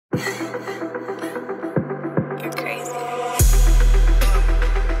You're crazy.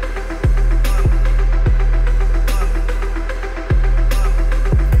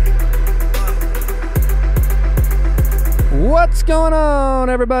 What's going on,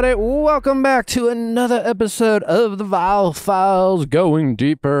 everybody? Welcome back to another episode of the Viall Files Going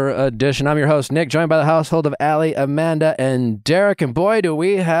Deeper edition. I'm your host, Nick, joined by the household of Allie, Amanda, and Derek. And boy, do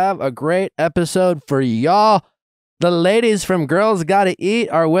we have a great episode for y'all. The ladies from Girls Gotta Eat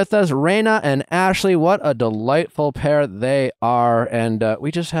are with us, Rayna and Ashley. What a delightful pair they are. And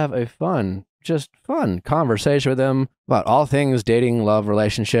we just have a fun conversation with them about all things dating, love,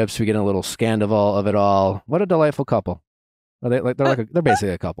 relationships. We get a little Scandival of it all. What a delightful couple. They're basically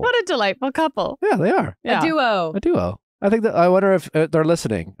a couple. What a delightful couple. Yeah, they are. Yeah. A duo. A duo. I think that I wonder if they're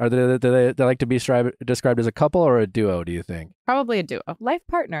listening. Are do they like to be described as a couple or a duo? Do you think? Probably a duo. Life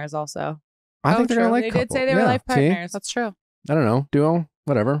partners also. I think they're gonna like. They couple. did say they were life See? partners. That's true. I don't know. Duo.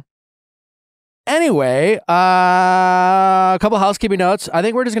 Whatever. Anyway, a couple housekeeping notes. I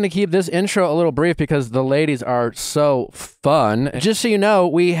think we're just going to keep this intro a little brief because the ladies are so fun. Just so you know,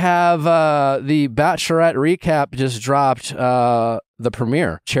 we have the Bachelorette recap just dropped, the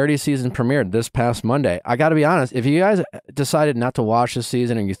premiere. Charity season premiered this past Monday. I got to be honest, if you guys decided not to watch this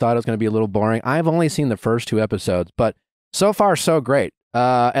season and you thought it was going to be a little boring, I've only seen the first 2 episodes, but so far so great.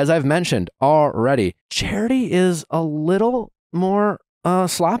 As I've mentioned already, Charity is a little more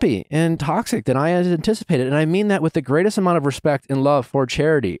sloppy and toxic than I had anticipated, and I mean that with the greatest amount of respect and love for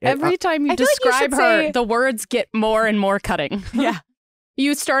Charity. Every time you I feel like you describe should her, say- the words get more and more cutting. Yeah.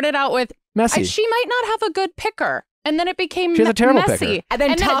 You started out with, Messy. she might not have a good picker. And then it became She has a terrible messy. picker. And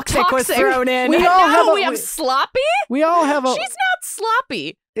then toxic was thrown in. We And all now have a- we have sloppy? We all have a She's not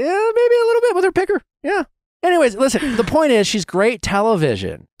sloppy. yeah, maybe a little bit with her picker. Yeah. Anyways, listen. The point is, she's great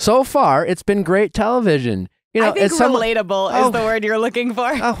television. So far, it's been great television. You know, I think it's some- relatable Oh. is the word you're looking for.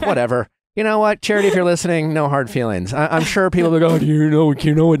 Oh, whatever. You know what, Charity? If you're listening, no hard feelings. I'm sure people will go, "Do you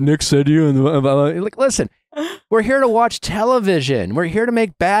know what Nick said to you?" And like, listen, we're here to watch television. We're here to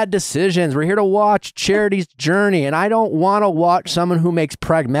make bad decisions. We're here to watch Charity's journey, and I don't want to watch someone who makes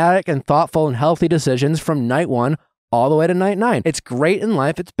pragmatic and thoughtful and healthy decisions from night 1 all the way to night 9. It's great in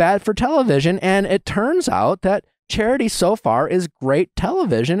life. It's bad for television, and it turns out that Charity so far is great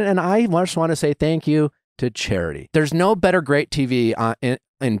television, and I just want to say thank you to Charity. There's no better great TV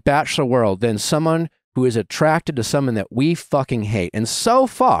in Bachelor world than someone who is attracted to someone that we fucking hate. And so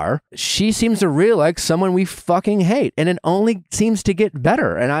far, she seems to really like someone we fucking hate. And it only seems to get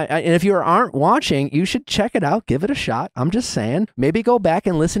better. And and if you aren't watching, you should check it out. Give it a shot. I'm just saying. Maybe go back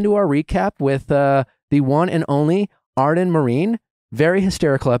and listen to our recap with the one and only Arden Marine. Very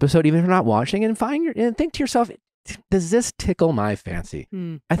hysterical episode, even if you're not watching. And think to yourself, does this tickle my fancy?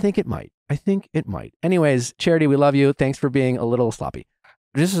 I think it might. Anyways, Charity, we love you. Thanks for being a little sloppy.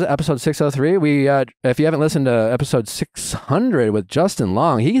 This is episode 603. If you haven't listened to episode 600 with Justin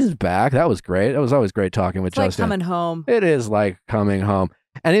Long, he's back. That was great. It was always great talking with It's like Justin. coming home. It is like coming home.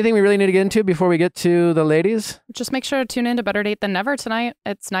 Anything we really need to get into before we get to the ladies? Just make sure to tune in to Better Date Than Never tonight.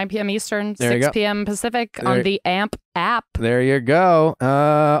 It's 9 p.m. Eastern, There you 6 go. p.m. Pacific on the AMP app. There you go.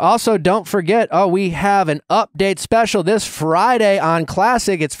 Also, don't forget, we have an update special this Friday on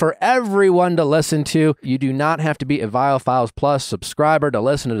Classic. It's for everyone to listen to. You do not have to be a Viall Files Plus subscriber to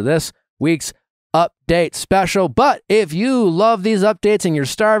listen to this week's update special. But if you love these updates and you're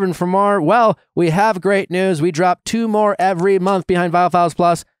starving for more, well, we have great news. We drop 2 more every month behind Viall Files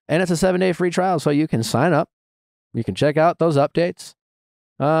Plus, and it's a 7-day free trial, so you can sign up. You can check out those updates.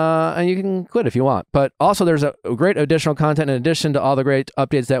 And you can quit if you want. But also there's a great additional content in addition to all the great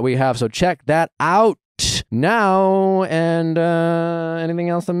updates that we have. So check that out now. And anything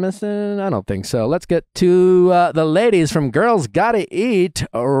else I'm missing? I don't think so. Let's get to the ladies from Girls Gotta Eat,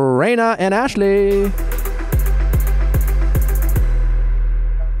 Rayna and Ashley.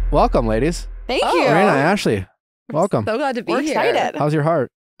 Welcome, ladies. Thank you. Rayna, Ashley, welcome. So glad to be We're here. excited. How's your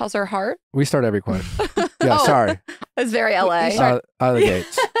heart? How's her heart? We start every question. Yeah, Oh. sorry. It's very LA. Out of the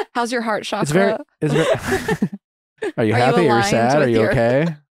gates. How's your heart chakra? It's very. Are you Are you happy? Are you aligned sad? Are with you your- okay?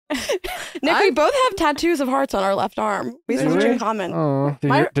 Nick, we both have tattoos of hearts on our left arm. We have so much in common. Oh,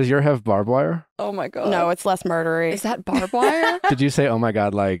 My- does your have barbed wire? Oh my god. No, it's less murdery. Is that barbed wire? Did you say, oh my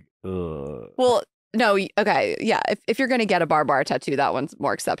God, like, ugh? Well, no. Okay. Yeah. If you're gonna get a barbed wire tattoo, that one's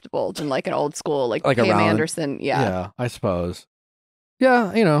more acceptable than like an old school like Like a Pam round- Anderson. Yeah. I suppose.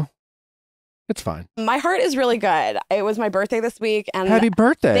 Yeah, it's fine. My heart is really good. It was my birthday this week, and Happy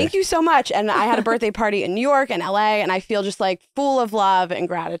birthday. thank you so much. And I had a birthday party in New York and LA, and I feel just like full of love and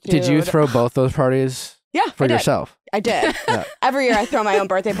gratitude. Did you throw both those parties Yeah, for I did. yourself. I did. Yeah. Every year I throw my own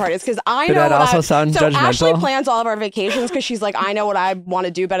birthday parties because I Did know that what also sound So judgmental? Ashley plans all of our vacations because she's like, I know what I want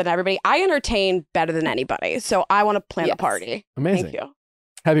to do better than everybody. I entertain better than anybody. So I want to plan a party. Amazing. Thank you.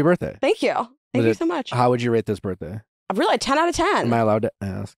 Happy birthday. Thank you. Thank you so much. How would you rate this birthday? Really, 10 out of 10. Am I allowed to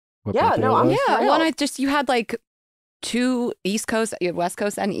ask? What Yeah, birthday no, it I'm was? Yeah, thrilled. well, and you had like 2 East Coast, you had West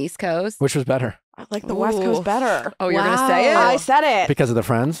Coast and East Coast. Which was better? I like the West Coast Ooh. better. Oh, you're gonna say it? I said it. Because of the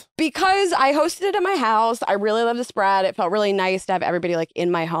friends? Because I hosted it at my house. I really loved the spread. It felt really nice to have everybody like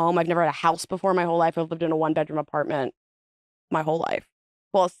in my home. I've never had a house before my whole life. I've lived in a 1-bedroom apartment my whole life.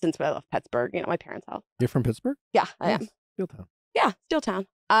 Well, since I left Pittsburgh, my parents' house. You're from Pittsburgh? Yeah, I am. Steeltown. Yeah, Steeltown.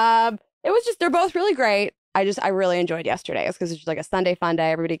 It was just, they're both really great. I really enjoyed yesterday. It's because it's just like a Sunday fun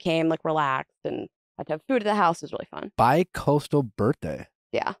day. Everybody came like relaxed and had to have food at the house. It was really fun. Bi-coastal birthday.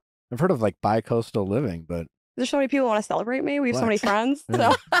 Yeah. I've heard of like bi-coastal living, but There's so many people who want to celebrate me. We have so many friends.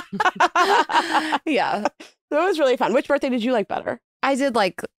 Yeah. So. Yeah. So it was really fun. Which birthday did you like better? I did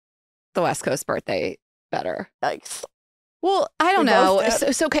like the West Coast birthday better. Thanks. Well, I don't We know. both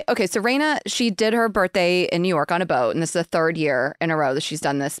did. So okay. So Rayna, she did her birthday in New York on a boat, and this is the 3rd year in a row that she's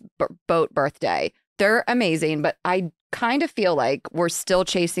done this boat birthday. They're amazing, but I kind of feel like we're still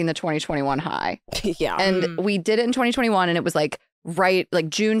chasing the 2021 high. Yeah. And we did it in 2021, and it was like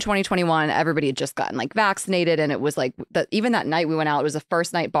June 2021, everybody had just gotten like vaccinated, and it was like even that night we went out, it was the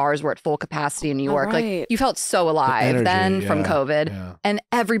first night bars were at full capacity in New York. right. Like you felt so alive energy, then from yeah, COVID, yeah. and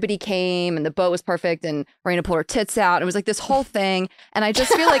everybody came, and the boat was perfect, and Rayna pulled her tits out, and it was like this whole thing. And I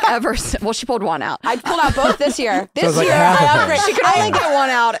just feel like well, she pulled one out. I pulled out both this year. So it's This like year, half I of it. upgraded. She could only get one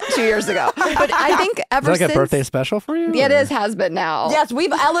out 2 years ago, but I think Is ever that like since a birthday special for you? yeah, it or- has been now. Yes,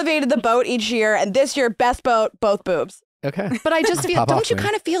 we've elevated the boat each year, and this year, best boat, both boobs. Okay. But I just feel, Pop off, don't you man.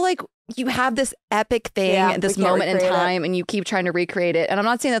 kind of feel like you have this epic thing Yeah, at this we can't moment in recreate it. time, and you keep trying to recreate it? And I'm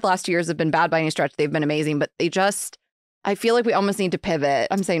not saying that the last 2 years have been bad by any stretch. They've been amazing, but I feel like we almost need to pivot.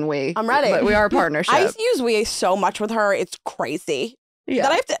 I'm saying we. I'm ready. But we are a partnership. I use we so much with her. It's crazy. Yeah.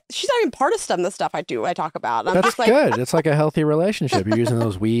 That I have to, she's not even part of some of the stuff I do. I talk about. I'm That's just like, good. It's like a healthy relationship. You're using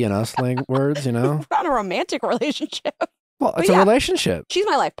those we and us words, you know? we're not a romantic relationship. Well, it's But a yeah. relationship. She's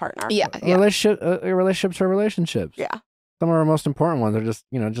my life partner. yeah. Relationships are relationships. Yeah. Some of our most important ones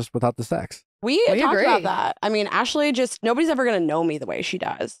are just without the sex. We talked agree. about that. I mean, Ashley nobody's ever going to know me the way she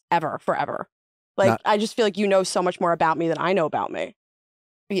does, ever, forever. Like, Not- I just feel like you know so much more about me than I know about me.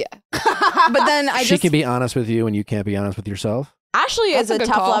 Yeah. But then She can be honest with you and you can't be honest with yourself. Ashley That's is a a good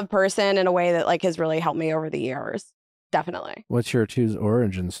tough call. love person in a way that like has really helped me over the years. Definitely. What's your two's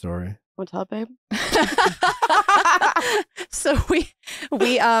origin story? What's up, babe? So we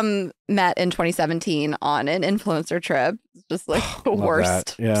met in 2017 on an influencer trip. It's just like the Love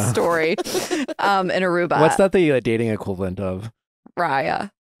worst that. Yeah. story. In Aruba. What's that the dating equivalent of?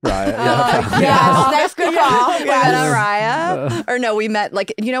 Raya. Right. Yes, next good call. We met on Yes. Raya. Or no, we met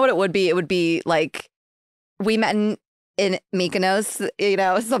like, you know what it would be? It would be like, we met in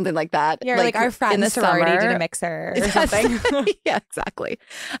Mykonos, something like that. You're like our in friend the sorority did summer. a mixer or Yes. something. Yeah, exactly.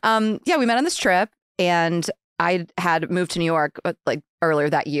 Yeah, we met on this trip, and I had moved to New York like earlier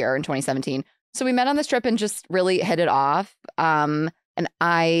that year in 2017. So we met on this trip and just really hit it off. And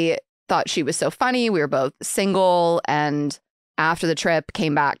I thought she was so funny. We were both single, and after the trip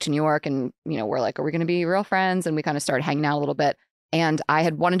came back to New York, and we're like, are we going to be real friends? And we kind of started hanging out a little bit. And I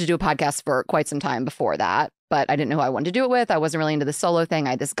had wanted to do a podcast for quite some time before that, but I didn't know who I wanted to do it with. I wasn't really into the solo thing.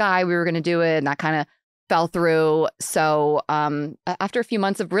 I had this guy, we were going to do it, and that kind of fell through. So after a few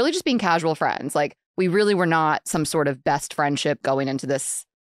months of really just being casual friends, like we really were not some sort of best friendship going into this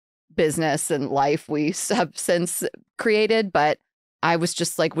business and life we have since created. But I was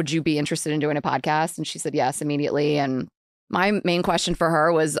just like, would you be interested in doing a podcast? And she said yes immediately. And my main question for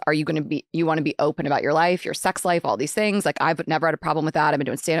her was, you want to be open about your life, your sex life, all these things? Like, I've never had a problem with that. I've been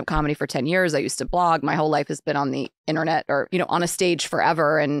doing stand-up comedy for 10 years. I used to blog. My whole life has been on the internet or, on a stage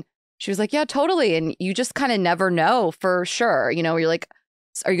forever. And she was like, yeah, totally. And you just kind of never know for sure. You're like,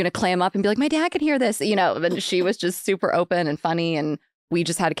 are you going to clam up and be like, my dad can hear this? And she was just super open and funny. And we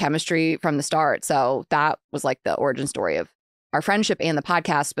just had a chemistry from the start. So that was like the origin story of our friendship and the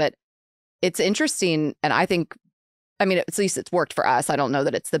podcast. But it's interesting. And I think, at least it's worked for us. I don't know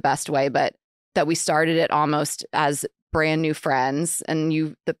that it's the best way, but that we started it almost as brand new friends.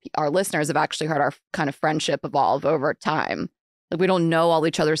 And our listeners have actually heard our kind of friendship evolve over time. Like, we don't know all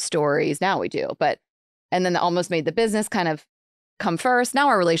each other's stories. Now we do. And then that almost made the business kind of come first. Now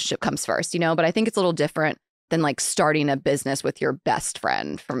our relationship comes first, But I think it's a little different than like starting a business with your best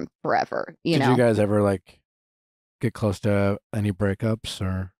friend from forever, Did you guys ever like get close to any breakups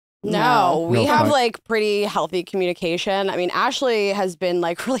or? No, we No have fight. like pretty healthy communication. I mean, Ashley has been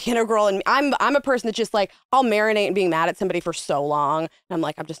like really integral, and I'm a person that's just like I'll marinate in being mad at somebody for so long, and I'm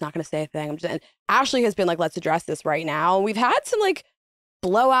like I'm just not going to say a thing. And Ashley has been like, let's address this right now. We've had some like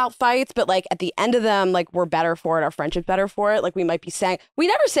blowout fights, but like at the end of them, like we're better for it. Our friendship's better for it. Like we might be saying, we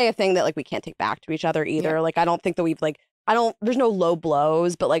never say a thing that like we can't take back to each other either. Like I don't think that we've like there's no low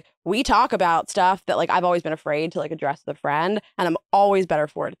blows, but like we talk about stuff that like I've always been afraid to like address with a friend, and I'm always better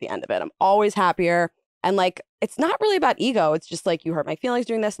for it at the end of it. I'm always happier. And like, it's not really about ego. It's just like, you hurt my feelings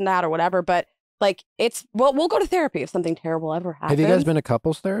doing this and that or whatever. But like, we'll go to therapy if something terrible ever happens. Have you guys been to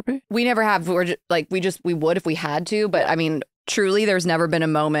couples therapy? We never have. We're just, like, we would if we had to. But I mean, truly, there's never been a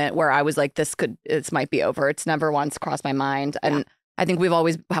moment where I was like, this might be over. It's never once crossed my mind. And I think we've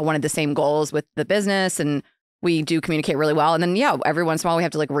always wanted the same goals with the business, and we do communicate really well. And then, every once in a while we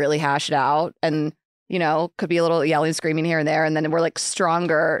have to like really hash it out, and, could be a little yelling and screaming here and there. And then we're like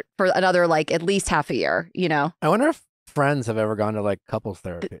stronger for another, like at least half a year, I wonder if friends have ever gone to like couples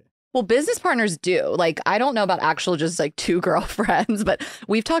therapy. Well, business partners do. Like, I don't know about actual just like two girlfriends, but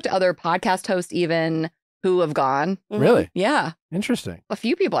we've talked to other podcast hosts even who have gone. Really? Yeah. Interesting. A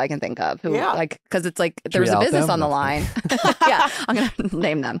few people I can think of who like, because it's like Should we there's a out business them? on the line. Yeah, I'm going to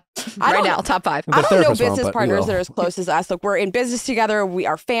name them I right don't- now. Top 5. The I don't know therapist won't, business but we partners will. that are as close as us. Like we're in business together. We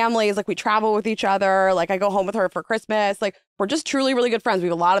are families. Like we travel with each other. Like I go home with her for Christmas. Like we're just truly really good friends. We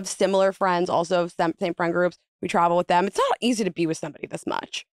have a lot of similar friends, also same friend groups. We travel with them. It's not easy to be with somebody this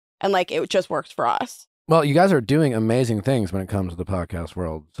much, and like it just works for us. Well, you guys are doing amazing things when it comes to the podcast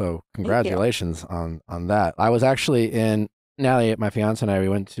world. So congratulations on that. I was actually in Natalie, my fiance and I, we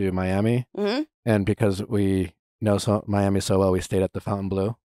went to Miami, and because we know Miami so well, we stayed at the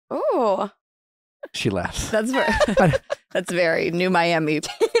Fontainebleau. Oh, She left. That's very new Miami.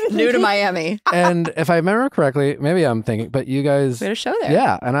 New to Miami. And if I remember correctly, maybe I'm thinking, but you guys, We had a show there.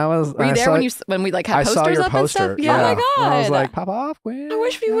 yeah. And I was. Were you I there saw, when we like had I posters saw your up poster. and stuff? Yeah. Oh my And I was God. like, pop off, Gwen. I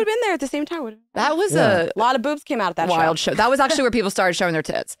wish we would have been there at the same time. That was Yeah. A lot of boobs came out at that wild show. show. That was actually where people started showing their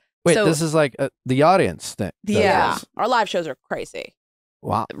tits. Wait, So- this is like the audience thing. Yeah. Our live shows are crazy.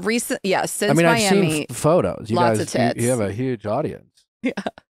 Wow. Since I mean, I've Miami. seen photos. You lots guys, of tits. You have a huge audience.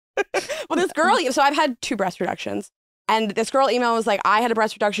 Well, this girl, so I've had 2 breast reductions. And this girl emailed was like, I had a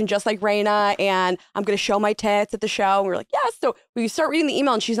breast reduction just like Rayna, and I'm going to show my tits at the show. And we were like, yes. So we start reading the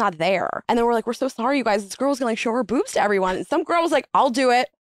email and she's not there. And then we're like, we're so sorry, you guys. This girl's going to like show her boobs to everyone. And some girl was like, I'll do it.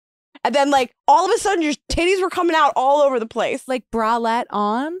 And then like all of a sudden your titties were coming out all over the place. Like bralette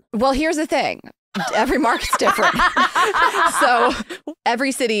on. Well, here's the thing. Every market's different. So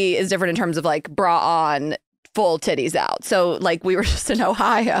every city is different in terms of like bra on, full titties out. So like we were just in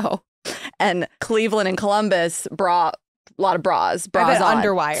Ohio, and Cleveland and Columbus a lot of bras on.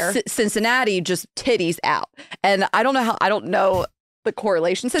 underwire. Cincinnati, just titties out. And I don't know the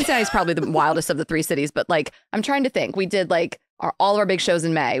correlation. Cincinnati's probably the wildest of the 3 cities, but like I'm trying to think. We did like all of our big shows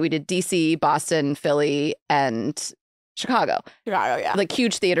in May. We did DC, Boston, Philly, and Chicago. Chicago, yeah. Like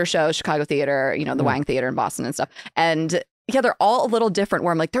huge theater shows, Chicago Theater, the Wang Theater in Boston and stuff. And yeah, they're all a little different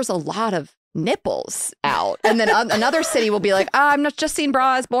where I'm like, there's a lot of nipples out. And then another city will be like, I'm not just seeing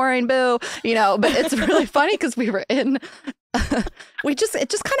bras, boring, boo, but it's really funny because we were in, it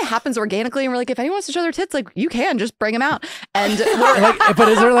just kind of happens organically. And we're like, if anyone wants to show their tits, like you can just bring them out. And we're But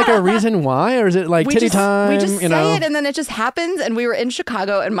is there like a reason why, or is it like titty time? We just say it and then it just happens. And we were in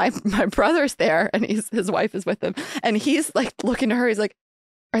Chicago and my brother's there and his wife is with him. And he's like looking to her. He's like,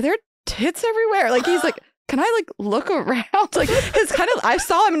 are there tits everywhere? Like, he's like, can I like look around? Like it's kind of, I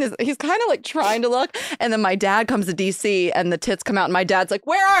saw him and he's kind of like trying to look. And then my dad comes to DC and the tits come out and my dad's like,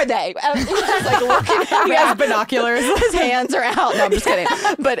 where are they? And he's like looking at He has binoculars. His hands are out. No, I'm just kidding.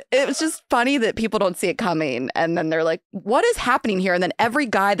 But it was just funny that people don't see it coming. And then they're like, what is happening here? And then every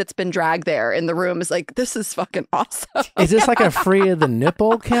guy that's been dragged there in the room is like, this is fucking awesome. Is this like a free of the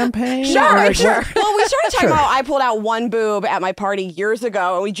nipple campaign? Sure, Or like, sure. what- Well, we started talking Sure. about I pulled out one boob at my party years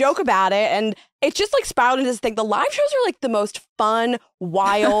ago, and we joke about it, and it's just like spiraled into this thing. The live shows are like the most fun,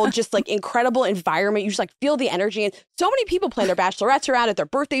 wild, just like incredible environment. You just like feel the energy, and so many people plan their bachelorettes around it, their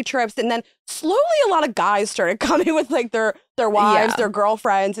birthday trips, and then slowly a lot of guys started coming with like their wives, Yeah. their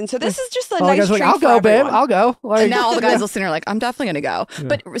girlfriends, and so this is just a Oh, the nice guy's treat like, I'll for go, babe. everyone. I'll go. Like, And now all the guys listening are like, I'm definitely going to go.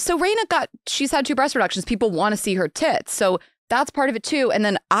 But so Rayna she's had 2 breast reductions. People want to see her tits. So that's part of it too. And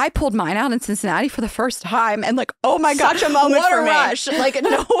then I pulled mine out in Cincinnati for the first time. And like, oh my God, Such a moment what for a me. rush. Like, no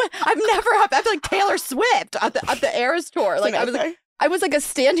one, I feel like Taylor Swift at the Eras tour. Like, I was like a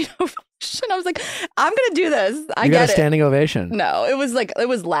standing ovation. I was like, I'm going to do this. I you got get a it. standing ovation. No, it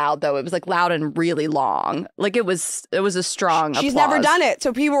was loud though. It was like loud and really long. Like it was a strong She's applause. never done it,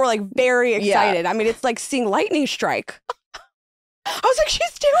 so people were like very Yeah. excited. I mean, it's like seeing lightning strike. I was like,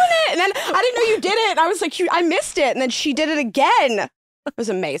 she's doing it. And then I didn't know you did it. And I was like, I missed it. And then she did it again. It was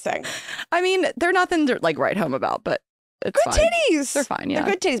amazing. I mean, they're nothing to like write home about, but it's Good fine. titties. They're fine, yeah.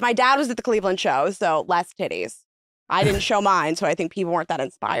 They're good titties. My dad was at the Cleveland show, so less titties. I didn't show mine, so I think people weren't that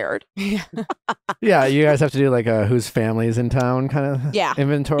inspired. Yeah, you guys have to do like a whose family's in town kind of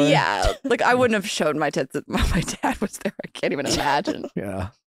inventory. Yeah, like I wouldn't have showed my tits if my dad was there. I can't even imagine. Yeah.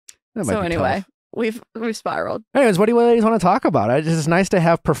 That might So be anyway, tough. we've spiraled. Anyways, what do you ladies want to talk about? It's nice to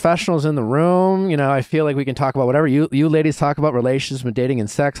have professionals in the room. You know, I feel like we can talk about whatever. You ladies talk about relationships and dating and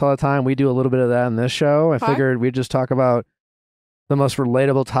sex all the time. We do a little bit of that in this show. I figured we'd just talk about the most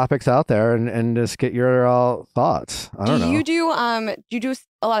relatable topics out there and just get your all thoughts. I don't know. Do you do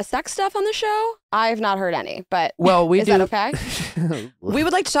a lot of sex stuff on the show? I've not heard any, but Well, is that okay? We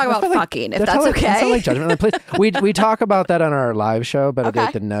would like to talk about fucking, if that's That's okay. like judgment. Please. We talk about that on our live show, Better Okay.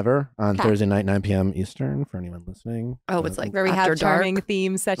 Date Than Never, on Thursday night, 9 p.m. Eastern, for anyone listening. Oh, it's like Where we after have charming dark.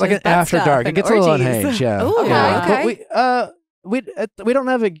 themes such like as an butt after stuff dark. It and gets a little orgies. unhinged, yeah. Ooh, yeah. okay.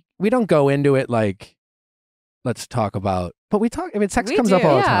 But we don't go into it like let's talk about. But we talk. I mean, sex We comes do. up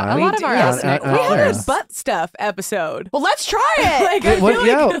all the Yeah, time. a lot of our Yeah, we had yeah. a butt stuff episode. Well, let's try it. Like, I What- feel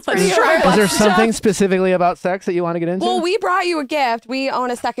yeah, like it's pretty is, hard. is there something specifically about sex that you want to get into? Well, we brought you a gift. We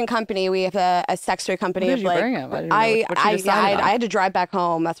own a second company. We have a sex toy company. What of did you like, bring him? I didn't know what you decided on. I had to drive back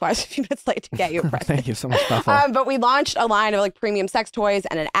home. That's why I was a few minutes late to get you a present. Thank you so much, Buffalo. But we launched a line of like premium sex toys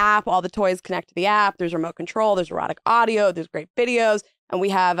and an app. All the toys connect to the app. There's remote control. There's erotic audio. There's great videos. And we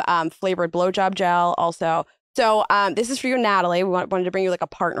have flavored blowjob gel also. So this is for you, Natalie. We wanted to bring you like a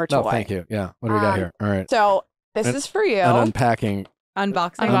partner toy. Oh, thank you. Yeah. What do we got here? All right. So this is for you. An unpacking.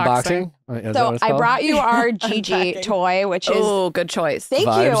 Unboxing. Unboxing? Is that So what it's I called? brought you our Gigi Unpacking. toy, which is Oh, good choice. thank you.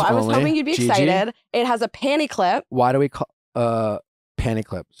 Vibes I was only. hoping you'd be Gigi. excited. It has a panty clip. Why do we call panty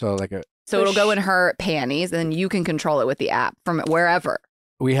clip? So like So it'll go in her panties, and then you can control it with the app from wherever.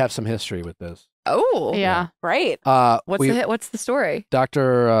 we have some history with this. Oh, Yeah. Great. What's the story?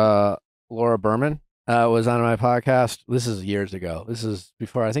 Dr. Laura Berman was on my podcast. This is years ago. This is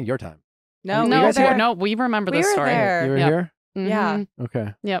before I think your time. No, You No, guys were- no, we remember We this were story. there. You were Yep. here? Yeah. Mhm.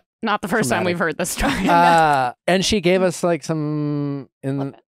 Okay. Yep. Not the first time Traumatic. we've heard this story. And she gave us like some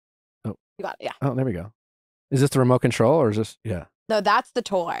You got it. Yeah. oh, there we go. Is this the remote control or is this No, that's the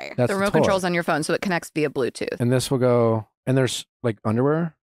toy. that's The remote toy. control's on your phone, so it connects via Bluetooth. And this will go and there's like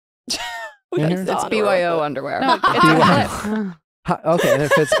underwear? We In got here? saw It's underwear. BYO underwear. No, it's BYO. a clip. Okay, and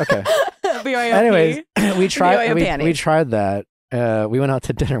it fits okay. BYOP. Anyways, we tried BYO we panties. tried that. We went out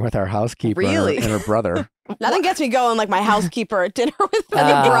to dinner with our housekeeper Really? and her brother. Nothing gets me going like my housekeeper at dinner with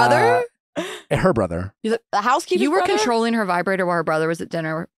Your brother? And her brother. the housekeeper. You were controlling her vibrator while her brother was at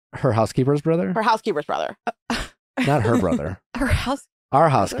dinner. Her housekeeper's brother? her housekeeper's brother. Not her brother. Her house. Our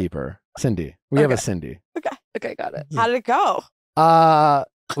housekeeper, Cindy. We have a Okay. Cindy. Okay, got it. How did it go?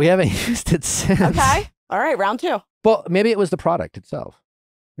 We haven't used it since. Okay. All right. Round two. Well, maybe it was the product itself.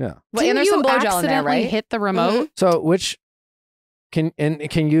 Yeah. Well, and there's some blow gel in there, accidentally right? hit the remote? So which can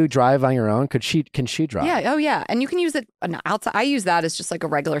you drive on your own? Can she drive? Yeah. Oh, yeah. And you can use it outside. I use that as just like a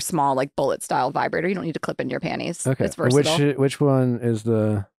regular small, like bullet style vibrator. You don't need to clip into your panties. Okay. It's versatile. Which one is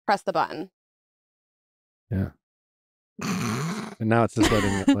the? Press the button. And now it's just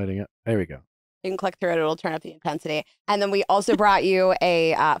lighting up. There we go. You can click through it. It'll turn up the intensity. And then we also brought you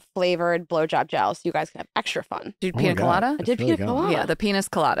a flavored blowjob gel, so you guys can have extra fun. Did Oh my pina God. colada? I That's did really pina good. colada. Yeah, the penis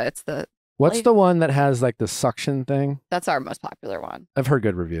colada. It's What's the one that has like the suction thing? that's our most popular one. I've heard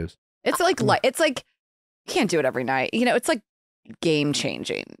good reviews. It's like it's like you can't do it every night. You know, it's like game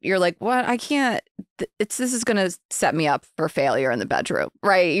changing. You're like, what? I can't. This is gonna set me up for failure in the bedroom,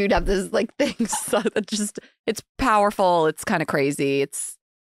 right? You'd have this like thing. So that just it's powerful. It's kind of crazy. It's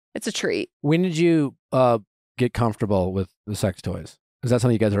a treat. When did you get comfortable with the sex toys? Is that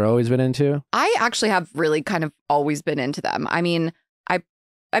something you guys have always been into? I actually have really kind of always been into them. I mean,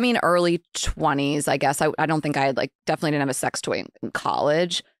 early 20s, I guess. I don't think I had definitely didn't have a sex toy in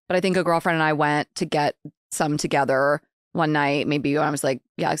college, but I think a girlfriend and I went to get some together one night, maybe when I was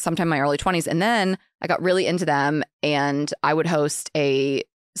sometime in my early 20s. And then I got really into them and I would host a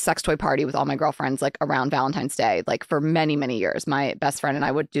sex toy party with all my girlfriends around Valentine's Day, for many, many years. My best friend and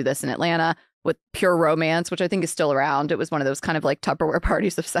I would do this in Atlanta with Pure Romance, which I think is still around. It was one of those kind of Tupperware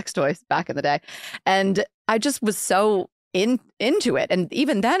parties of sex toys back in the day. And I just was so into it. And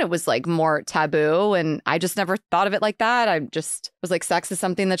even then it was more taboo. And I just never thought of it like that. I just was sex is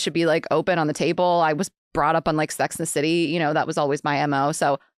something that should be open on the table. I was brought up on Sex and the City. That was always my MO.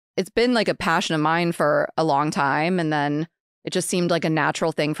 So it's been a passion of mine for a long time. And then it just seemed like a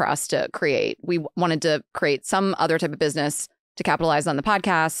natural thing for us to create. We wanted to create some other type of business to capitalize on the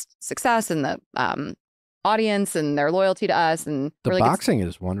podcast success and the audience and their loyalty to us. And The we're like, boxing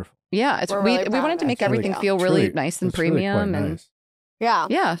is wonderful. yeah, We're we really proud wanted of to it. make It's really everything good. feel It's really really- nice and it's really quite premium. And nice. Yeah.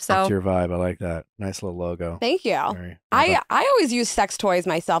 yeah, That's so your vibe. I like that. Nice little logo. Thank you. Very- I always use sex toys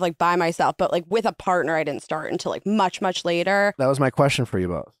myself, like by myself, but like with a partner, I didn't start until like much later. That was my question for you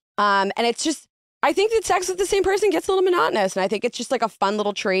both. And it's just, I think that sex with the same person gets a little monotonous, and I think it's just like a fun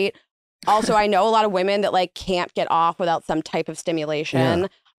little treat. Also, I know a lot of women that like can't get off without some type of stimulation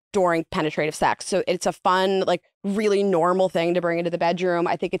during penetrative sex. So it's a fun, like really normal thing to bring into the bedroom.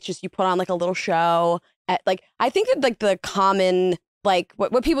 I think it's just you put on like a little show. Like I think that like the common like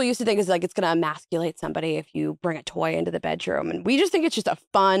what people used to think is like it's going to emasculate somebody if you bring a toy into the bedroom, and we just think it's just a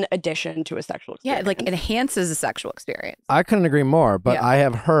fun addition to a sexual yeah, experience. it like enhances the sexual experience. I couldn't agree more, but Yeah. I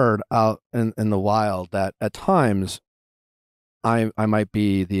have heard out in the wild that at times I might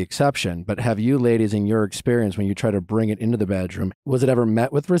be the exception, but have you ladies in your experience when you try to bring it into the bedroom, was it ever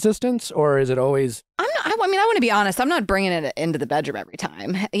met with resistance, or is it always? I mean, I want to be honest. I'm not bringing it into the bedroom every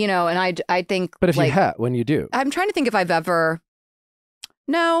time, and I think. But if like, you have, when you do, I'm trying to think if I've ever.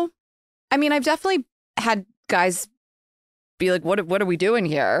 No, I mean, I've definitely had guys be like, "What are we doing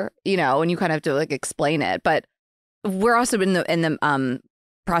here?" And you kind of have to like explain it. But we're also in the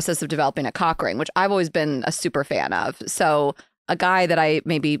process of developing a cock ring, which I've always been a super fan of. So a guy that I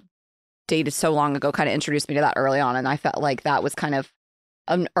maybe dated so long ago kind of introduced me to that early on, and I felt like that was kind of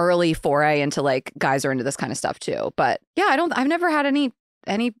an early foray into like guys are into this kind of stuff too. But yeah, I've never had any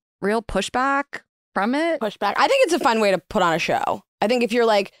real pushback from it. Pushback. I think it's a fun way to put on a show. I think if you're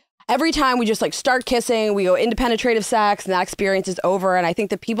like, every time we just like start kissing, we go into penetrative sex and that experience is over. And I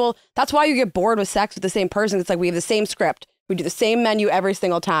think that that's why you get bored with sex with the same person. It's like we have the same script. We do the same menu every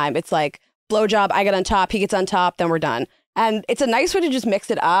single time. It's like blowjob, I get on top, he gets on top, then we're done. And it's a nice way to just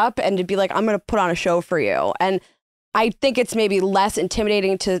mix it up and to be like, I'm going to put on a show for you. And I think it's maybe less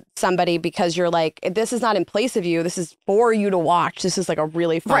intimidating to somebody because you're like, this is not in place of you. This is for you to watch. This is like a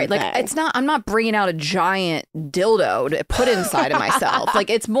really fun Right. Like thing. I'm not bringing out a giant dildo to put inside of myself. Like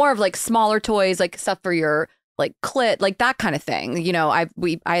it's more of like smaller toys, like stuff for your like clit, like that kind of thing. I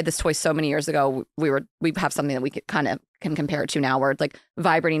had this toy so many years ago. We have something that we can compare it to now where it's like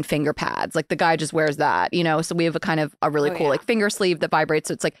vibrating finger pads. Like the guy just wears that, so we have a really cool like finger sleeve that vibrates.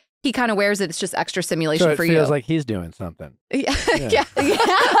 So it's like, he kind of wears it. It's just extra stimulation so it for you. feels like he's doing something. Yeah.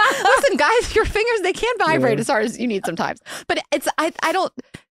 Listen, guys, your fingers, they can vibrate as hard as you need sometimes. But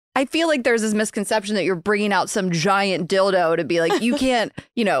I feel like there's this misconception that you're bringing out some giant dildo to be like, you can't,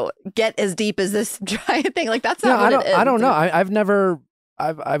 get as deep as this giant thing. Like that's not what it is. I don't know.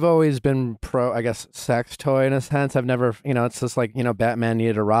 I've always been pro, I guess, sex toy in a sense. I've never, it's just like, Batman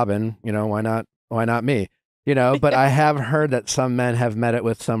needed a Robin, why not me? But I have heard that some men have met it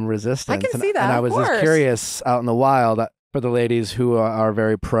with some resistance. I can see that. And I of was just course. curious out in the wild for the ladies who are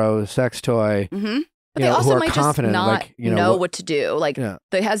very pro sex toy. Mm-hmm. But Who they also are might just confident, not like, know what to do. Like Yeah.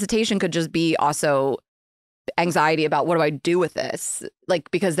 the hesitation could just be also anxiety about what do I do with this?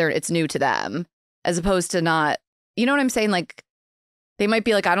 Like because it's new to them, as opposed to not. You know what I'm saying? Like they might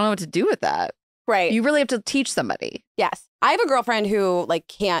be like, I don't know what to do with that. right. You really have to teach somebody. Yes. I have a girlfriend who like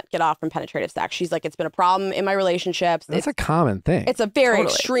can't get off from penetrative sex. She's like, it's been a problem in my relationships. That's a common thing. It's a very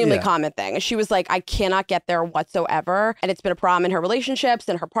Totally. extremely Yeah. common thing. And she was like, I cannot get there whatsoever. And it's been a problem in her relationships,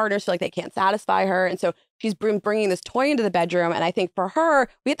 and her partners feel like they can't satisfy her. And so she's bringing this toy into the bedroom. And I think for her,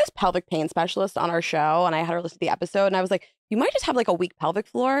 we had this pelvic pain specialist on our show, and I had her listen to the episode, and I was like, you might just have like a weak pelvic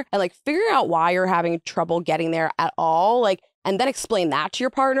floor, and like figure out why you're having trouble getting there at all. Like, and then explain that to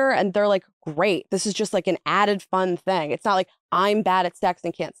your partner. And they're like, great. This is just like an added fun thing. It's not like I'm bad at sex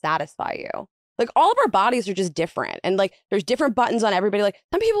and can't satisfy you. Like all of our bodies are just different. And like there's different buttons on everybody. Like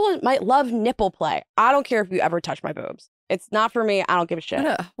some people might love nipple play. I don't care if you ever touch my boobs. It's not for me. I don't give a shit.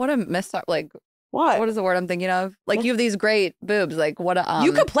 What a messed up, like, What? what is the word I'm thinking of? Like you have these great boobs. Like what a,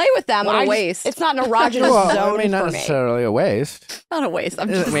 You could play with them. what a I just- waste. It's not an erogenous well, zone I mean, not for me. necessarily a waste. not a waste. I'm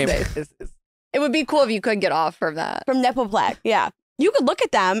I just mean, saying. It would be cool if you could get off from that. From nipple play. Yeah. You could look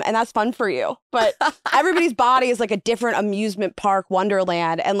at them and that's fun for you. But everybody's body is like a different amusement park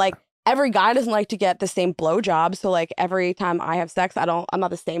wonderland. And like every guy doesn't like to get the same blowjob. So like every time I have sex, I'm not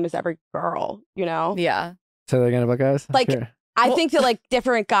the same as every girl, Yeah. Say that again about guys? Like, Sure. I Well- think that like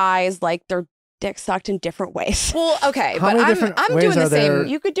different guys like their dick sucked in different ways. Well, okay, How but many I'm different ways doing the are there? same.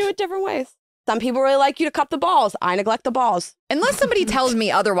 You could do it different ways. Some people really like you to cup the balls. I neglect the balls. Unless somebody tells me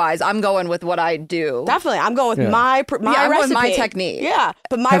otherwise, I'm going with what I do. Definitely. I'm going with Yeah. my yeah, I'm recipe. going with my technique. Yeah.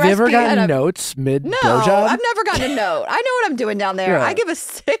 But my Have you recipe. ever gotten and notes mid No, blowjob? I've never gotten a note. I know what I'm doing down there. Yeah. I give a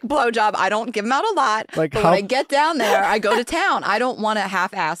sick blowjob. I don't give them out a lot. Like but how- when I get down there, I go to town. I don't want to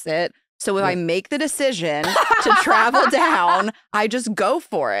half-ass it. So if I make the decision to travel down, I just go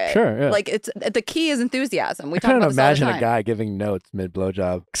for it. Sure. Yeah. Like it's the key is enthusiasm. We I talk about can't this all the imagine a time. guy giving notes mid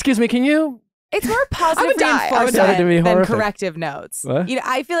blowjob. Excuse me, can you? It's more positive die. I would reinforcement die. That'd be than horrific. corrective notes. What? You know,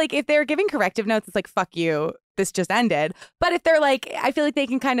 I feel like if they're giving corrective notes, it's like, fuck you, this just ended. But if they're like, I feel like they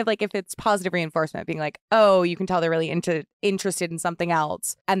can kind of like, if it's positive reinforcement, being like, oh, you can tell they're really interested in something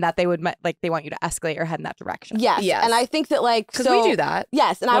else, and that they would like they want you to escalate or head in that direction. Yes. Yes. And I think that like Because so, we do that.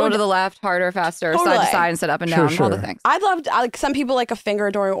 Yes, and I Go would to the left, harder, faster, side Totally. to side, and sit up and Sure, down, all the sure. things. I'd love to, like some people like a finger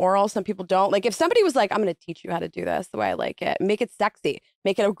during oral, some people don't. Like if somebody was like, I'm going to teach you how to do this the way I like it, make it sexy,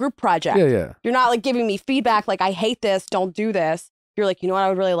 make it a group project. Yeah, yeah. You're not like giving me feedback like I hate this, don't do this. You're like, you know what I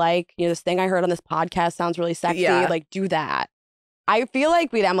would really like? You know, this thing I heard on this podcast sounds really sexy. Yeah. Like do that. I feel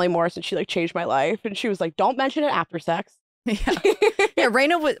like we had Emily Morrison, she like changed my life. And she was like, don't mention it after sex. Yeah, yeah.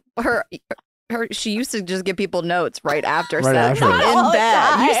 Rayna was her. She used to just give people notes right after Right sex after. in Not all the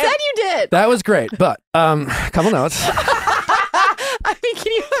bed. You time. said you did. That was great, but couple notes. I mean,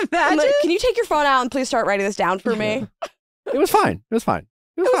 can you I'm imagine? like, can you take your phone out and please start writing this down for me? It was fine. It was fine.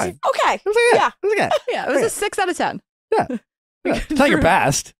 It was It was fine. okay. It was okay. Yeah. It was okay. Yeah, it was a 6 out of 10. Yeah. It's not your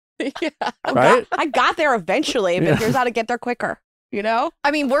best, Yeah. right? I got there eventually, but Yeah. here's how to get there quicker. You know?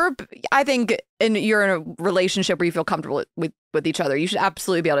 I mean, I think you're in a relationship where you feel comfortable with each other. You should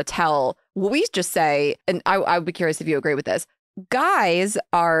absolutely be able to tell what we just say. And I would be curious if you agree with this. Guys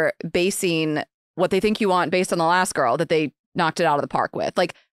are basing what they think you want based on the last girl that they knocked it out of the park with.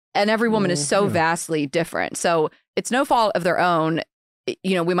 Like, and every woman is so Yeah. vastly different. So it's no fault of their own.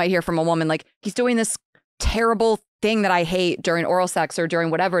 You know, we might hear from a woman like, he's doing this terrible thing that I hate during oral sex or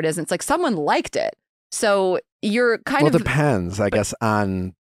during whatever it is. And it's like someone liked it. So you're kind Well, of it depends, I guess,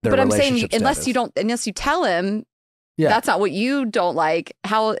 on their but I'm saying relationship unless you tell him Yeah. that's not what you don't like,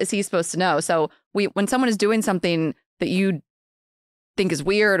 how is he supposed to know? So when someone is doing something that you think is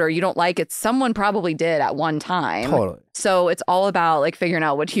weird or you don't like, it's someone probably did at one time. Totally. So it's all about like figuring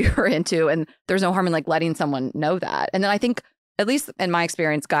out what you're into, and there's no harm in like letting someone know that. And then I think, at least in my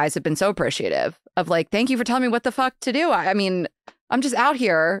experience, guys have been so appreciative of like, thank you for telling me what the fuck to do. I mean, I'm just out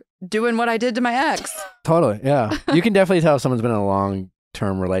here doing what I did to my ex. Totally. Yeah. You can definitely tell if someone's been in a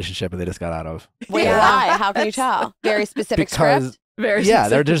long-term relationship and they just got out of. Wait, Yeah. why? How can you tell? Very specific Because script. Very yeah,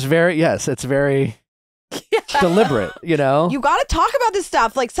 they're specific. just very it's very deliberate, you know? You got to talk about this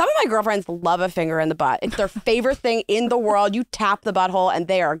stuff. Like some of my girlfriends love a finger in the butt. It's their favorite thing in the world. You tap the butthole and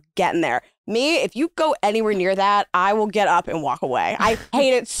they are getting there. Me, if you go anywhere near that, I will get up and walk away. I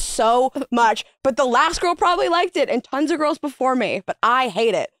hate it so much. But the last girl probably liked it and tons of girls before me, but I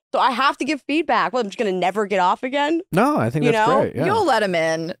hate it. So I have to give feedback. Well, I'm just going to never get off again. No, I think You that's know, great. Yeah. You'll let him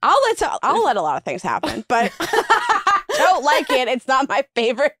in. I'll let a lot of things happen, but don't like it. It's not my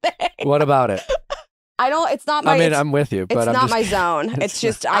favorite thing. What about it? It's not my, I mean, I'm with you, but it's I'm not just, my zone. It's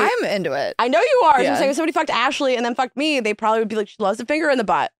just, I'm into it. I know you are. So Yeah. I'm saying if somebody fucked Ashley and then fucked me, they probably would be like, she loves a finger in the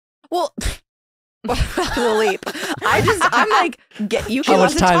butt. Well, the leap. I'm like, you How can much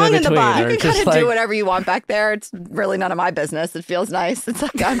loves a time tongue in in the between? butt. Or You can just kind of like, do whatever you want back there. It's really none of my business. It feels nice. It's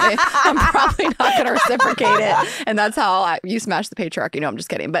like I'm probably not going to reciprocate it. And that's how you smash the patriarchy. No, I'm just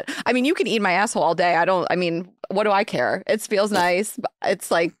kidding. But I mean, you can eat my asshole all day. What do I care? It feels nice.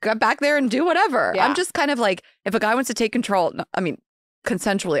 It's like, go back there and do whatever. Yeah. I'm just kind of like, if a guy wants to take control, I mean,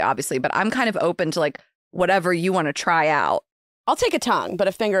 consensually, obviously, but I'm kind of open to like whatever you want to try out. I'll take a tongue, but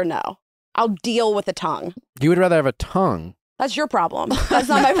a finger, no. I'll deal with a tongue. you would rather have a tongue. That's your problem. That's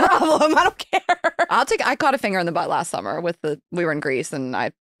not my problem. I don't care. I caught a finger in the butt last summer we were in Greece and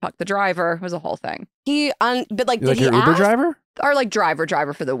I fucked the driver. It was a whole thing. But like, You did like he your Uber ask? driver? Or like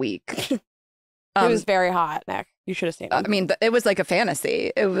driver for the week. It was very hot, Nick. You should have seen I him. mean, it was like a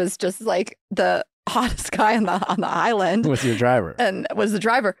fantasy. It was just like the hottest guy on the island With your driver. and was the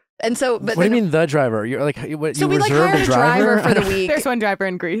driver. And so, but What do you then- mean the driver? You're like, what, So you we like reserved hired a driver for the week. There's one driver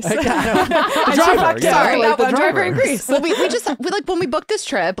in Greece. The And she driver, fucked yeah, Sorry, like got the one driver driver. in Greece. Well, we just like when we booked this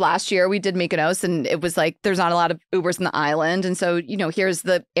trip last year, we did Mykonos, and it was like there's not a lot of Ubers in the island, and so here's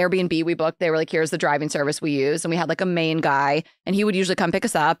the Airbnb we booked. They were like, here's the driving service we use, and we had like a main guy, and he would usually come pick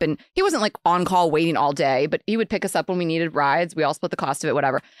us up, and he wasn't like on call waiting all day, but he would pick us up when we needed rides. We all split the cost of it,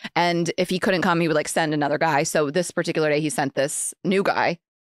 whatever. And if he couldn't come, he would like send another guy. So this particular day, he sent this new guy.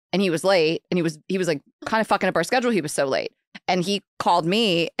 And he was late, and he was like kind of fucking up our schedule. He was so late, and he called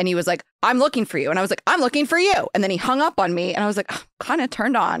me and he was like, I'm looking for you. And I was like, I'm looking for you. And then he hung up on me and I was like, kind of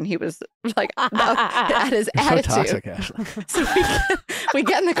turned on. He was like at his You're attitude. so toxic, Ashley. So we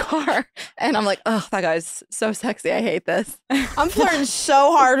get in the car and I'm like, oh, that guy's so sexy. I hate this. I'm flirting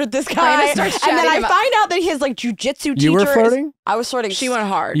so hard with this guy. Rayna starts And then I chatting find out that his like jujitsu teacher. You were flirting? I was flirting. She went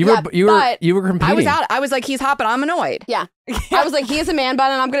hard. You Yeah, were competing. I was out. I was like, he's hot, but I'm annoyed. Yeah. I was like, he is a man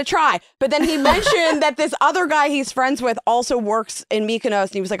bun and I'm going to try. But then he mentioned that this other guy he's friends with also works in Mykonos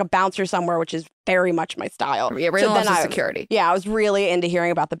and he was like a bouncer somewhere, which is very much my style. Yeah, Rayna loves his security. Yeah, I was really into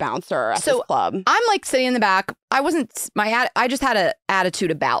hearing about the bouncer at this club. I'm like sitting in the back. I just had an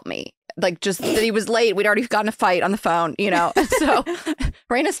attitude about me. Like just that he was late. We'd already gotten a fight on the phone, you know. So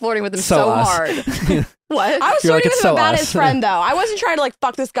Rayna's flirting with him so hard. What? I was You're like, flirting with it's him so about us. his friend though. I wasn't trying to like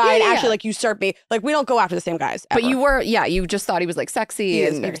fuck this guy and Yeah. actually like usurp me. Like we don't go after the same guys. But ever. you were, you just thought he was like sexy He is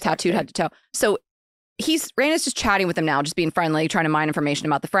and he very was tattooed sexy. head to toe. So Rayna's just chatting with him now, just being friendly, trying to mine information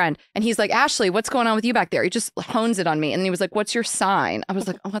about the friend. And he's like, Ashley, what's going on with you back there? He just hones it on me. And he was like, what's your sign? I was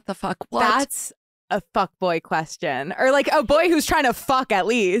like, oh, what the fuck? What? That's a fuck boy question, or like a boy who's trying to fuck at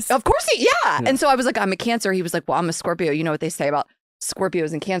least. Of course yeah. And so I was like, I'm a Cancer. He was like, well, I'm a Scorpio. You know what they say about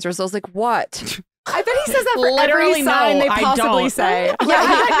Scorpios and Cancers. So I was like, what? I bet he says that for every Literally, sign no, they I possibly don't. say.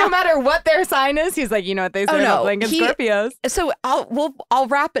 Yeah, no matter what their sign is, he's like, you know what they say about Lincoln Scorpios. So I'll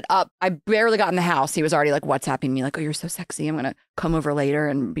wrap it up. I barely got in the house. He was already like WhatsApping me like, oh, you're so sexy. I'm gonna come over later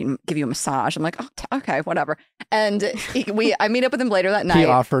and give you a massage. I'm like, oh, okay, whatever. And I meet up with him later that night. He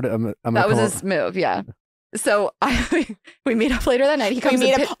offered that was his move. Yeah. So we meet up later that night. He comes. We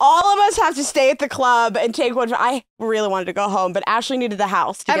meet up. All of us have to stay at the club and take one. I really wanted to go home, but Ashley needed the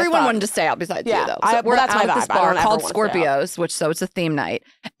house. To Everyone get wanted to stay out besides you, though. well, We're that's out my at this vibe. I bar don't ever called wanna stay out. Scorpios, so it's a theme night.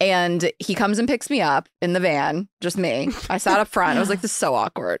 And he comes and picks me up in the van, just me. I sat up front. I was like, this is so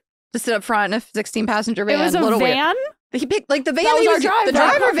awkward. To sit up front in a 16-passenger van. It was a little weird. van? He picked like the van. That was he our was driver. the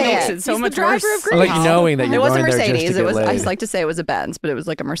driver van. Makes it so He's much the driver worse. of I like Greenberg. knowing that you're It wasn't going there just to Mercedes. get It was. I laid. just like to say it was a Benz, but it was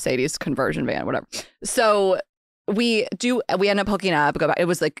like a Mercedes conversion van, whatever. So we end up hooking up. Go back. It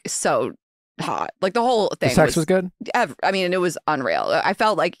was like so hot. Like the whole The thing. sex was good? I mean, it was unreal. I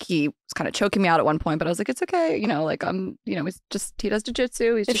felt like he was kind of choking me out at one point, but I was like, it's okay. You know, like he does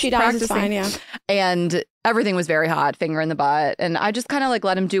jujitsu. He's If just she dies, it's practicing. fine. Yeah. And everything was very hot, finger in the butt. And I just kind of like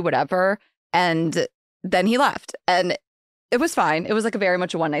let him do whatever. And then he left. And it was fine. It was like a very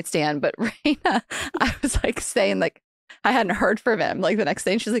much a one night stand. But Rayna, I was like saying like I hadn't heard from him like the next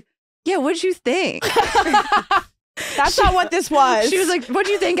day. And she's like, yeah, what'd you think? That's not what this was. She was like, what'd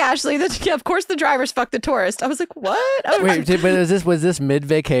you think, Ashley? That, yeah, of course the drivers fucked the tourist. I was like, what? Wait, but was this mid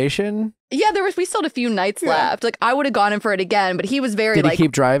vacation? Yeah, we still had a few nights left. Like I would have gone in for it again, but he was very Did like. he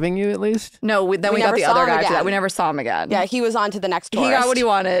keep driving you at least? No, then we got never the saw other him guy after that. again. We never saw him again. Yeah, he was on to the next tourist. He got what he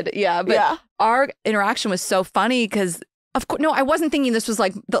wanted. Yeah, but Yeah. our interaction was so funny because, of course, no, I wasn't thinking this was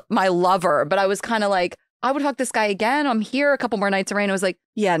like my lover, but I was kind of like, I would fuck this guy again. I'm here a couple more nights. And Rayna was like,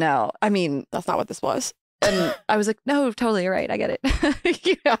 yeah, no, I mean, That's not what this was. and I was like, no, totally, you're right. I get it.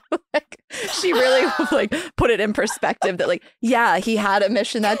 You know, like she really like put it in perspective that like, yeah, he had a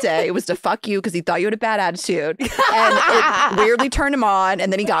mission that day. It was to fuck you because he thought you had a bad attitude, and it weirdly turned him on.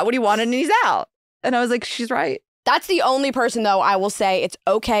 And then he got what he wanted, and he's out. And I was like, she's right. That's the only person, though, I will say it's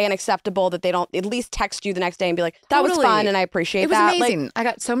okay and acceptable that they don't at least text you the next day and be like, that was Totally. fun and I appreciate It was that. amazing. I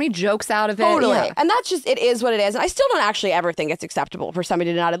got so many jokes out of it. Totally. Yeah. And that's just, it is what it is. And I still don't actually ever think it's acceptable for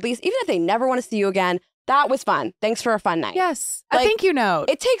somebody to not at least, even if they never want to see you again, that was fun. Thanks for a fun night. Yes, Like, a thank you note.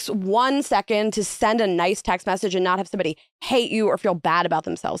 It takes 1 second to send a nice text message and not have somebody hate you or feel bad about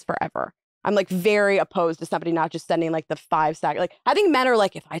themselves forever. I'm like very opposed to somebody not just sending like the 5 second. Like I think men are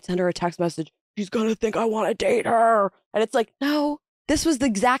like, if I send her a text message, she's gonna think I want to date her. And it's like, no, this was the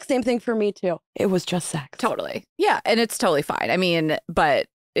exact same thing for me too. It was just sex. Totally. Yeah. And it's totally fine. I mean, but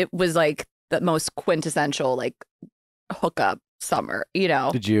it was like the most quintessential like hookup summer, you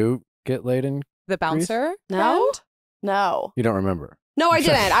know? Did you get laid in? the bouncer. No, friend? no, You don't remember? no, I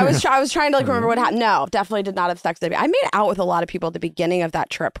didn't. I was trying to like remember what happened. No, definitely did not have sex. I made out with a lot of people at the beginning of that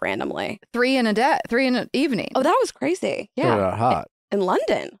trip randomly. 3 in an evening. Oh, that was crazy. Yeah. Yeah, Hot. in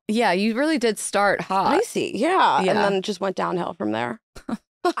London. Yeah. You really did start hot. Spicy. Yeah. Yeah. And then it just went downhill from there.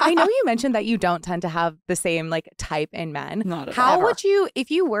 I know you mentioned that you don't tend to have the same like type in men. Not at How all. would you, if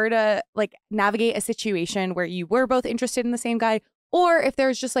you were to like navigate a situation where you were both interested in the same guy, or if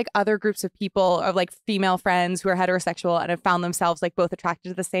there's just like other groups of people of like female friends who are heterosexual and have found themselves like both attracted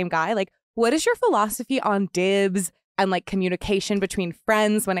to the same guy, like what is your philosophy on dibs and like communication between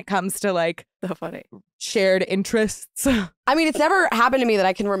friends when it comes to like So funny. shared interests? I mean, it's never happened to me that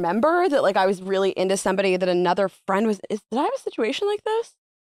I can remember that like I was really into somebody that another friend was. Did I have a situation like this?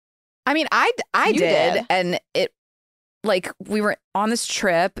 I mean, I You did, did. and it like we were on this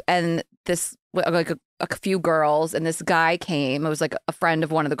trip and this like a few girls and this guy came. It was like a friend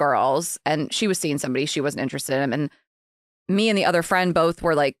of one of the girls and she was seeing somebody. She wasn't interested in him. And me and the other friend both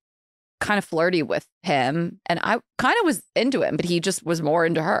were like kind of flirty with him. And I kind of was into him, but he just was more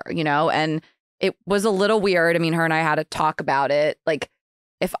into her, you know? And it was a little weird. I mean, her and I had to talk about it. Like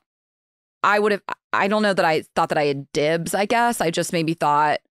if I would have, I don't know that I thought that I had dibs, I guess. I just maybe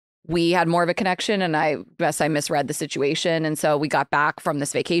thought we had more of a connection and I guess I misread the situation. And so we got back from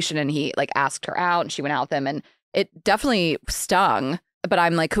this vacation and he like asked her out and she went out with him and it definitely stung. But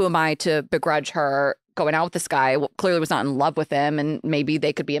I'm like, who am I to begrudge her going out with this guy? Well, clearly was not in love with him and maybe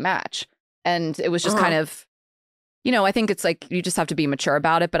they could be a match. And it was just kind of, you know, I think it's like you just have to be mature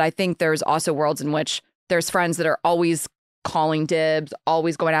about it. But I think there's also worlds in which there's friends that are always calling dibs,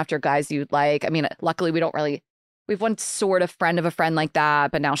 always going after guys you'd like. I mean, luckily we don't really. We have one sort of friend of a friend like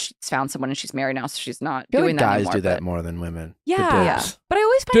that, but now she's found someone and she's married now, so she's not doing that guys anymore. do that more than women. Yeah. But I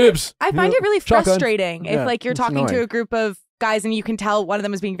always find Dibs. I find it really frustrating if like you're it's talking to annoying. a group of guys and you can tell one of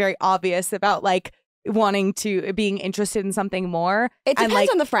them is being very obvious about like wanting to being interested in something more. It and, depends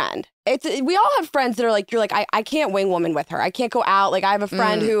like, on the friend. We all have friends that are like, you're like, I can't wing woman with her. I can't go out. Like I have a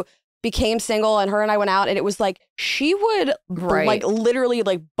friend who became single and her and I went out and it was like she would like literally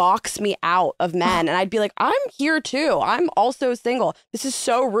like box me out of men and I'd be like, I'm here too. I'm also single. This is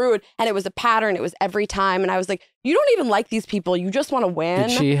so rude. And it was a pattern. It was every time. And I was like, you don't even like these people. You just want to win.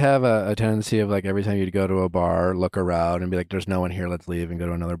 Did she have a tendency of like every time you'd go to a bar, look around and be like, there's no one here, let's leave and go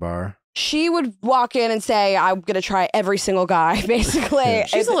to another bar? She would walk in and say, I'm going to try every single guy, basically. Yeah.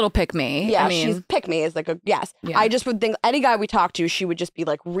 She's a little pick me. Yeah, I mean, she's pick me is like a yes. Yeah. I just would think any guy we talked to, she would just be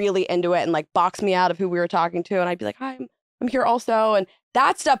like really into it and like box me out of who we were talking to. And I'd be like, hi, I'm here also. And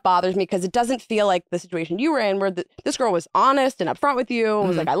that stuff bothers me because it doesn't feel like the situation you were in where this girl was honest and upfront with you and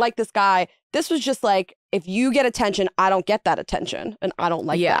was like, I like this guy. This was just like, if you get attention, I don't get that attention. And I don't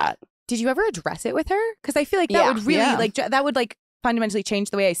like that. did you ever address it with her? Because I feel like that would really like that would like fundamentally change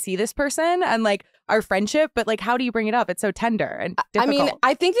the way I see this person and like our friendship. But like, how do you bring it up? It's so tender and difficult. I mean,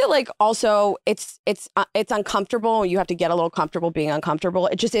 I think that like also it's uncomfortable. You have to get a little comfortable being uncomfortable.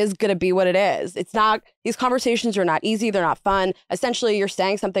 It just is gonna be what it is. It's not. These conversations are not easy. They're not fun. Essentially, you're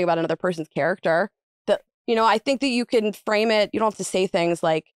saying something about another person's character. That I think that you can frame it. You don't have to say things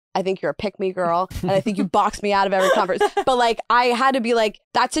like, I think you're a pick-me girl, and I think you boxed me out of every conversation. But like, I had to be like,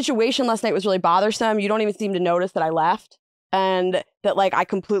 that situation last night was really bothersome. You don't even seem to notice that I left. And that like I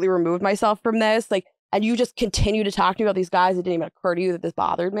completely removed myself from this, like, and you just continue to talk to me about these guys. It didn't even occur to you that this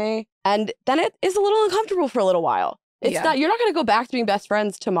bothered me, and then it is a little uncomfortable for a little while. It's not. You're not going to go back to being best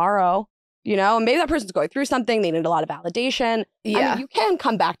friends tomorrow, And maybe that person's going through something. They need a lot of validation. Yeah, I mean, you can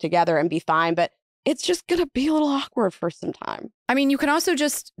come back together and be fine, but it's just going to be a little awkward for some time. I mean, you can also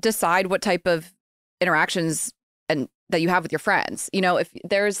just decide what type of interactions and that you have with your friends. If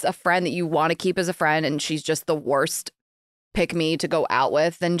there's a friend that you want to keep as a friend and she's just the worst pick me to go out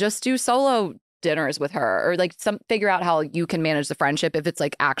with, then just do solo dinners with her or like figure out how you can manage the friendship if it's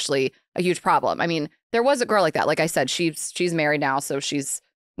like actually a huge problem. I mean, there was a girl like that. Like I said, she's married now, so she's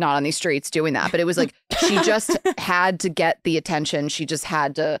not on these streets doing that. But it was like she just had to get the attention. She just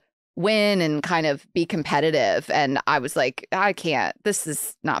had to win and kind of be competitive. And I was like, I can't. This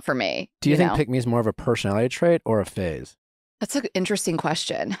is not for me. Do you think pick me is more of a personality trait or a phase? That's an interesting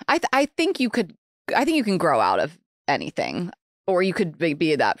question. I think you can grow out of anything, or you could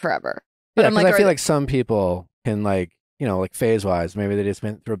be that forever. But Yeah, I'm because like, I feel like some people can like phase wise, maybe they just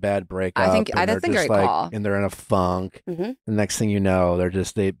went through a bad breakup. I think and that's a they're just great like, call. and they're in a funk. Mm-hmm. The next thing you know,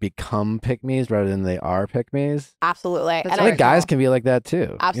 they become pick me's rather than they are pick me's. Absolutely. That's And I very think guys cool. can be like that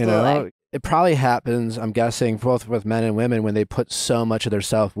too. Absolutely. It probably happens, I'm guessing, both with men and women when they put so much of their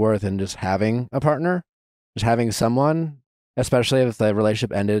self-worth in just having a partner, just having someone, especially if the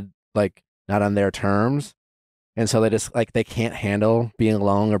relationship ended like not on their terms. And so they just like they can't handle being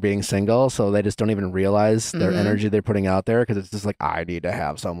alone or being single, so they just don't even realize their energy they're putting out there because it's just like, I need to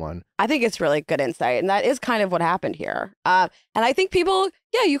have someone. I think it's really good insight, and that is kind of what happened here. And I think people,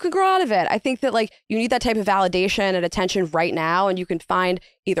 you can grow out of it. I think that like you need that type of validation and attention right now, and you can find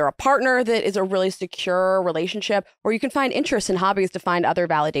either a partner that is a really secure relationship, or you can find interests and hobbies to find other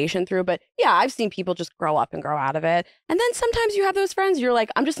validation through. But yeah, I've seen people just grow up and grow out of it. And then sometimes you have those friends, you're like,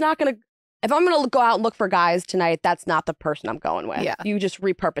 I'm just not going to. If I'm going to go out and look for guys tonight, that's not the person I'm going with. Yeah. You just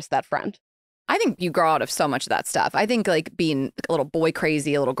repurpose that friend. I think you grow out of so much of that stuff. I think like being a little boy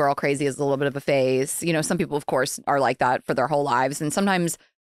crazy, a little girl crazy is a little bit of a phase. Some people, of course, are like that for their whole lives. And sometimes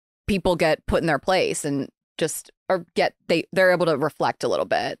people get put in their place and just they're able to reflect a little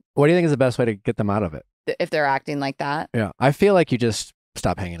bit. What do you think is the best way to get them out of it? If they're acting like that. Yeah. I feel like you just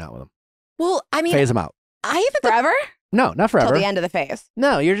stop hanging out with them. Well, I mean, Phase them out. I even Forever? No, not forever. till the end of the phase.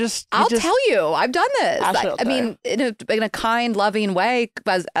 No, you're just. I'll tell you, I've done this. Ashley will I tell mean, in a kind, loving way.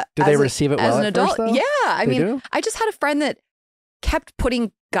 Do they receive it well as an at adult? first, though? Yeah, I They mean, do? I just had a friend that kept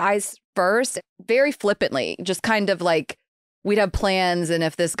putting guys first, very flippantly, just kind of like we'd have plans, and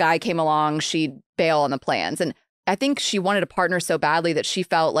if this guy came along, she'd bail on the plans. And I think she wanted a partner so badly that she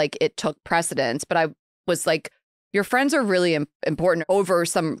felt like it took precedence. But I was like, your friends are really important over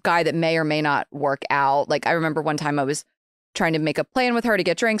some guy that may or may not work out. Like, I remember one time I was trying to make a plan with her to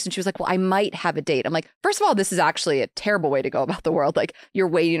get drinks, and she was like, well, I might have a date. I'm like, first of all, this is actually a terrible way to go about the world. Like, you're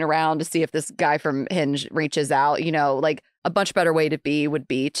waiting around to see if this guy from Hinge reaches out. You know, like a much better way to be would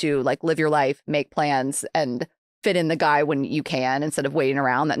be to like live your life, make plans, and fit in the guy when you can, instead of waiting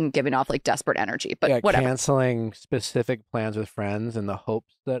around and giving off like desperate energy. But whatever. Canceling specific plans with friends in the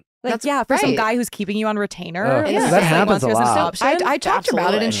hopes that. Like, That's yeah, for some right. guy who's keeping you on retainer. Oh, yeah. It's that just, happens once a there's an lot. option. I talked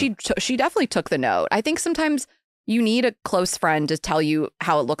about it, and Absolutely. she definitely took the note. I think sometimes you need a close friend to tell you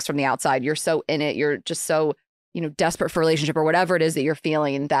how it looks from the outside. You're so in it. You're just so, desperate for a relationship or whatever it is that you're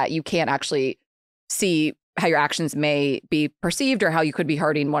feeling, that you can't actually see how your actions may be perceived or how you could be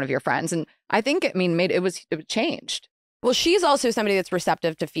hurting one of your friends. And I think, it changed. Well, she's also somebody that's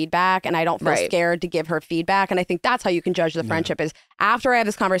receptive to feedback, and I don't feel Right. scared to give her feedback. And I think that's how you can judge the friendship is after I have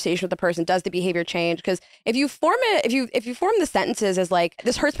this conversation with the person, does the behavior change? Because if you form it, if you form the sentences as like,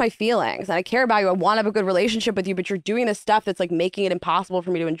 this hurts my feelings and I care about you, I want to have a good relationship with you, but you're doing this stuff that's like making it impossible for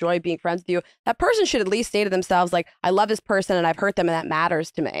me to enjoy being friends with you, that person should at least say to themselves, like, I love this person and I've hurt them and that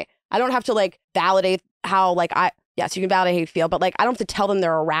matters to me. I don't have to like validate how like yes, you can validate how you feel, but like I don't have to tell them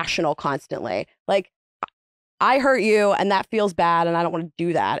they're irrational constantly. Like, I hurt you and that feels bad and I don't want to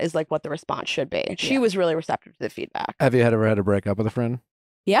do that is like what the response should be. She was really receptive to the feedback. Have you ever had to break up with a friend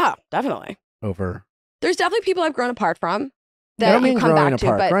Yeah, definitely. over? There's definitely people I've grown apart from I that don't you mean come growing back to,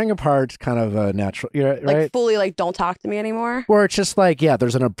 apart. but Growing apart's kind of a natural, right? like fully like don't talk to me anymore. Where it's just like, yeah,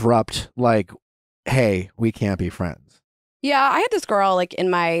 there's an abrupt like, hey, we can't be friends. Yeah, I had this girl like in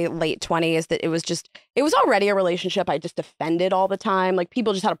my late 20s that it was already a relationship I just defended all the time. Like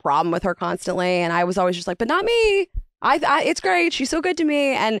people just had a problem with her constantly. And I was always just like, but not me. It's great. She's so good to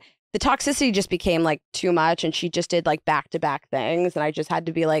me. And the toxicity just became like too much. And she just did like back-to-back things. And I just had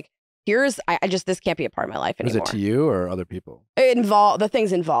to be like, this can't be a part of my life Was anymore. it to you or other people? The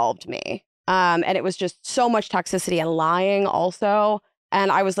things involved me. And it was just so much toxicity and lying also. And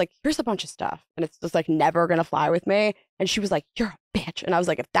I was like, here's a bunch of stuff. And it's just like never going to fly with me. And she was like, you're a bitch. And I was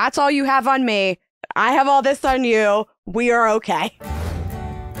like, if that's all you have on me, I have all this on you. We are okay.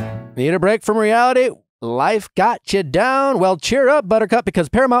 Need a break from reality? Life got you down? Well, cheer up, Buttercup, because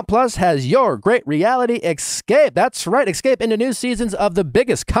Paramount Plus has your great reality escape. That's right, escape into new seasons of the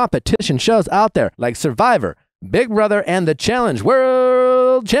biggest competition shows out there, like Survivor, Big Brother, and The Challenge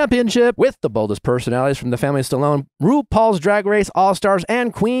World Championship, with the boldest personalities from the family Stallone, RuPaul's Drag Race All-Stars,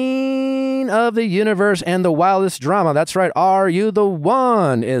 and Queen of the Universe, and the wildest drama. That's right, Are You the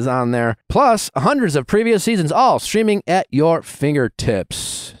One is on there. Plus, hundreds of previous seasons, all streaming at your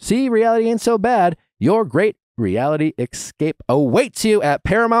fingertips. See, reality ain't so bad. Your great reality escape awaits you at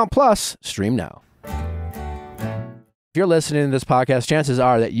Paramount Plus. Stream now. If you're listening to this podcast, chances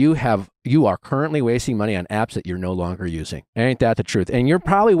are that you are currently wasting money on apps that you're no longer using. Ain't that the truth? And you're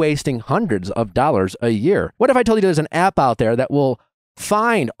probably wasting hundreds of dollars a year. What if I told you there's an app out there that will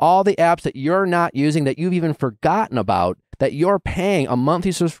find all the apps that you're not using, that you've even forgotten about, that you're paying a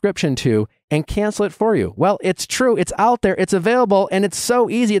monthly subscription to, and cancel it for you? Well, it's true. It's out there. It's available, and it's so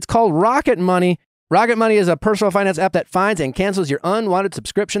easy. It's called Rocket Money. Rocket Money is a personal finance app that finds and cancels your unwanted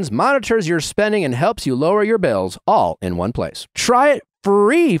subscriptions, monitors your spending, and helps you lower your bills all in one place. Try it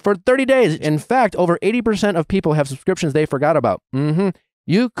free for 30 days. In fact, over 80% of people have subscriptions they forgot about.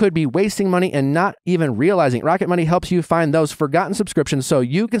 You could be wasting money and not even realizing. Rocket Money helps you find those forgotten subscriptions so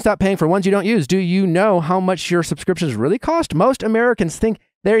you can stop paying for ones you don't use. Do you know how much your subscriptions really cost? Most Americans think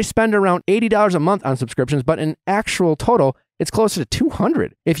they spend around $80 a month on subscriptions, but in actual total, it's closer to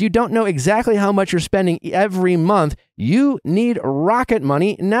 $200. If you don't know exactly how much you're spending every month, you need Rocket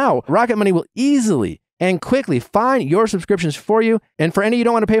Money now. Rocket Money will easily and quickly find your subscriptions for you. And for any you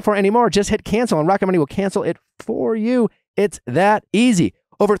don't want to pay for anymore, just hit cancel and Rocket Money will cancel it for you. It's that easy.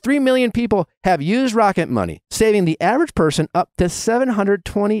 Over 3 million people have used Rocket Money, saving the average person up to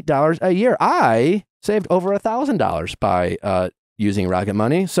 $720 a year. I saved over $1,000 by using Rocket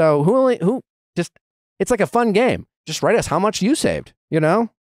Money. So it's like a fun game. Just write us how much you saved,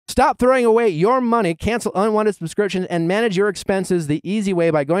 Stop throwing away your money, cancel unwanted subscriptions, and manage your expenses the easy way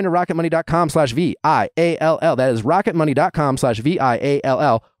by going to rocketmoney.com/VIALL. That is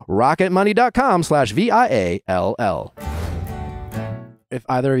rocketmoney.com/VIALL. rocketmoney.com/VIALL. if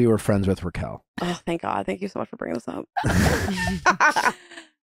either of you were friends with Raquel. Oh, thank God. Thank you so much for bringing this up.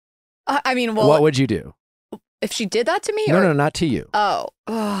 I mean, well, What would you do? if she did that to me? No, not to you. Oh,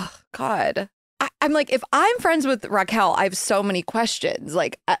 God. I'm like, if I'm friends with Raquel, I have so many questions.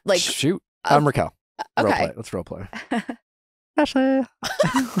 Like, Shoot. I'm Raquel. okay. Roleplay. Let's roleplay. Ashley. And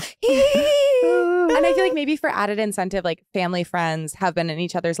I feel like maybe for added incentive, like family friends have been in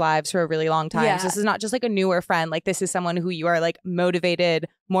each other's lives for a really long time. Yeah. So this is not just like a newer friend. Like this is someone who you are like motivated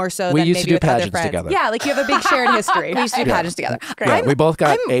more so We than used to maybe do with other pageants friends. together. Yeah, like you have a big shared history. We used to do pageants together. Yeah, we both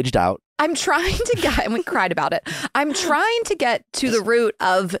got aged out. I'm trying to get, and we cried about it. I'm trying to get to the root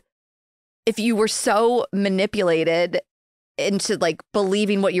of if you were so manipulated into like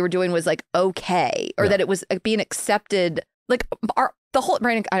believing what you were doing was like okay, or that it was being accepted. Like the whole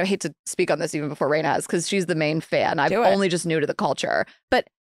Rayna, I hate to speak on this even before Rayna has, because she's the main fan. I'm only just new to the culture, but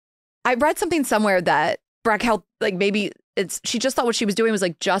I read something somewhere that Raquel, like maybe she just thought what she was doing was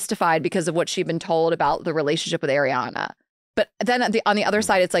like justified because of what she'd been told about the relationship with Ariana. But then on the other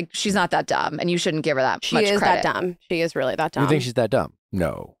side, it's like she's not that dumb, and you shouldn't give her that much credit. She is that dumb. She is really that dumb. You think she's that dumb?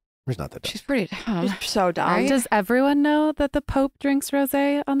 No, she's not that dumb. She's pretty dumb. She's so dumb. Right? Does everyone know that the Pope drinks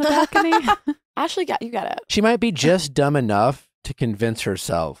rosé on the balcony? Ashley, you got it. She might be just dumb enough to convince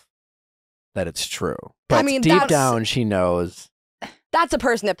herself that it's true. But I mean, deep down, she knows. That's a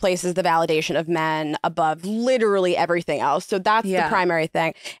person that places the validation of men above literally everything else. So that's the primary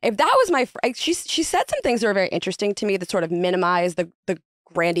thing. If that was she said some things that are very interesting to me that sort of minimize the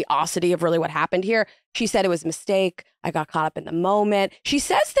grandiosity of really what happened here. She said it was a mistake. I got caught up in the moment. She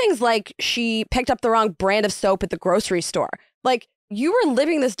says things like she picked up the wrong brand of soap at the grocery store. Like, you were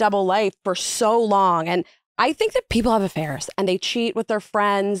living this double life for so long. And I think that people have affairs and they cheat with their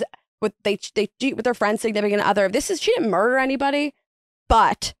friends, they cheat with their friend's significant other. She didn't murder anybody.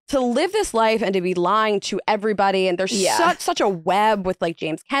 But to live this life and to be lying to everybody, and there's such a web with like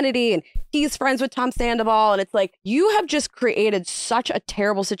James Kennedy, and he's friends with Tom Sandoval, and it's like you have just created such a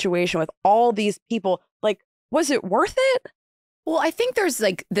terrible situation with all these people. Like, was it worth it? Well, I think there's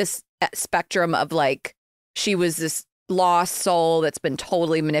like this spectrum of like she was this lost soul that's been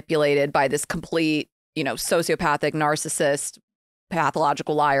totally manipulated by this complete, sociopathic, narcissist,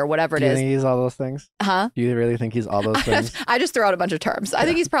 pathological liar, whatever it is. Do you think he's all those things? Huh? Do you really think he's all those things? I just threw out a bunch of terms. I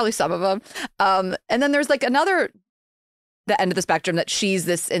think he's probably some of them. And then there's like the end of the spectrum that she's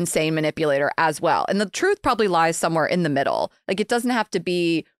this insane manipulator as well. And the truth probably lies somewhere in the middle. Like, it doesn't have to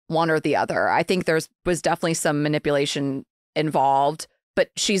be one or the other. I think was definitely some manipulation involved,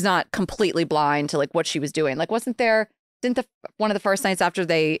 but she's not completely blind to like what she was doing. Like, didn't one of the first nights after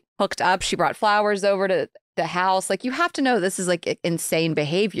they hooked up, she brought flowers over to the house? Like, you have to know this is like insane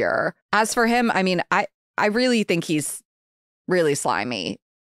behavior. As for him, I mean, I really think he's really slimy.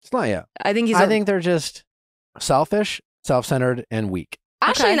 It's not, yeah. I think they're just selfish, self-centered, and weak.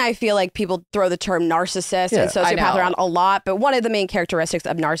 Ashley and I feel like people throw the term narcissist and sociopath around a lot, but one of the main characteristics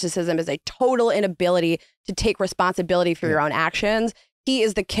of narcissism is a total inability to take responsibility for your own actions. He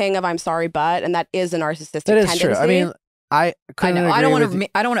is the king of I'm sorry, but, and that is a narcissistic tendency. True. I mean, I know. I don't want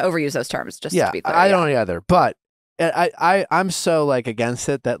to overuse those terms. Just to be clear. I don't either. But I'm so like against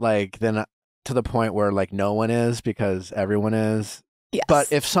it that like then to the point where like no one is because everyone is. Yes.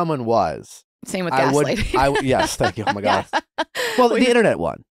 But if someone was, same with gaslighting. Yes, thank you. Oh my God. Well, the internet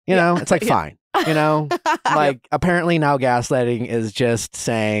one. It's like fine. Like apparently now gaslighting is just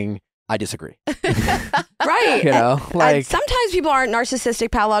saying I disagree. Right. Like sometimes people aren't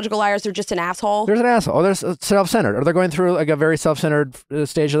narcissistic, pathological liars. They're just an asshole. There's an asshole. Or there's self-centered, or they're going through like a very self-centered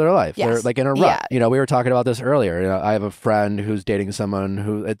stage of their life. Yes. They're like in a rut. We were talking about this earlier. I have a friend who's dating someone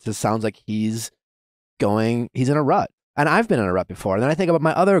who it just sounds like he's in a rut. And I've been in a rut before. And then I think about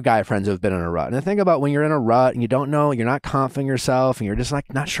my other guy friends who have been in a rut. And I think about when you're in a rut and you don't know, you're not confident in yourself, and you're just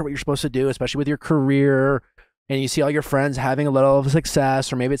like not sure what you're supposed to do, especially with your career. And you see all your friends having a little of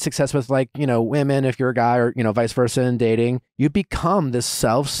success, or maybe it's success with like, women, if you're a guy, or, vice versa in dating. You become this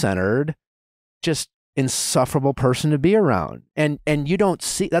self-centered, just insufferable person to be around. And you don't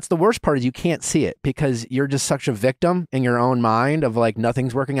see, that's the worst part, is you can't see it because you're just such a victim in your own mind of like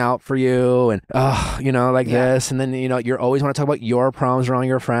nothing's working out for you and, this. And then, you always want to talk about your problems around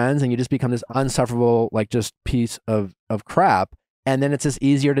your friends, and you just become this unsufferable, like just piece of crap. And then it's just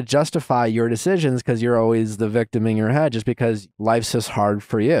easier to justify your decisions because you're always the victim in your head just because life's just hard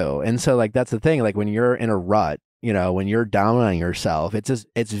for you. And so like, that's the thing, like when you're in a rut, when you're down on yourself,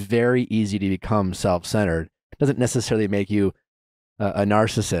 it's very easy to become self-centered. It doesn't necessarily make you a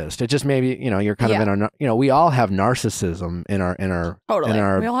narcissist. It just maybe, you're kind of in our, we all have narcissism in our, totally. in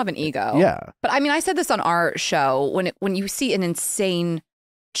our, we all have an ego. Yeah. But I mean, I said this on our show, when you see an insane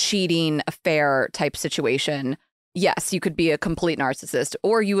cheating affair type situation, yes, you could be a complete narcissist,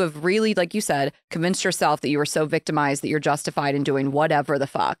 or you have really, like you said, convinced yourself that you were so victimized that you're justified in doing whatever the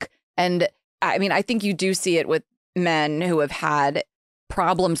fuck. And I mean, I think you do see it with men who have had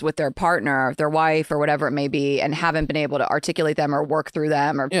problems with their partner, their wife, or whatever it may be, and haven't been able to articulate them or work through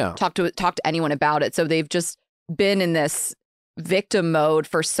them or talk to anyone about it. So they've just been in this victim mode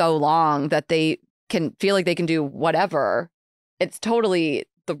for so long that they can feel like they can do whatever. It's totally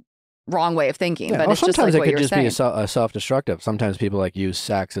the wrong way of thinking. But it's just like what you're saying. Sometimes it could just be self-destructive. Sometimes people like use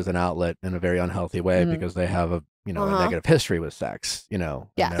sex as an outlet in a very unhealthy way because they have a a negative history with sex. Yeah,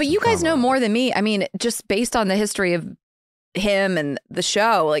 but you guys know more than me. I mean, just based on the history of him and the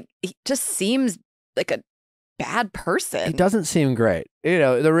show, like he just seems like a bad person. He doesn't seem great.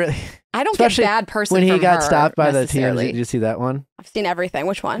 I don't get bad person when he from got her stopped by the teams. necessarily. Did you see that one? I've seen everything.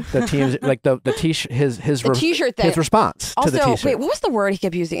 Which one? The teams, like the t-shirt, his the t-shirt thing. His response also, to the t-shirt. wait, what was the word he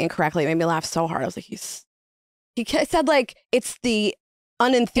kept using incorrectly? It made me laugh so hard. I was like, he said like it's the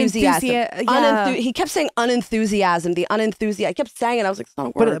unenthusiasm. He kept saying unenthusiasm. The unenthusiasm. I kept saying it. I was like, it's not a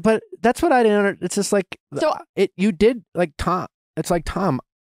word. But that's what I didn't understand. It's just like you did like Tom. It's like Tom.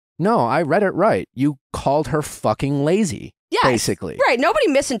 No, I read it right. You called her fucking lazy. Yes, basically. Right. Nobody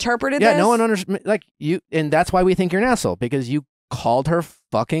misinterpreted this. Yeah, no one understood. Like you, and that's why we think you're an asshole, because you called her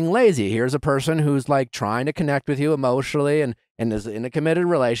fucking lazy. Here's a person who's like trying to connect with you emotionally and is in a committed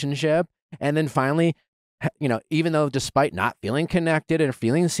relationship. And then finally, even though despite not feeling connected and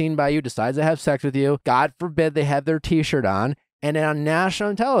feeling seen by you, decides to have sex with you. God forbid they have their t-shirt on. And then on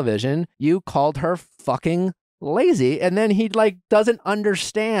national television, you called her fucking lazy. And then he like doesn't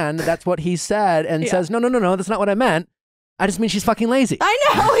understand that's what he said and says, no, that's not what I meant. I just mean she's fucking lazy. I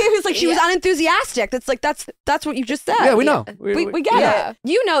know. He was like, she was unenthusiastic. That's like, that's what you just said. Yeah, we know. We get it.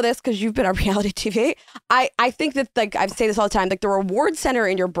 You know this because you've been on reality TV. I think that, like, I say this all the time, like the reward center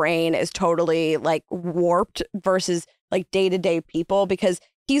in your brain is totally like warped versus like day-to-day people, because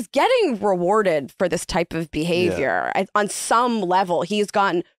he's getting rewarded for this type of behavior. On some level, he's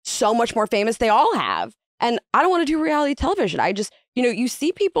gotten so much more famous. They all have. And I don't want to do reality television. I just, you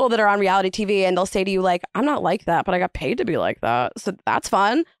see people that are on reality TV and they'll say to you like, I'm not like that, but I got paid to be like that. So that's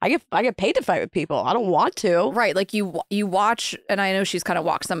fun. I get paid to fight with people. I don't want to. Right. Like you watch, and I know she's kind of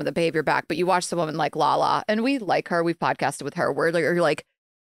walked some of the behavior back, but you watch the woman like Lala, and we like her. We've podcasted with her, where you're like,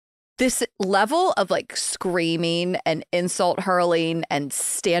 this level of like screaming and insult hurling and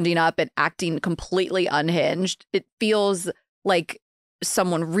standing up and acting completely unhinged. It feels like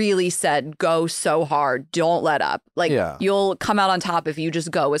someone really said, go so hard, don't let up. Like you'll come out on top if you just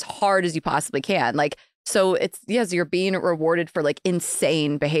go as hard as you possibly can. Like, so it's, yes, you're being rewarded for like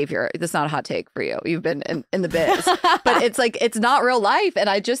insane behavior. That's not a hot take for you. You've been in the biz, but it's like, it's not real life. And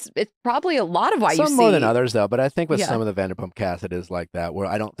it's probably a lot of why you see. Some more than others though, but I think with some of the Vanderpump cast, it is like that, where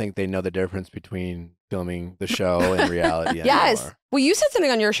I don't think they know the difference between filming the show and reality anymore. Yes. Well, you said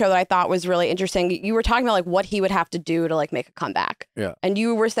something on your show that I thought was really interesting. You were talking about like what he would have to do to like make a comeback. Yeah. And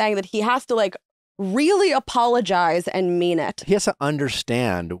you were saying that he has to like really apologize and mean it. He has to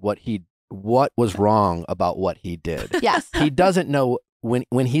understand what was wrong about what he did. Yes. He doesn't know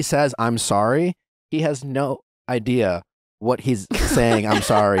when he says I'm sorry, he has no idea what he's saying I'm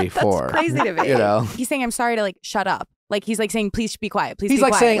sorry for. Crazy to me. He's saying I'm sorry to like shut up. Like he's like saying please be quiet. Please be quiet.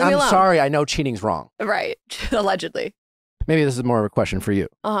 He's like saying I'm sorry, I know cheating's wrong. Right. Allegedly. Maybe this is more of a question for you.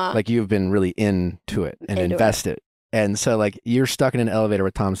 Like you've been really into it and invested. And so like you're stuck in an elevator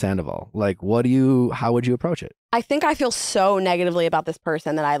with Tom Sandoval. Like how would you approach it? I think I feel so negatively about this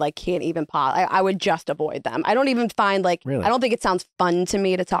person that I like can't even pause. I would just avoid them. I don't even find like, really? I don't think it sounds fun to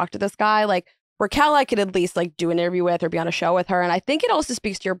me to talk to this guy. Like Raquel, I could at least like do an interview with or be on a show with her. And I think it also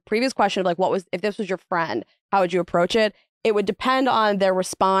speaks to your previous question of like, if this was your friend, how would you approach it? It would depend on their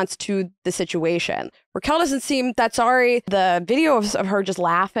response to the situation. Raquel doesn't seem that sorry. The video of her just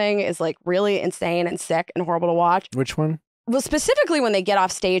laughing is like really insane and sick and horrible to watch. Which one? Well, specifically when they get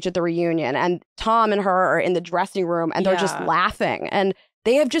off stage at the reunion and Tom and her are in the dressing room and they're just laughing and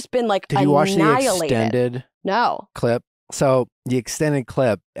they have just been like annihilated. Did you watch the extended clip? So the extended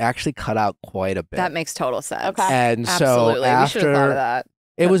clip actually cut out quite a bit. That makes total sense. Okay. And absolutely. So we should have thought of that.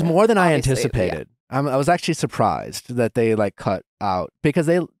 It was more than I anticipated. I was actually surprised that they like cut out because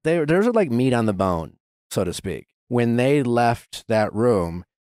there's like meat on the bone, so to speak. When they left that room,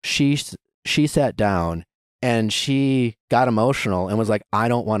 she sat down and she got emotional and was like, I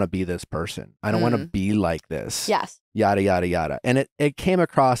don't want to be this person. I don't want to be like this. Yes. Yada, yada, yada. And it came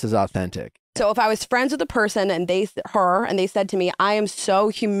across as authentic. So if I was friends with a person and they said to me, I am so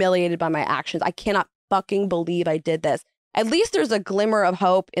humiliated by my actions. I cannot fucking believe I did this. At least there's a glimmer of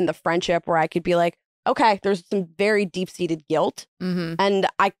hope in the friendship where I could be like, okay, there's some very deep-seated guilt. And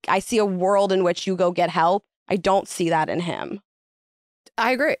I see a world in which you go get help. I don't see that in him.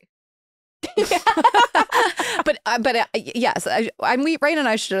 I agree. but yes, Rayna and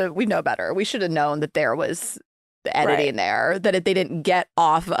I we know better. We should have known that there was the editing there, that they didn't get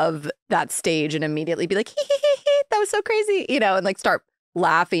off of that stage and immediately be like, that was so crazy, and like start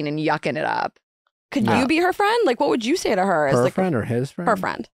laughing and yucking it up. Could you be her friend? Like, what would you say to her? Her friend or his friend? Her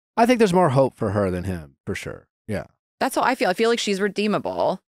friend. I think there's more hope for her than him, for sure. Yeah. That's how I feel. I feel like she's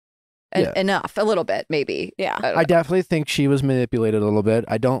redeemable. Enough, a little bit, maybe. Yeah. I definitely think she was manipulated a little bit.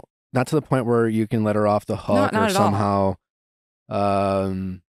 Not to the point where you can let her off the hook or somehow.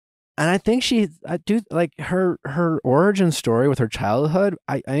 And I think I do like her origin story with her childhood.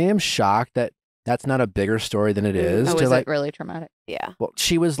 I am shocked that that's not a bigger story than it is. Oh, is it really traumatic? Yeah. Well,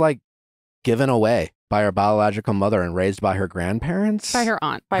 she was like given away by her biological mother and raised by her grandparents. By her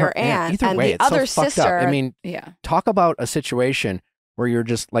aunt. By her aunt. Either and way, the it's other so fucked sister. up. I mean, talk about a situation where you're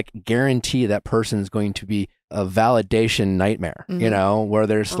just like guarantee that person's going to be a validation nightmare, where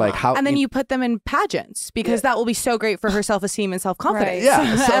there's like how. And then you put them in pageants because that will be so great for her self-esteem and self-confidence. Right.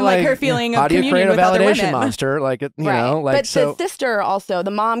 Yeah. So and like her feeling of communion with how do you create other a validation women. monster? Like, but so. the sister also,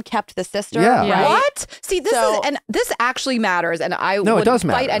 the mom kept the sister. Yeah. Right? What? See, this actually matters, and I No, it would does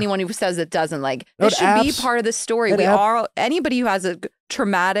fight matter. anyone who says it doesn't. Like, No, this should be part of the story. Anybody who has a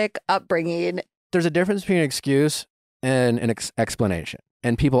traumatic upbringing. There's a difference between an excuse and an explanation.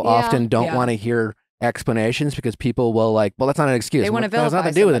 And people often don't want to hear explanations because people will like, well, that's not an excuse. They want to It has vilify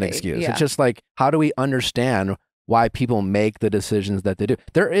nothing to do with an somebody. excuse. Yeah. It's just like, how do we understand why people make the decisions that they do?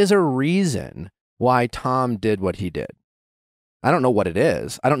 There is a reason why Tom did what he did. I don't know what it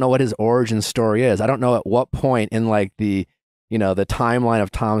is. I don't know what his origin story is. I don't know at what point in like the timeline of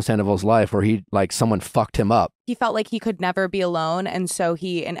Tom Sandoval's life where someone fucked him up. He felt like he could never be alone. And so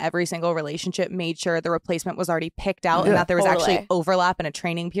he, in every single relationship, made sure the replacement was already picked out and that there was actually overlap and a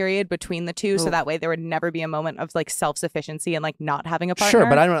training period between the two. So that way there would never be a moment of like self-sufficiency and like not having a partner. Sure,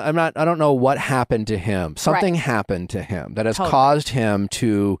 but I don't know what happened to him. Something happened to him that has caused him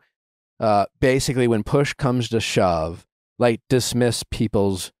to basically, when push comes to shove, like dismiss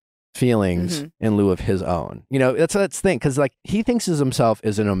people's feelings in lieu of his own. That's the thing, because like he thinks of himself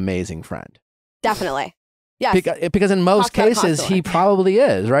as an amazing friend. Definitely. Yes. Because in most cases he probably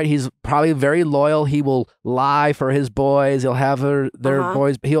is, right? He's probably very loyal. He will lie for his boys. He'll have their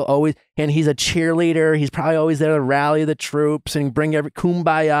boys. He'll always, and he's a cheerleader. He's probably always there to rally the troops and bring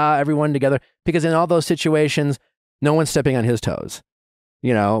kumbaya, everyone together. Because in all those situations, no one's stepping on his toes.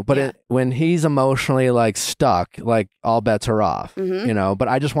 But when he's emotionally like stuck, like all bets are off, but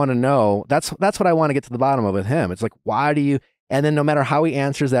I just want to know, that's what I want to get to the bottom of with him. It's like, why do you, and then no matter how he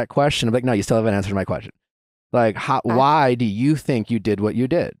answers that question, I'm like, no, you still haven't answered my question. Like, why do you think you did what you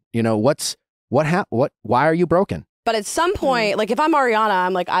did? Why are you broken? But at some point, like if I'm Ariana,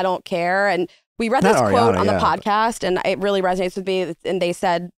 I'm like, I don't care. And we read this quote on the podcast and it really resonates with me. And they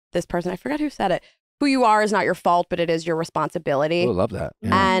said, this person, I forgot who said it, who you are is not your fault, but it is your responsibility. I love that.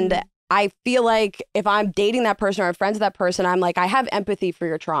 Yeah. And I feel like if I'm dating that person or I'm friends with that person, I'm like, I have empathy for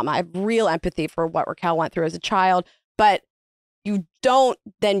your trauma. I have real empathy for what Raquel went through as a child. But you don't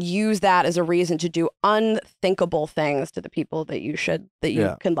then use that as a reason to do unthinkable things to the people that you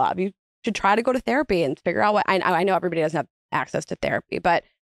can love. You should try to go to therapy and figure out what, I know everybody doesn't have access to therapy, but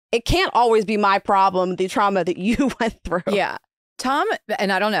it can't always be my problem, the trauma that you went through. Yeah. Tom,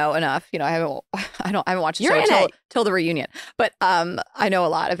 and I don't know enough, I haven't watched the show till the reunion, but I know a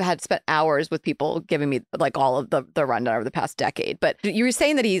lot. I've spent hours with people giving me like all of the rundown over the past decade. But you were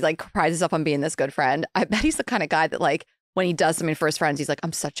saying that he like prides himself on being this good friend. I bet he's the kind of guy that like when he does something for his friends, he's like,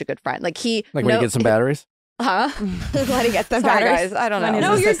 I'm such a good friend. Like when he gets some batteries. Huh? Let him get some Sorry, batteries. guys. I don't know.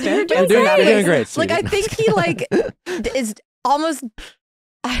 No, you're doing great. You're doing great. Like I think he like is almost.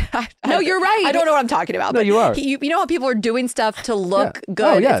 No, you're right. I don't know what I'm talking about. No, but you are. You know how people are doing stuff to look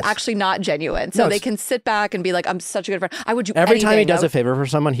good? Yes. It's actually not genuine. So they can sit back and be like, I'm such a good friend. I would do every anything. time he does a favor for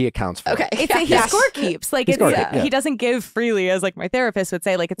someone, he accounts for Okay. it. It's his score keeps. Like he doesn't give freely, as like my therapist would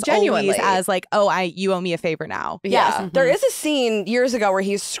say. Like it's Genuinely. always as like, oh, you owe me a favor now. Yes. There is a scene years ago where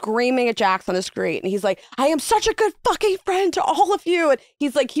he's screaming at Jax on the street and he's like, I am such a good fucking friend to all of you. And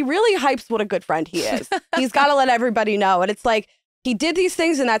he's like, he really hypes what a good friend he is. He's got to let everybody know. And it's like, he did these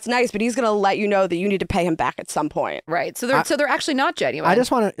things and that's nice, but he's going to let you know that you need to pay him back at some point. Right. So they're actually not genuine. I just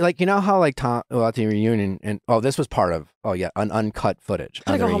want to, like, how like Tom at the reunion and this was part of an uncut footage.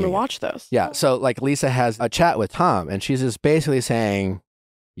 I gotta go home and watch this. Yeah. So like Lisa has a chat with Tom and she's just basically saying,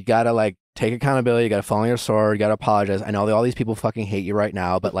 you got to like take accountability. You got to fall on your sword. You got to apologize. I know that all these people fucking hate you right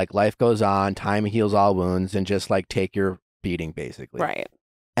now, but like life goes on, time heals all wounds, and just like take your beating basically. Right.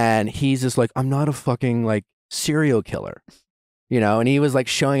 And he's just like, I'm not a fucking like serial killer. And he was like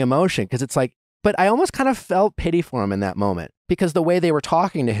showing emotion because it's like But I almost kind of felt pity for him in that moment because the way they were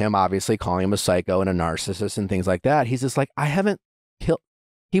talking to him, obviously calling him a psycho and a narcissist and things like that, he's just like, I haven't killed.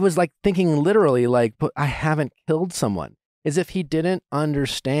 He was like thinking literally like, but I haven't killed someone, as if he didn't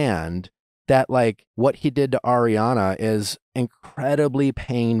understand that like what he did to Ariana is incredibly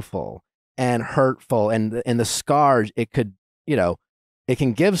painful and hurtful, and the scars it could, you know, it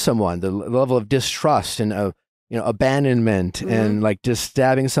can give someone, the level of distrust and you know, abandonment and like just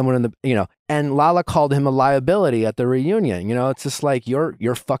stabbing someone in the, you know, and Lala called him a liability at the reunion. You know, it's just like,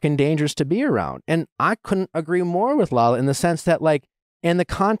 you're fucking dangerous to be around. And I couldn't agree more with Lala in the sense that like, in the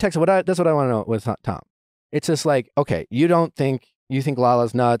context of that's what I want to know with Tom. It's just like, okay, you think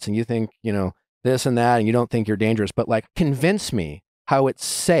Lala's nuts and you think, you know, this and that, and you don't think you're dangerous, but like, convince me how it's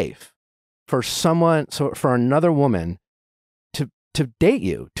safe for for another woman to date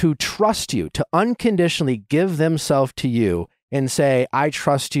you, to trust you, to unconditionally give themselves to you and say, I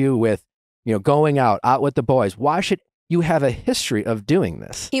trust you with, you know, going out with the boys. Why should you have a history of doing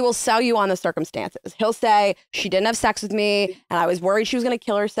this? He will sell you on the circumstances. He'll say, she didn't have sex with me and I was worried she was going to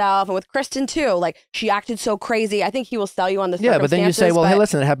kill herself. And with Kristen too, like she acted so crazy. I think he will sell you on the circumstances. Yeah, but then you say, well, hey,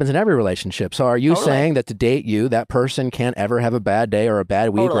 listen, it happens in every relationship. So are you saying that to date you, that person can't ever have a bad day or a bad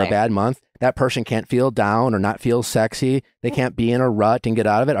week or a bad month? That person can't feel down or not feel sexy. They can't be in a rut and get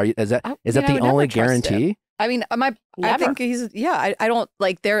out of it. Is that the only guarantee? I mean, I think he's, I don't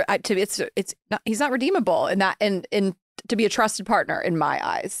like he's not redeemable in that, and to be a trusted partner in my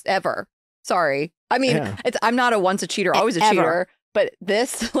eyes, ever. Sorry. I mean, I'm not a once a cheater, always a cheater, but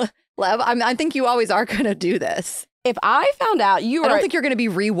this, Lev, I think you always are going to do this. If I found out I don't think you're going to be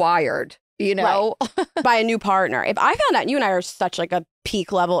rewired, you know, by a new partner. If I found out, you and I are such like a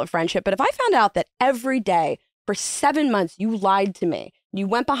peak level of friendship, but if I found out that every day for 7 months you lied to me, you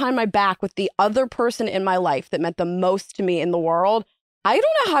went behind my back with the other person in my life that meant the most to me in the world, I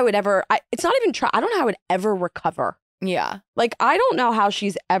don't know how I would ever, it's not even I don't know how I would ever recover. Yeah. Like, I don't know how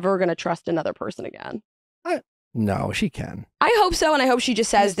she's ever going to trust another person again. No, she can. I hope so. And I hope she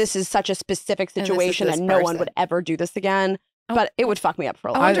just says this is such a specific situation and no one would ever do this again. But it would fuck me up for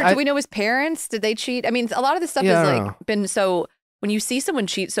a long time. Do we know his parents? Did they cheat? I mean, a lot of this stuff has like been so, when you see someone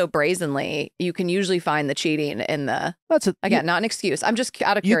cheat so brazenly, you can usually find the cheating in the, again, not an excuse. I'm just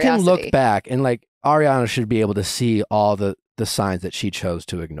out of curiosity. You can look back and like Ariana should be able to see all the signs that she chose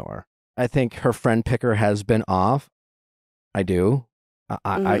to ignore. I think her friend picker has been off. I do.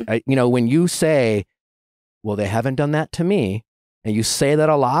 I you know, when you say, well, they haven't done that to me, and you say that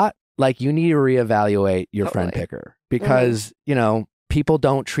a lot, like you need to reevaluate your friend picker because, you know, people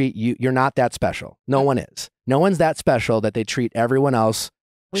don't treat you. You're not that special. No one is. No one's that special that they treat everyone else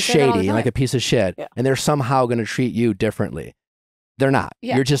shady and like a piece of shit. Yeah. And they're somehow going to treat you differently. They're not.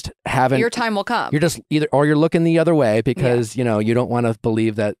 Yeah. You're just having. Your time will come. You're just or you're looking the other way because, you know, you don't want to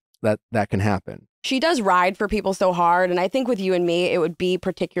believe that can happen. She does ride for people so hard. And I think with you and me, it would be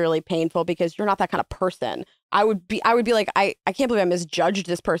particularly painful because you're not that kind of person. I would be like, I can't believe I misjudged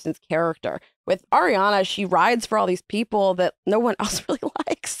this person's character. With Ariana, she rides for all these people that no one else really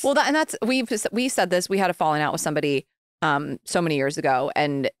likes. Well, we said this. We had a falling out with somebody so many years ago,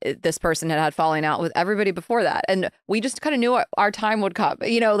 and this person had falling out with everybody before that, and we just kind of knew our time would come.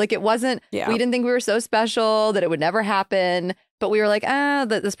 You know, like it wasn't. Yeah. We didn't think we were so special that it would never happen. But we were like,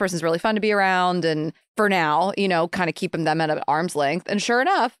 this person's really fun to be around. And for now, you know, kind of keeping them at an arm's length. And sure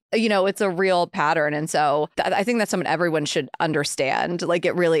enough, you know, it's a real pattern. And so I think that's something everyone should understand. Like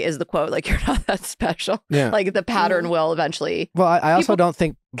it really is the quote, like you're not that special. Yeah. Like the pattern will eventually. Well, I also don't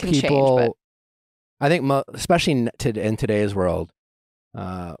think people, change, I think especially in today's world,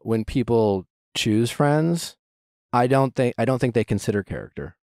 when people choose friends, I don't think they consider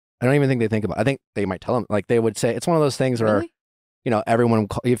character. I don't even think they think about. I think they might tell them, like they would say, it's one of those things where. You know, everyone.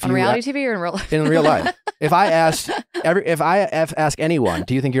 If on reality TV or in real life? In real life. If I ask anyone,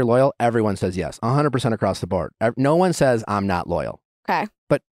 do you think you're loyal? Everyone says yes, 100% across the board. No one says I'm not loyal. Okay.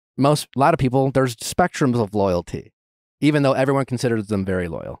 But a lot of people, there's spectrums of loyalty, even though everyone considers them very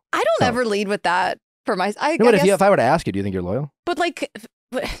loyal. I don't ever lead with that for my. If I were to ask you, do you think you're loyal? But like,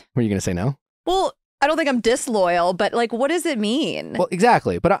 were you going to say no? Well, I don't think I'm disloyal, but like, what does it mean? Well,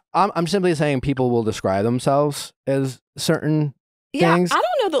 exactly. But I'm simply saying people will describe themselves as certain. Things. I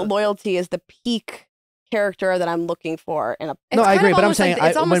don't know that loyalty is the peak character that I'm looking for in a. No, I agree, but I'm saying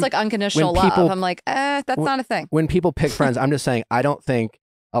it's almost like unconditional love. I'm like, that's not a thing. When people pick friends, I'm just saying I don't think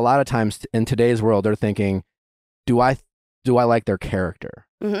a lot of times in today's world they're thinking, do I like their character?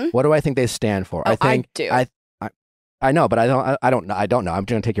 Mm-hmm. What do I think they stand for? I think I do. I know, but I don't know. I'm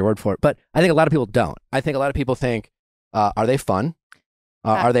going to take your word for it, but I think a lot of people don't. I think a lot of people think, are they fun?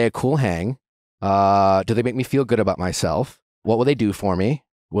 Are they a cool hang? Do they make me feel good about myself? What will they do for me?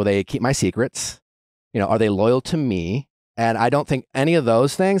 Will they keep my secrets? Are they loyal to me? And I don't think any of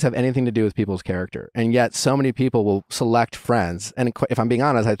those things have anything to do with people's character. And yet so many people will select friends. And if I'm being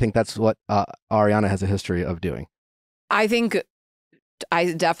honest, I think that's what Ariana has a history of doing. I think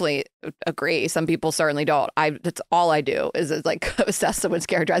I definitely agree. Some people certainly don't. That's all I do is like assess someone's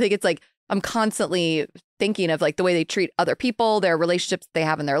character. I think it's like I'm constantly thinking of like the way they treat other people, their relationships they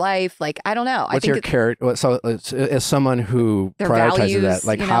have in their life. Like, I don't know. What's your character? So as someone who prioritizes values, that,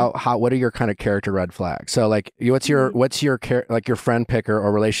 like how what are your kind of character red flags? So like what's your like your friend picker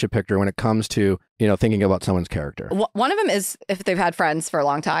or relationship picker when it comes to, thinking about someone's character? One of them is if they've had friends for a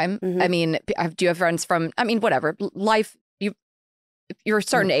long time. I mean, do you have friends from, whatever, life, if you're a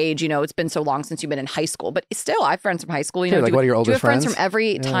certain age, it's been so long since you've been in high school, but still I have friends from high school. Like what are your oldest do you have friends friends? from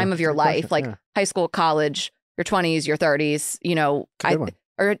every time of your life, like high school, college, your 20s, your 30s,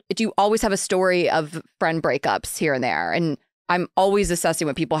 or do you always have a story of friend breakups here and there? And I'm always assessing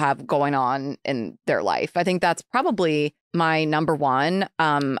what people have going on in their life. I think that's probably my number one.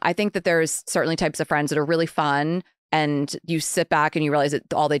 I think that there's certainly types of friends that are really fun, and you sit back and you realize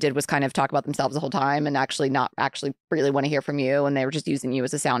that all they did was kind of talk about themselves the whole time and actually not actually really want to hear from you. And they were just using you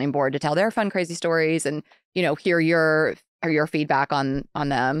as a sounding board to tell their fun, crazy stories and, hear your feedback on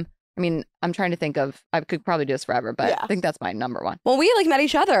them. I mean, I'm trying to think of, I could probably do this forever, but I think that's my number one. Well, we met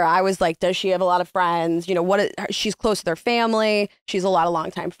each other. I was like, does she have a lot of friends? She's close to their family. She's a lot of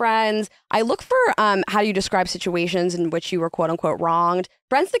longtime friends. I look for how do you describe situations in which you were quote unquote wronged.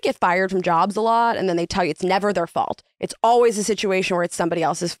 Friends that get fired from jobs a lot and then they tell you it's never their fault. It's always a situation where it's somebody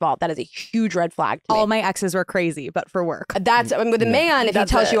else's fault. That is a huge red flag to me. All my exes were crazy, but for work. That's with a man, if he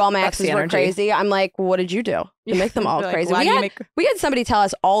tells you all my exes were crazy, I'm like, well, what did you do to make them all crazy? We had somebody tell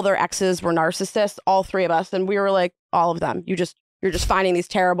us all their exes were narcissists, all three of us, and we were like, all of them. You're just finding these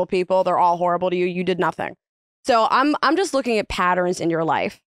terrible people. They're all horrible to you. You did nothing. So I'm just looking at patterns in your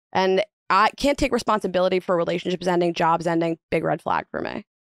life, and I can't take responsibility for relationships ending, jobs ending. Big red flag for me.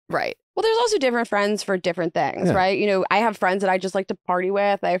 Right. Well, there's also different friends for different things, right? I have friends that I just like to party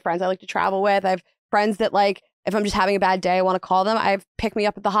with. I have friends I like to travel with. I have friends that, like, if I'm just having a bad day, I want to call them. I have pick me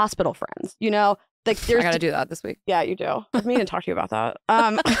up at the hospital friends, Like, I got to do that this week. Yeah, you do. I mean, to talk to you about that.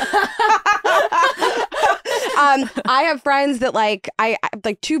 I have friends that I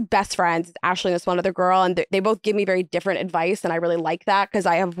like two best friends, Ashley and this one other girl, and they both give me very different advice, and I really like that because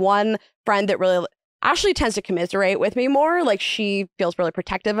I have one friend that really Ashley tends to commiserate with me more. Like, she feels really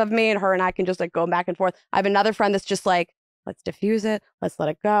protective of me, and her and I can just go back and forth. I have another friend that's just like, let's diffuse it, let's let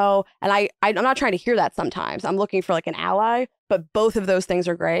it go. And I'm not trying to hear that sometimes. I'm looking for an ally, but both of those things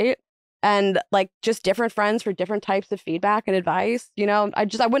are great. And just different friends for different types of feedback and advice. I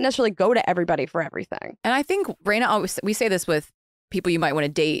wouldn't necessarily go to everybody for everything. And I think, Rayna, we say this with people you might want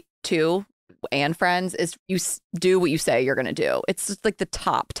to date too, and friends, is you do what you say you're going to do. It's just like the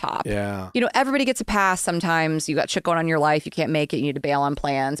top. Yeah. Everybody gets a pass sometimes. You got shit going on in your life. You can't make it. You need to bail on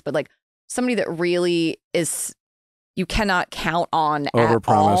plans. But somebody that really is, you cannot count on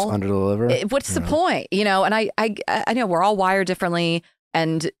overpromise, underdeliver. What's the point? And I know we're all wired differently,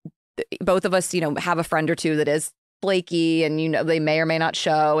 and both of us, have a friend or two that is flaky, and they may or may not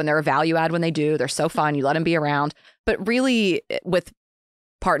show, and they're a value add when they do. They're so fun. You let them be around. But really, with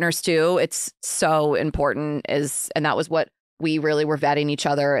partners too, it's so important. And that was what we really were vetting each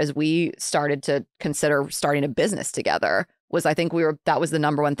other as we started to consider starting a business together. I think that was the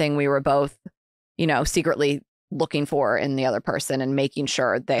number one thing we were both, secretly looking for in the other person and making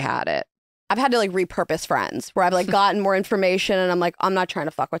sure they had it. I've had to repurpose friends where I've gotten more information and I'm like, I'm not trying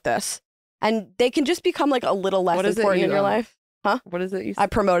to fuck with this. And they can just become a little less important in your life. Huh? What is it? I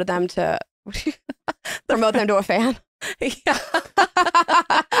promoted them to promote them to a fan. Yeah.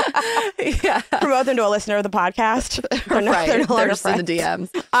 Promote them to a listener of the podcast. They're no longer just in the DMs.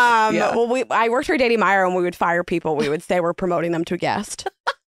 Well, I worked for Daddy Meyer, and we would fire people. We would say we're promoting them to a guest.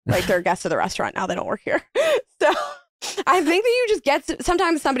 They're a guest of the restaurant now. They don't work here. So I think that you just get,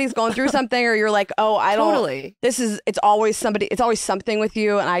 sometimes somebody's going through something, or you're like, oh, I don't, totally. It's always something with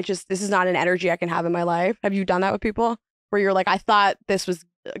you. And this is not an energy I can have in my life. Have you done that with people where you're like, I thought this was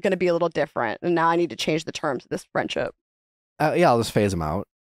going to be a little different, and now I need to change the terms of this friendship? Yeah, I'll just phase them out.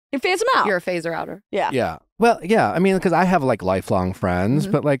 You phase them out. You're a phaser outer. Yeah. Yeah. Well, yeah. I mean, because I have lifelong friends,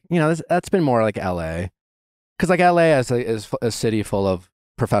 but that's been more LA. Because LA is a city full of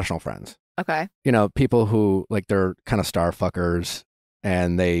professional friends. Okay. People who they're kind of star fuckers,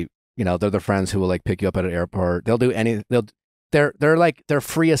 and they're the friends who will pick you up at an airport. They'll do they're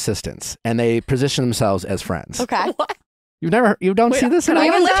free assistants, and they position themselves as friends. Okay. What? You don't see this? I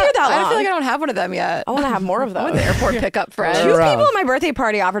haven't lived here that long. I feel like I don't have one of them yet. I want to have more of those. The airport pickup friends. Two people at my birthday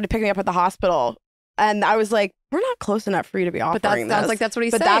party offered to pick me up at the hospital And I was like, we're not close enough for you to be offering But that sounds this. like that's what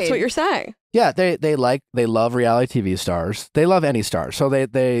he's But saying. that's what you're saying. Yeah, they love reality TV stars. They love any star. So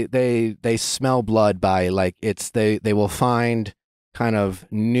they smell blood by like they will find kind of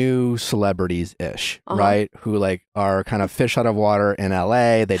new celebrities ish, right? Who like are kind of fish out of water in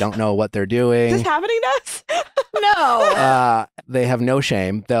LA. They don't know what they're doing. Is this happening to us? No. They have no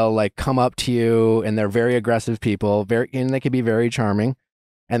shame. They'll like come up to you, and they're very aggressive people. And they can be very charming,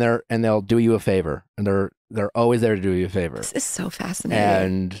 and they'll do you a favor, and they're always there to do you a favor. This is so fascinating.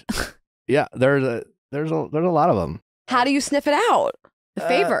 And yeah, there's a lot of them. How do you sniff it out? The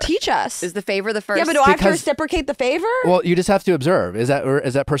favor. Teach us. Is the favor the first? Yeah, but do I have to Because- reciprocate the favor? Well, you just have to observe. Is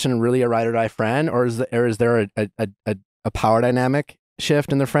that person really a ride or die friend, or is there a power dynamic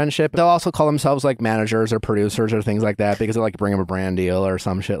shift in the friendship? They'll also call themselves like managers or producers or things like that because they like bring them a brand deal or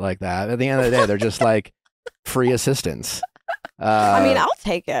some shit like that. At the end of the day, they're just like free assistants. I mean, I'll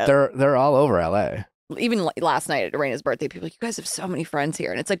take it. They're all over LA. Even last night at Rayna's birthday, people were like, you guys have so many friends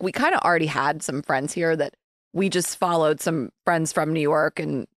here. And it's like, we kind of already had some friends here that we just followed some friends from New York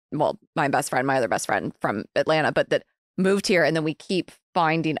and, well, my other best friend from Atlanta, but that moved here. And then we keep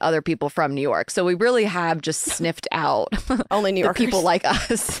finding other people from New York. So we really have just sniffed out Only New the Yorkers. people like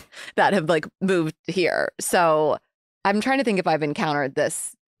us that have like moved here. So I'm trying to think if I've encountered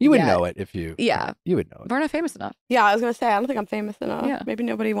this. You would yet. know it if you. Yeah. You would know it. We're not famous enough. Yeah, I was going to say, I don't think I'm famous enough. Yeah. Maybe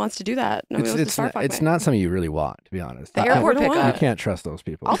nobody wants to do that. Nobody wants to start fucking It's me. not something you really want, to be honest. The airport I don't want You pickup. it. can't trust those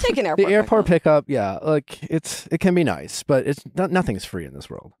people. I'll take an airport. The airport pickup, yeah, like it can be nice, but it's nothing's free in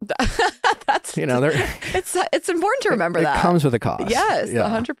this world. That's it's important to remember it that. comes with a cost. Yes, yeah.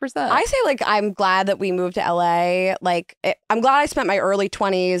 100%. I say, like, I'm glad that we moved to LA. Like, I'm glad I spent my early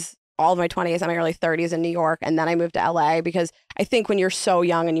 20s, all of my 20s and my early 30s in New York, and then I moved to LA because I think when you're so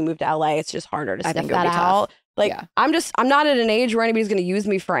young and you move to LA, it's just harder to I sniff think it would that be tough. out. Like, Yeah. I'm not at an age where anybody's going to use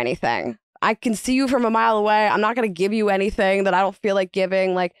me for anything. I can see you from a mile away. I'm not going to give you anything that I don't feel like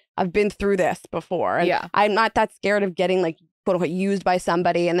giving. Like, I've been through this before. And Yeah. I'm not that scared of getting, like, quote unquote, used by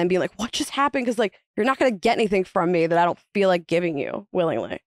somebody and then being like, what just happened? Because, like, you're not going to get anything from me that I don't feel like giving you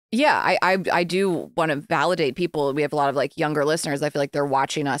willingly. Yeah, I do want to validate people. We have a lot of like younger listeners. I feel like they're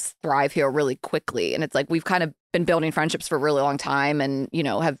watching us thrive here really quickly. And it's like we've kind of been building friendships for a really long time and, you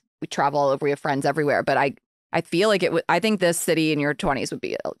know, we travel all over, we have friends everywhere. But I feel like I think this city in your 20s would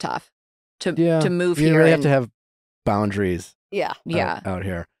be tough to move you here. really have and- to have boundaries Yeah. Yeah. out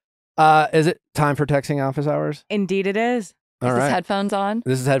here. Is it time for texting office hours? Indeed, it is. All Is this right. headphones on?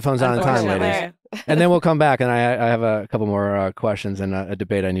 This is headphones on in time, ladies. Unfortunately. And then we'll come back, and I have a couple more questions and a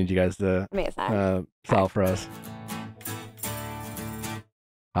debate I need you guys to Amazing. solve for us.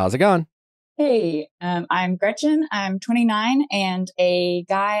 How's it going? Hey, I'm Gretchen. I'm 29, and a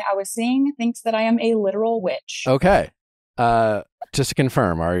guy I was seeing thinks that I am a literal witch. Okay. Just to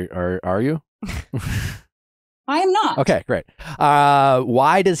confirm, are you? I am not. Okay, great.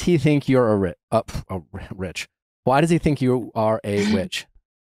 Why does he think you're rich? Why does he think you are a witch?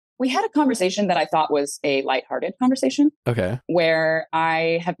 We had a conversation that I thought was a lighthearted conversation Okay. where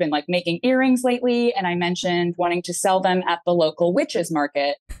I have been like making earrings lately, and I mentioned wanting to sell them at the local witches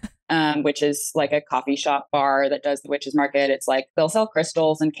market, which is like a coffee shop bar that does the witches market. It's like they'll sell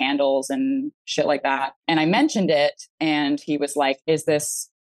crystals and candles and shit like that. And I mentioned it, and he was like, "Is this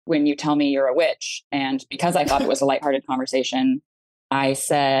when you tell me you're a witch?" And because I thought it was a lighthearted conversation, I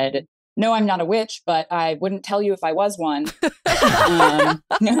said, "No, I'm not a witch, but I wouldn't tell you if I was one."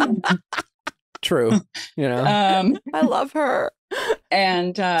 True. You know. I love her.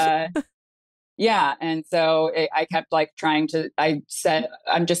 And yeah. And so I kept like I said,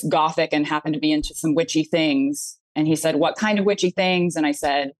 I'm just gothic and happen to be into some witchy things. And he said, "What kind of witchy things?" And I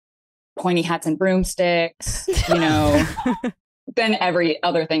said, "Pointy hats and broomsticks, you know." Then every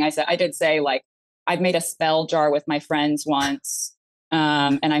other thing I said, I did say like, I've made a spell jar with my friends once.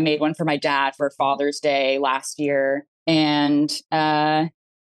 And I made one for my dad for Father's Day last year. And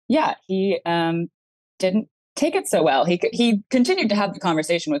yeah, he didn't take it so well. He continued to have the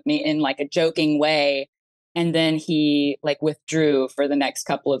conversation with me in like a joking way. And then he like withdrew for the next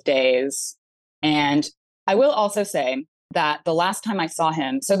couple of days. And I will also say that the last time I saw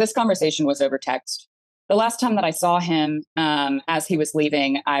him, so this conversation was over text. The last time that I saw him as he was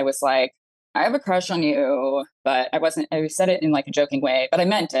leaving, I was like, "I have a crush on you," but I said it in like a joking way, but I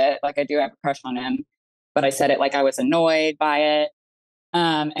meant it. Like, I do have a crush on him, but I said it like I was annoyed by it.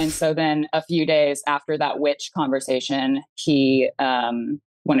 And so then a few days after that witch conversation, he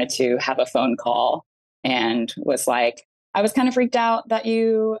wanted to have a phone call and was like, "I was kind of freaked out that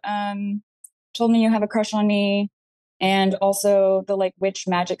you told me you have a crush on me. And also the like witch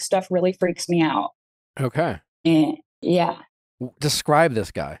magic stuff really freaks me out." Okay. And yeah. Describe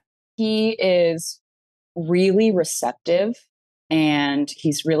this guy. He is really receptive and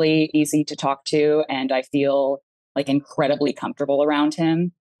he's really easy to talk to. And I feel like incredibly comfortable around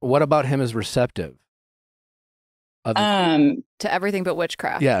him. What about him is receptive? To everything but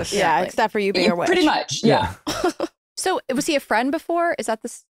witchcraft. Yes. Yeah, except for you being a witch. Pretty much. Yeah. So was he a friend before? Is that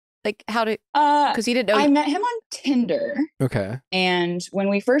this, like, how did, because he didn't know. I met him on Tinder. Okay. And when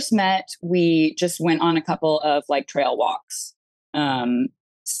we first met, we just went on a couple of like trail walks.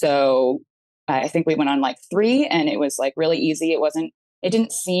 So I think we went on like 3 and it was like really easy. It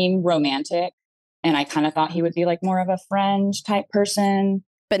didn't seem romantic. And I kind of thought he would be like more of a friend type person.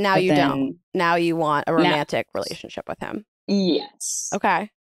 But now you don't. Now you want a romantic relationship with him. Yes. Okay.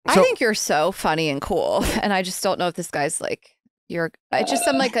 I think you're so funny and cool. And I just don't know if this guy's like, I just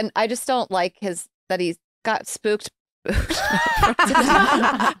don't like that he's got spooked.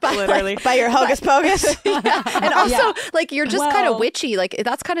 Literally. By your hocus pocus. Yeah. And also, like, you're just kind of witchy. Like,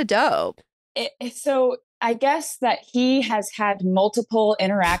 that's kind of dope. So I guess that he has had multiple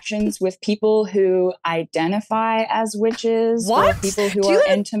interactions with people who identify as witches. What? Or people who are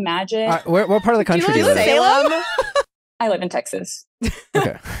into magic. What part of the country do you live in? Salem? I live in Texas.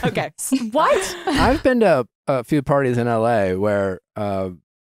 Okay. Okay. What? I've been to a few parties in LA where some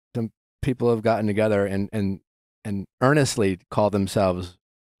people have gotten together and earnestly call themselves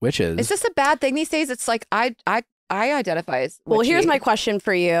witches. Is this a bad thing these days? It's like I identify as witchy. Well, here's my question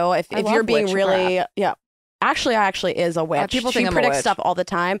for you. If you're being really, actually is a witch. People think she I'm a predicts witch. stuff all the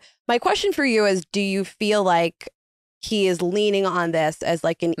time. My question for you is, do you feel like he is leaning on this as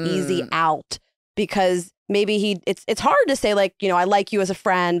like an easy out? Because maybe it's hard to say, like, I like you as a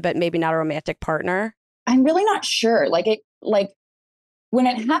friend, but maybe not a romantic partner. I'm really not sure. Like when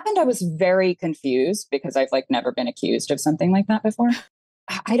it happened, I was very confused because I've like never been accused of something like that before.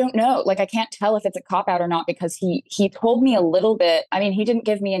 I don't know. Like, I can't tell if it's a cop out or not because he told me a little bit. I mean, he didn't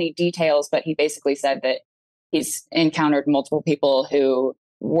give me any details, but he basically said that he's encountered multiple people who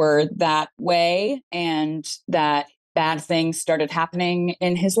were that way and that bad things started happening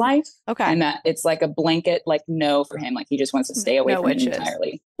in his life. Okay. And that it's like a blanket, like, no for him. Like, he just wants to stay away from it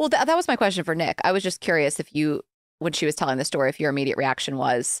entirely. Well, that was my question for Nick. I was just curious if when she was telling the story, if your immediate reaction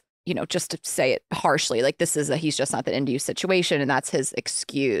was, just to say it harshly, like, this is he's just not that into you situation and that's his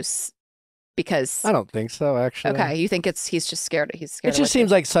excuse. Because I don't think so, actually. Okay, you think he's just scared. He's scared. It just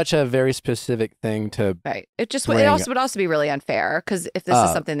seems like such a very specific thing to. Right. It would also be really unfair because if this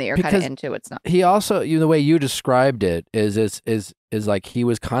is something that you're kind of into, it's not. He also, the way you described it is like he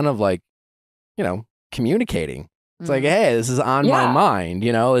was kind of like, communicating. It's like, hey, this is on my mind,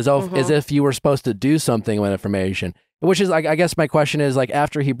 as if you were supposed to do something with information. Which is like, I guess my question is like,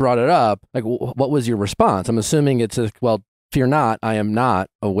 after he brought it up, like, what was your response? I'm assuming it's fear not, I am not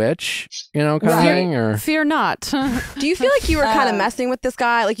a witch, kind of thing, or fear not. Do you feel like you were kind of messing with this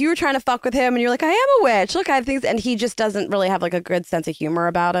guy? Like, you were trying to fuck with him and you're like, I am a witch. Look, I have things. And he just doesn't really have like a good sense of humor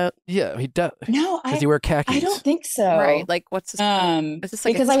about it. Yeah, he does. No, does he wear khakis? I don't think so. Right. Like, what's this? Is this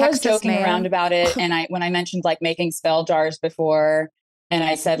like because I was joking around about it. And when I mentioned like making spell jars before, and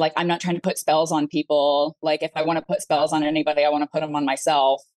I said, like, I'm not trying to put spells on people. Like, if I want to put spells on anybody, I want to put them on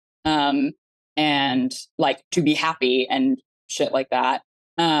myself. And like to be happy and shit like that.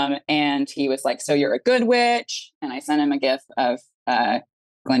 And he was like, so you're a good witch? And I sent him a gif of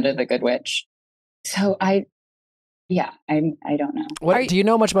Glinda the Good Witch. So I don't know. What do you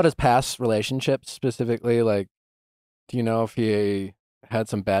know much about his past relationships specifically? Like, do you know if he had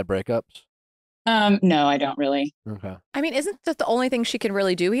some bad breakups? No, I don't really. Okay. I mean, isn't that the only thing she can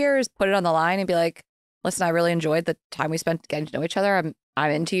really do here is put it on the line and be like, listen, I really enjoyed the time we spent getting to know each other.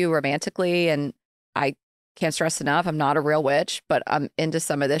 I'm into you romantically and I can't stress enough, I'm not a real witch, but I'm into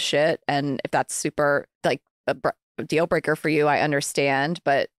some of this shit. And if that's super like a deal breaker for you, I understand.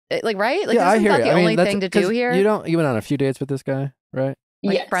 But right? Like, yeah, isn't that the only thing to do here? You went on a few dates with this guy, right?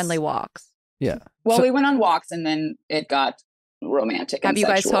 Like yes. friendly walks. Yeah. Well, we went on walks and then it got romantic. Have you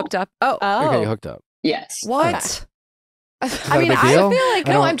guys sexual. hooked up? Okay, you hooked up. Yes. What? Okay. I mean, I feel like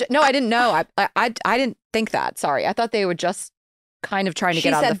I didn't know. I didn't think that. Sorry, I thought they were just kind of trying to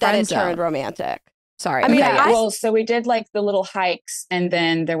get out of the friend zone. She said that it turned romantic. Sorry. I mean, well, so we did like the little hikes, and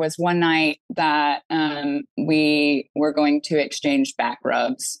then there was one night that we were going to exchange back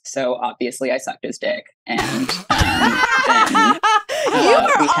rubs. So obviously, I sucked his dick, and then you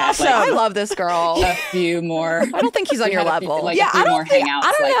are awesome. I love this girl. A few more. I don't think he's on your level. A few more hangouts.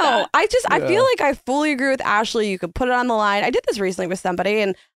 I don't know. That. I feel like I fully agree with Ashley. You could put it on the line. I did this recently with somebody,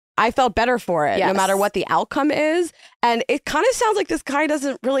 and I felt better for it, no matter what the outcome is. And it kind of sounds like this guy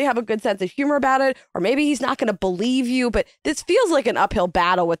doesn't really have a good sense of humor about it, or maybe he's not going to believe you. But this feels like an uphill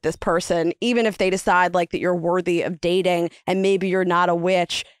battle with this person, even if they decide like that you're worthy of dating and maybe you're not a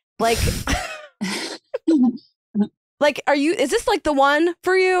witch. Like, Like, is this like the one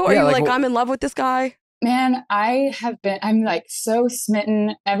for you? Are Yeah, you like, like, I'm in love with this guy? Man, I'm like so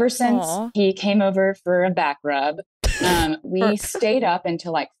smitten ever since Aw. he came over for a back rub. We stayed up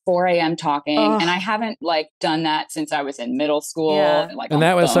until like 4 a.m. talking, and I haven't like done that since I was in middle school. Yeah. Like And on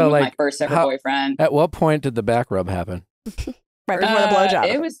that the was phone so, with like, my first ever how- boyfriend. At what point did the back rub happen? Right before the blowjob.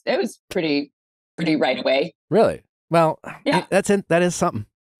 It was pretty right away. Really? Well, Yeah. that is something.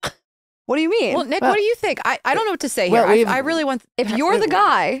 What do you mean? Well, Nick, Well- what do you think? I don't know what to say Well, here. we've- I really want. if you're the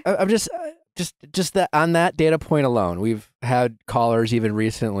guy, I'm just that on that data point alone, we've had callers even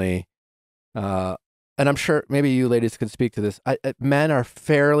recently, and I'm sure maybe you ladies could speak to this. Men are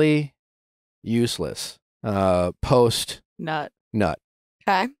fairly useless post Nut. nut,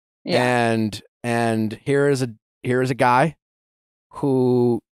 okay. Yeah. and here is a guy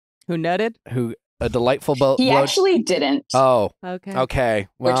who Who nutted? a delightful blow. He actually didn't, Oh, Okay. okay.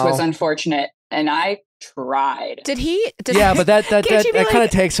 Well, which was unfortunate. And I tried. Did he? Did yeah, but that Can't you be kind of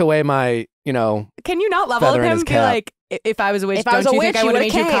like- takes away my Can you not level Feather with in him his and be cap. like, if I was a witch, If I was don't a you witch, think I you would have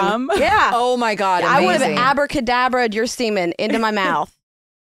would've made you came. come? Yeah. Oh my God! I would have amazing. abracadabra'd your semen into my mouth.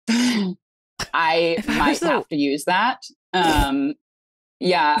 I If I might was a- have to use that.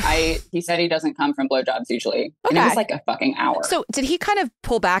 Yeah, he said he doesn't come from blowjobs usually. And it was Okay. like a fucking hour. So did he kind of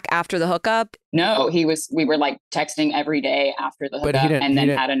pull back after the hookup? No, we were like texting every day after the But he hookup didn't- and he then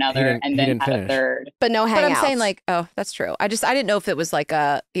didn't- had he another didn't- and he then didn't had finish. a third. But no hangouts. But I'm saying like, oh, that's true. I didn't know if it was like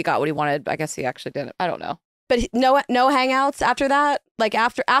he got what he wanted. I guess he actually didn't. I don't know. But no hangouts after that? Like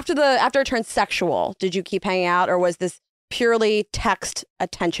after it turned sexual, did you keep hanging out or was this purely text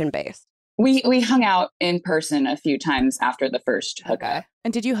attention based? We hung out in person a few times after the first hookup.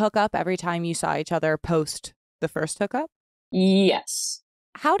 And did you hook up every time you saw each other post the first hookup? Yes.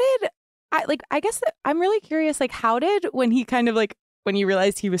 How did I guess that I'm really curious, like, how did when you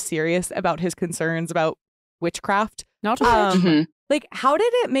realized he was serious about his concerns about witchcraft, Not just Mhm. like, how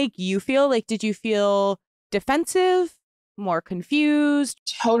did it make you feel? Like, did you feel defensive, more confused?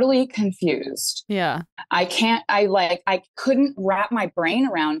 Totally confused. yeah. I couldn't wrap my brain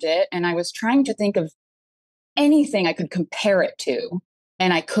around it. And I was trying to think of anything I could compare it to.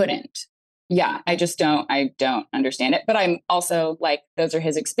 And I couldn't. Yeah, I don't understand it. But I'm also like, those are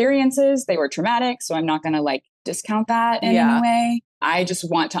his experiences. They were traumatic. So I'm not going to like discount that in Yeah. any way. I just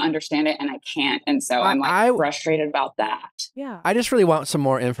want to understand it and I can't. And so I'm like frustrated about that. Yeah. I just really want some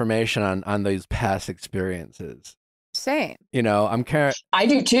more information on those past experiences. Same. You know, I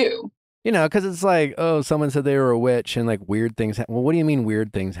do too. you know, because it's like, oh, someone said they were a witch and like weird things. Well, what do you mean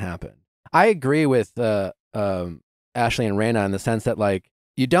weird things happen? I agree with Ashley and Rayna in the sense that like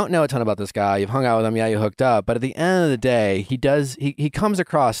you don't know a ton about this guy. You've hung out with him, yeah, you hooked up, but at the end of the day, he comes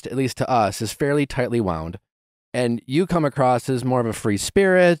across, at least to us, as fairly tightly wound. And you come across as more of a free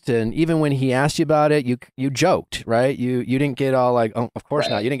spirit. And even when he asked you about it, you joked, right? You didn't get all like, oh, of course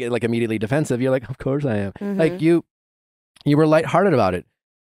Right. not. You didn't get like immediately defensive. You're like, of course I am. Mhm. Like you were lighthearted about it.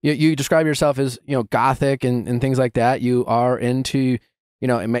 You describe yourself as, you know, gothic and things like that. You are into, you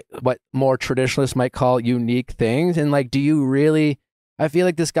know, what more traditionalists might call unique things. And like, do you really, I feel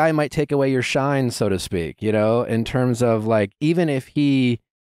like this guy might take away your shine, so to speak, you know, in terms of like, even if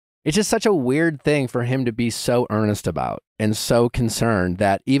it's just such a weird thing for him to be so earnest about and so concerned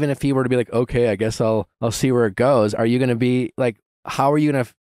that even if he were to be like, okay, I guess I'll see where it goes. Are you going to be like, how are you going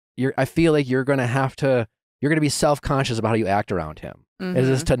to, I feel like you're going to be self-conscious about how you act around him. Is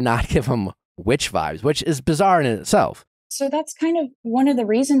this to not give him witch vibes, which is bizarre in itself. So that's kind of one of the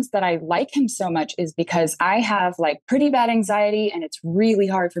reasons that I like him so much is because I have like pretty bad anxiety and it's really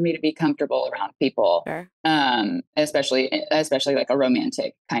hard for me to be comfortable around people. Sure. Especially like a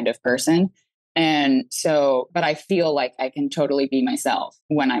romantic kind of person. And so, but I feel like I can totally be myself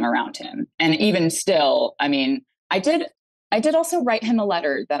when I'm around him. And even still, I mean, I did also write him a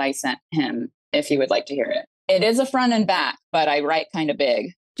letter that I sent him if he would like to hear it. It is a front and back, but I write kind of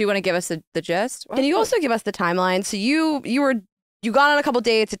big. Do you want to give us the gist? Can you also give us the timeline? So you got on a couple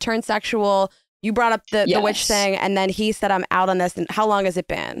dates, it turned sexual, you brought up the witch Yes. thing, and then he said, I'm out on this. And how long has it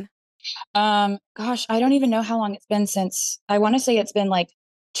been? Gosh, I don't even know how long it's been since. I want to say it's been like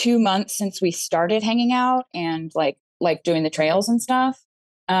 2 months since we started hanging out and like doing the trails and stuff.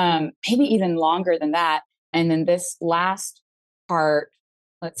 Maybe even longer than that. And then this last part,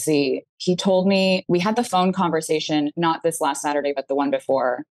 let's see, he told me we had the phone conversation, not this last Saturday, but the one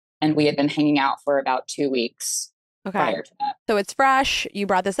before. And we had been hanging out for about 2 weeks Okay. prior to that. So it's fresh. You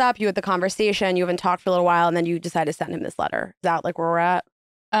brought this up. You had the conversation. You haven't talked for a little while, and then you decided to send him this letter. Is that like where we're at?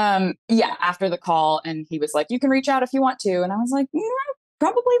 Yeah, after the call. And he was like, you can reach out if you want to. And I was like,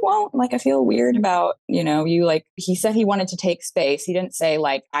 probably won't. Like, I feel weird about, you like, he said he wanted to take space. He didn't say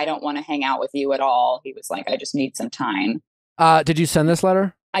like, I don't want to hang out with you at all. He was like, I just need some time. Did you send this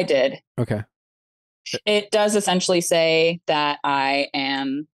letter? I did. Okay. It does essentially say that I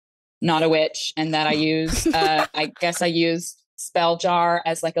am not a witch and that I use, I guess I used spell jar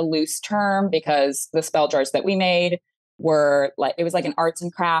as like a loose term because the spell jars that we made were like, it was like an arts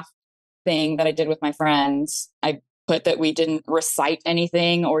and craft thing that I did with my friends. I put that we didn't recite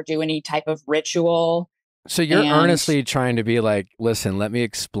anything or do any type of ritual. So you're earnestly trying to be like, listen, let me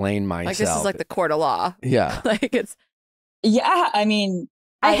explain myself. Like, this is like the court of law. Yeah. Like, it's. Yeah, I mean,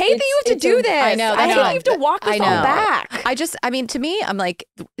 I hate that you have to do this. I know. I hate that you have to walk this all back. I mean, to me, I'm like,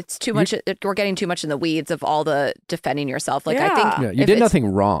 it's too much. We're getting too much in the weeds of all the defending yourself. Like, I think you did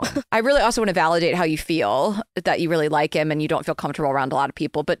nothing wrong. I really also want to validate how you feel, that you really like him and you don't feel comfortable around a lot of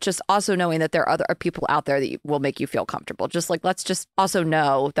people, but just also knowing that there are other people out there that will make you feel comfortable. Just like, let's just also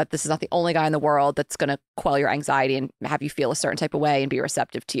know that this is not the only guy in the world that's going to quell your anxiety and have you feel a certain type of way and be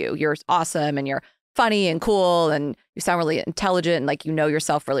receptive to you. You're awesome and you're funny and cool and you sound really intelligent and like you know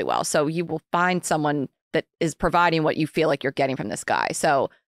yourself really well. So you will find someone that is providing what you feel like you're getting from this guy. So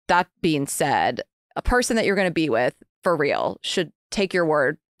that being said, a person that you're going to be with for real should take your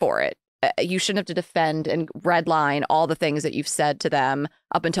word for it. You shouldn't have to defend and redline all the things that you've said to them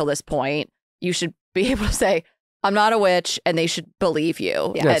up until this point. You should be able to say, I'm not a witch, and they should believe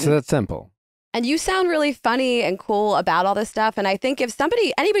you. Yeah, so that's simple. And you sound really funny and cool about all this stuff. And I think if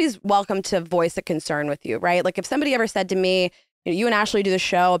anybody's welcome to voice a concern with you, right? Like if somebody ever said to me, you and Ashley do the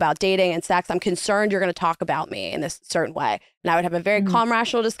show about dating and sex, I'm concerned you're going to talk about me in this certain way. And I would have a very calm,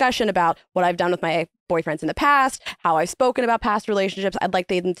 rational discussion about what I've done with my boyfriends in the past, how I've spoken about past relationships. I'd like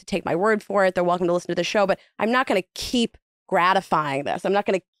them to take my word for it. They're welcome to listen to the show, but I'm not going to keep gratifying this. I'm not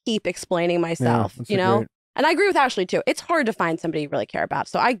going to keep explaining myself, And I agree with Ashley, too. It's hard to find somebody you really care about.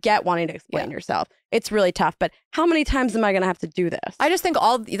 So I get wanting to explain yourself. It's really tough. But how many times am I going to have to do this? I just think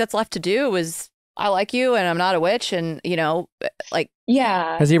all that's left to do is I like you and I'm not a witch. And, like.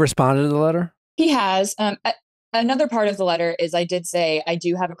 Yeah. Has he responded to the letter? He has. Another part of the letter is I did say, I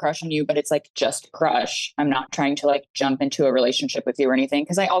do have a crush on you, but it's like just a crush. I'm not trying to like jump into a relationship with you or anything.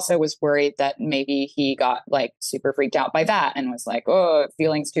 Because I also was worried that maybe he got like super freaked out by that and was like, oh,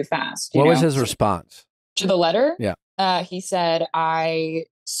 feeling's too fast. What was his response? To the letter? Yeah. He said, I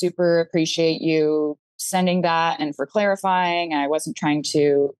super appreciate you sending that and for clarifying. I wasn't trying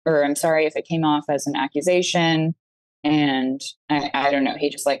to, or I'm sorry if it came off as an accusation. And I don't know. He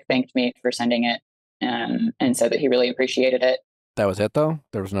just like thanked me for sending it and said that he really appreciated it. That was it though?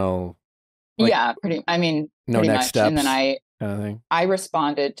 There was no. No pretty next much. Steps and then kind of thing. I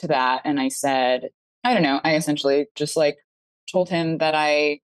responded to that and I said, I don't know. I essentially just like told him that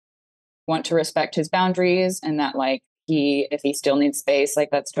I want to respect his boundaries and that like if he still needs space, like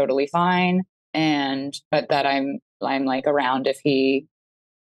that's totally fine. But that I'm like around if he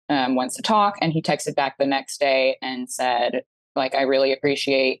wants to talk. And he texted back the next day and said, like, I really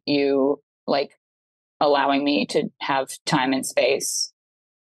appreciate you like allowing me to have time and space.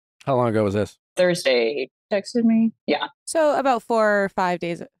 How long ago was this? Thursday, he texted me. Yeah. So about 4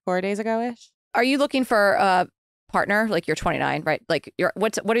 days ago-ish. Are you looking for a partner? Like you're 29, right? Like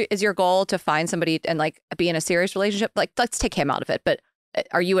what is your goal to find somebody and like be in a serious relationship? Like let's take him out of it. But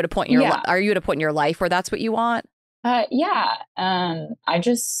are you at a point in your life where that's what you want? Yeah. I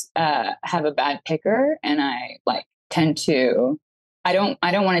just have a bad picker and I like tend to I don't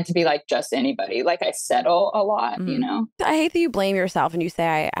want it to be like just anybody. Like I settle a lot, I hate that you blame yourself and you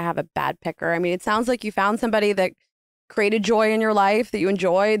say I have a bad picker. I mean, it sounds like you found somebody that created joy in your life that you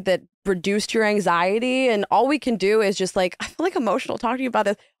enjoyed, that reduced your anxiety. And all we can do is just like, I feel like emotional talking to you about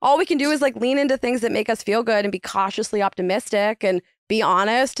this. All we can do is like lean into things that make us feel good and be cautiously optimistic and be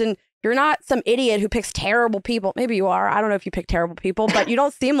honest. And you're not some idiot who picks terrible people. Maybe you are. I don't know if you pick terrible people, but you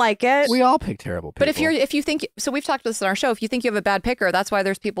don't seem like it. We all pick terrible people. But if you think, so we've talked about this on our show, if you think you have a bad picker, that's why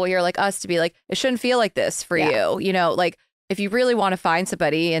there's people here like us to be like, it shouldn't feel like this for you. Like if you really want to find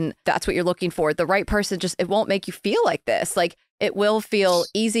somebody and that's what you're looking for, the right person, it won't make you feel like this. Like it will feel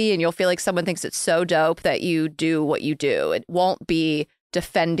easy and you'll feel like someone thinks it's so dope that you do what you do. It won't be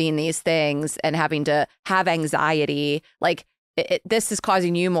defending these things and having to have anxiety. Like this is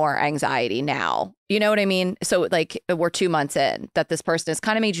causing you more anxiety now. You know what I mean? So like we're 2 months in that this person has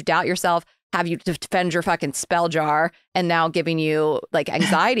kind of made you doubt yourself, have you defend your fucking spell jar and now giving you like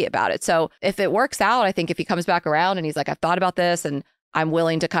anxiety about it. So if it works out, I think if he comes back around and he's like, I've thought about this and I'm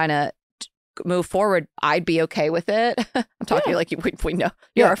willing to kind of move forward, I'd be okay with it. I'm talking to you like we know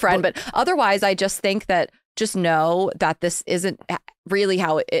you're our friend, but otherwise I just think that just know that this isn't really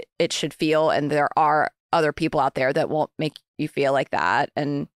how it should feel. And there are other people out there that won't make you feel like that.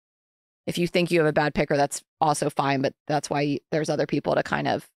 And if you think you have a bad picker, that's also fine. But that's why there's other people to kind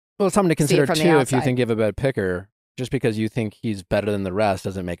of Well, it's something to consider from the too. If you outside. think you have a bad picker, just because you think he's better than the rest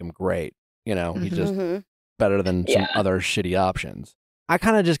doesn't make him great. You know, he's just Mhm. better than some other shitty options. I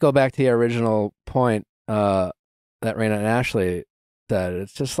kind of just go back to the original point that Rayna and Ashley said.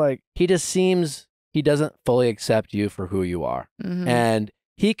 It's just like he just seems he doesn't fully accept you for who you are. Mhm. And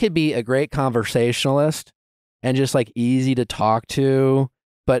he could be a great conversationalist and just like easy to talk to.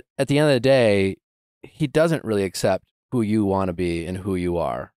 But at the end of the day, he doesn't really accept who you want to be and who you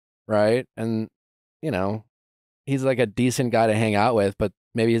are. Right. And, you know, he's like a decent guy to hang out with, but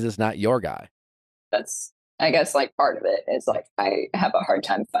maybe he's just not your guy. That's, I guess, like part of it is like I have a hard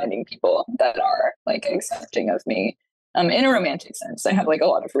time finding people that are like accepting of me in a romantic sense. I have like a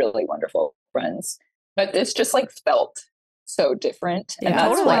lot of really wonderful friends, but it's just like felt so different. And Yeah,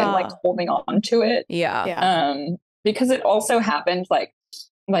 that's why I'm totally. like holding on to it. Yeah. Yeah. Because it also happened like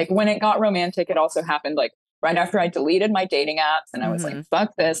when it got romantic, it also happened like right after I deleted my dating apps and I was like,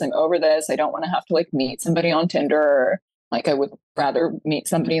 fuck this, I'm over this. I don't want to have to like meet somebody on Tinder. Like I would rather meet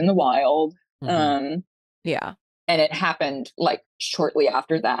somebody in the wild. Yeah. And it happened like shortly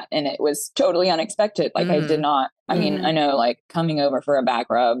after that. And it was totally unexpected. Like I did not, I mean, I know like coming over for a back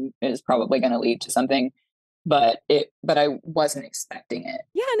rub is probably going to lead to something, but I wasn't expecting it.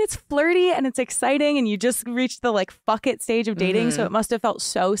 Yeah, and it's flirty and it's exciting and you just reached the like fuck it stage of dating. So it must have felt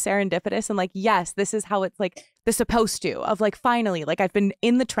so serendipitous and like, yes, this is how it's like the supposed to of like finally, like I've been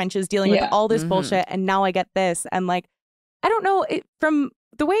in the trenches dealing with all this bullshit and now I get this. And like, I don't know, from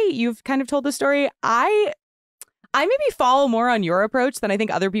the way you've kind of told the story, I maybe fall more on your approach than I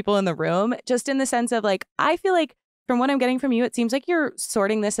think other people in the room, just in the sense of like, I feel like from what I'm getting from you, it seems like you're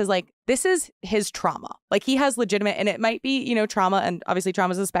sorting this as like, this is his trauma. Like he has legitimate, and it might be, you know, trauma, and obviously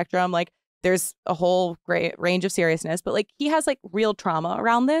trauma is a spectrum. Like there's a whole great range of seriousness, but like he has like real trauma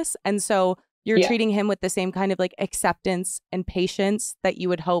around this. And so you're treating him with the same kind of like acceptance and patience that you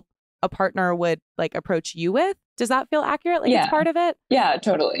would hope a partner would like approach you with. Does that feel accurate? Like it's part of it? Yeah,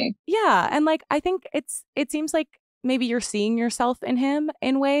 totally. Yeah. And like, I think it seems like maybe you're seeing yourself in him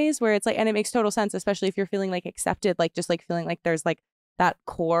in ways where it's like, and it makes total sense, especially if you're feeling like accepted, like just like feeling like there's like that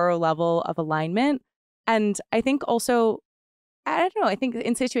core level of alignment. And I think also, I don't know, I think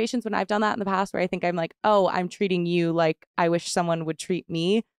in situations when I've done that in the past where I think I'm like, oh, I'm treating you like I wish someone would treat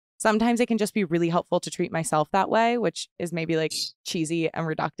me. Sometimes it can just be really helpful to treat myself that way, which is maybe like cheesy and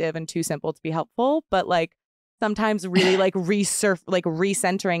reductive and too simple to be helpful. But like sometimes really like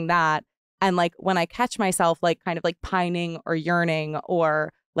recentering that. And like when I catch myself like kind of like pining or yearning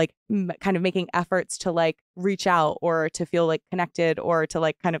or like kind of making efforts to like reach out or to feel like connected or to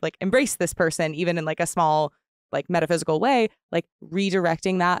like kind of like embrace this person, even in like a small like metaphysical way, like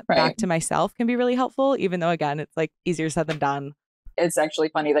redirecting that back to myself can be really helpful, even though again, it's like easier said than done. It's actually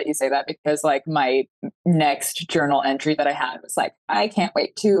funny that you say that because like my next journal entry that I had was like, I can't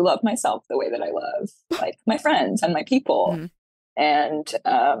wait to love myself the way that I love like my friends and my people. And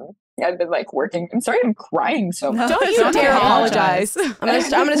I've been like working. I'm sorry, I'm crying so much. Don't you dare apologize. I'm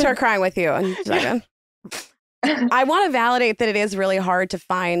gonna start crying with you in a second. I want to validate that it is really hard to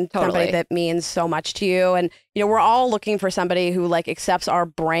find somebody that means so much to you. And, you know, we're all looking for somebody who like accepts our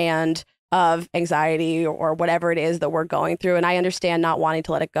brand of anxiety or whatever it is that we're going through. And I understand not wanting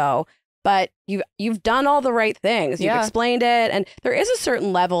to let it go, but you've done all the right things. You've explained it. And there is a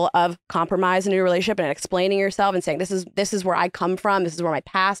certain level of compromise in your relationship and explaining yourself and saying, this is where I come from. This is where my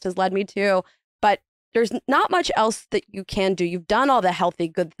past has led me to. But there's not much else that you can do. You've done all the healthy,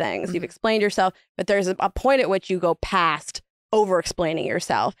 good things. You've explained yourself, but there's a point at which you go past over explaining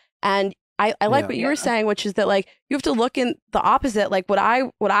yourself. And I like what you were saying, which is that like you have to look in the opposite. Like would I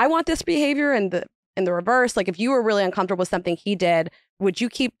want this behavior in the reverse? Like if you were really uncomfortable with something he did, would you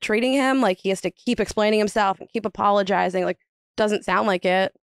keep treating him like he has to keep explaining himself and keep apologizing? Like doesn't sound like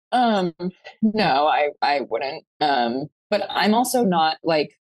it. No, I wouldn't. But I'm also not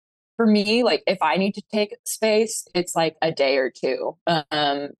like, for me, like if I need to take space, it's like a day or two.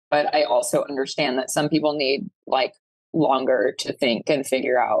 But I also understand that some people need like longer to think and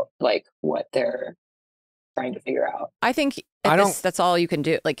figure out like what they're trying to figure out. I think that's all you can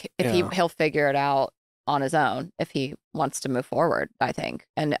do. Like if he'll figure it out on his own if he wants to move forward, I think.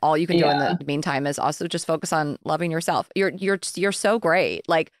 And all you can do in the meantime is also just focus on loving yourself. You're so great.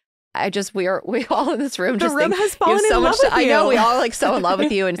 Like we all in this room the just room think has fallen you have so in much love with I you. know we all like so in love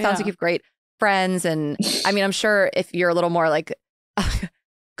with you, and it sounds like you have great friends. And I mean, I'm sure if you're a little more like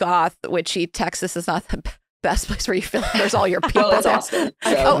goth, witchy, Texas is not the best place where you feel like there's all your people Well, it's there? Austin.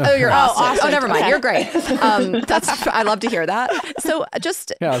 Oh, you're Austin. Austin. Oh, never mind. Okay. You're great. I love to hear that. So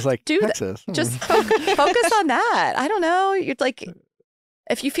just Yeah, I was like, do Texas. just focus on that. I don't know. You're like,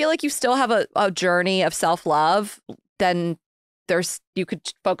 if you feel like you still have a journey of self-love, then you could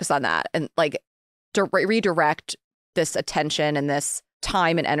focus on that and like redirect this attention and this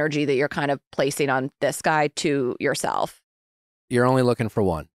time and energy that you're kind of placing on this guy to yourself. You're only looking for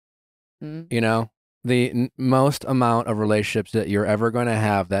one. Mm. You know, the most amount of relationships that you're ever going to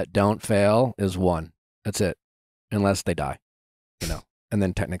have that don't fail is one. That's it. Unless they die, you know, and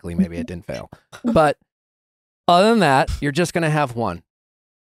then technically maybe it didn't fail. But other than that, you're just going to have one.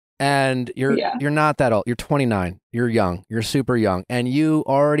 And you're not that old. You're 29. You're young. You're super young. And you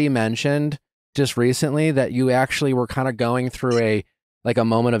already mentioned just recently that you actually were kind of going through a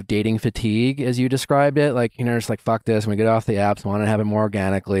moment of dating fatigue, as you described it. Like, you know, just like, fuck this. And we get off the apps, want to have it more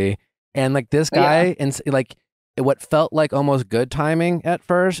organically. And like this guy, and like what felt like almost good timing at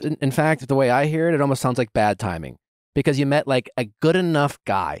first. In fact, the way I hear it, it almost sounds like bad timing because you met like a good enough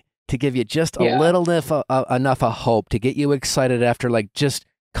guy to give you just a little enough of hope to get you excited after like just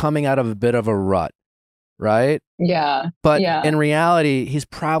coming out of a bit of a rut, right? Yeah. But in reality, he's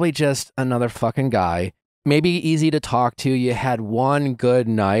probably just another fucking guy. Maybe easy to talk to. You had one good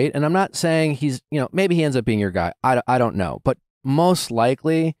night. And I'm not saying he's, you know, maybe he ends up being your guy. I don't know. But most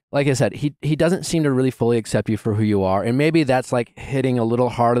likely, like I said, he doesn't seem to really fully accept you for who you are. And maybe that's like hitting a little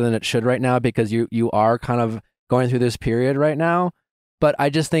harder than it should right now because you are kind of going through this period right now. But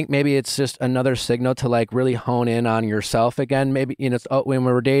I just think maybe it's just another signal to like really hone in on yourself again. Maybe, you know, when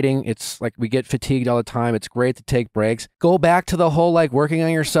we're dating, it's like we get fatigued all the time. It's great to take breaks. Go back to the whole like working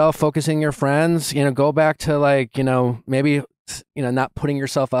on yourself, focusing your friends, you know, go back to like, you know, maybe, you know, not putting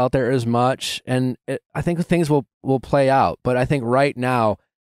yourself out there as much. And I think things will play out. But I think right now,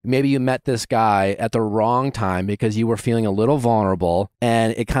 maybe you met this guy at the wrong time because you were feeling a little vulnerable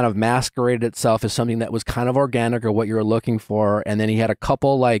and it kind of masqueraded itself as something that was kind of organic or what you were looking for. And then he had a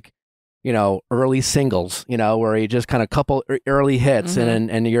couple like, you know, early singles, you know, where he just kind of couple early hits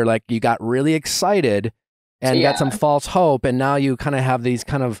and you're like, you got really excited and got some false hope. And now you kind of have these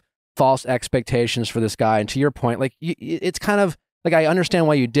kind of false expectations for this guy. And to your point, like it's kind of like, I understand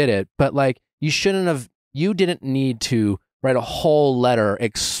why you did it, but like you didn't need to write a whole letter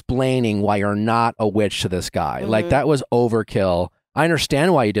explaining why you're not a witch to this guy. Like that was overkill. I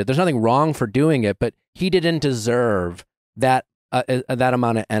understand why you did. There's nothing wrong for doing it, but he didn't deserve that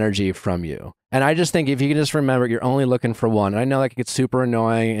amount of energy from you. And I just think if you can just remember, you're only looking for one. And I know like it gets super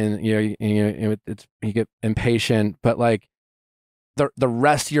annoying and you get impatient, but like the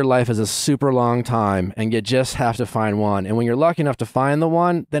rest of your life is a super long time and you just have to find one. And when you're lucky enough to find the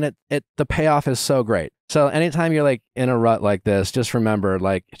one, then the payoff is so great. So anytime you're like in a rut like this, just remember,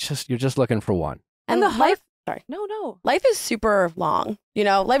 like, you're just looking for one. And the life, Sorry. No. life is super long. You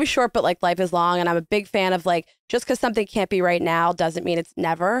know, life is short, but like life is long. And I'm a big fan of like, just because something can't be right now doesn't mean it's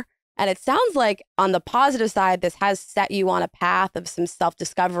never. And it sounds like on the positive side, this has set you on a path of some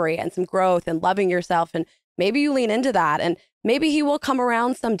self-discovery and some growth and loving yourself. And maybe you lean into that and maybe he will come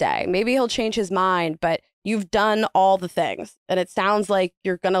around someday. Maybe he'll change his mind, but you've done all the things. And it sounds like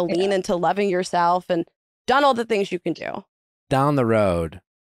you're going to lean into loving yourself and done all the things you can do. Down the road,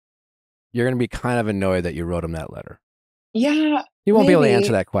 you're going to be kind of annoyed that you wrote him that letter. Yeah. You won't be able to maybe.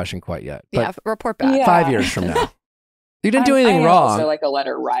 answer that question quite yet. But Yeah, report back. Yeah. 5 years from now. You didn't do I'm anything wrong. also like a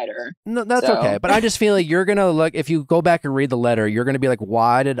letter writer. No, that's So- okay. But I just feel like you're going to look, if you go back and read the letter, you're going to be like,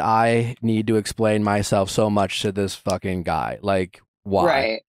 why did I need to explain myself so much to this fucking guy? Like, why?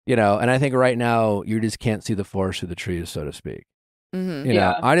 Right. You know, and I think right now you just can't see the forest through the trees, so to speak. Mm-hmm. You know,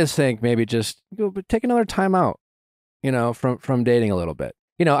 Yeah. I just think maybe just take another time out, you know, from dating a little bit.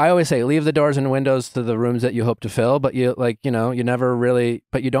 You know, I always say leave the doors and windows to the rooms that you hope to fill, but you like, you know, you never really,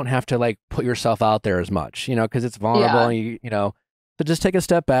 but you don't have to like put yourself out there as much, you know, because it's vulnerable Yeah. and you know, so just take a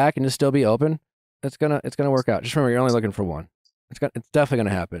step back and just still be open. It's gonna work out. Just remember, you're only looking for one. It's definitely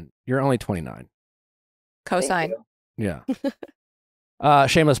gonna happen. You're only 29. Cosign. Thank you. Yeah.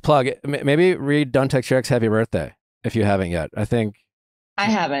 Shameless plug. Maybe read Don't Text Your Ex Happy Birthday if you haven't yet. I think. I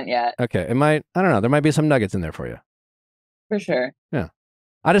haven't yet, Okay. It might. I don't know. There might be some nuggets in there for you. for sure.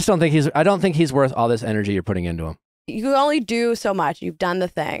 I just don't think I don't think he's worth all this energy you're putting into him. You can only do so much. You've done the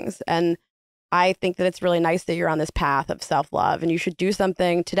things. And I think that it's really nice that you're on this path of self-love and you should do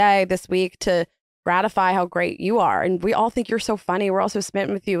something today, this week to gratify how great you are. And we all think you're so funny. We're all so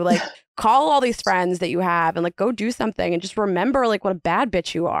smitten with you. Like, call all these friends that you have and like go do something and just remember like what a bad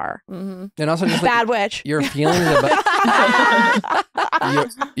bitch you are. And also just Bad witch. your feelings about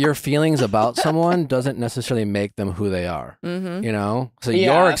your feelings about someone doesn't necessarily make them who they are. You know, so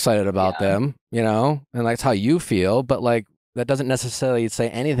Yeah. you're excited about them, you know, and that's how you feel. But like that doesn't necessarily say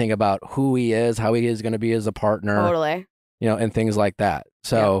anything about who he is, how he is going to be as a partner, Totally. you know, and things like that.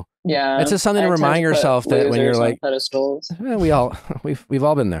 So Yeah. it's just something I to tend remind put yourself that when you're losers on like, pedestals. we've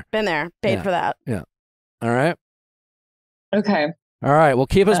all been there. Been there. Paid Yeah. for that. All right. Okay. All right. Well,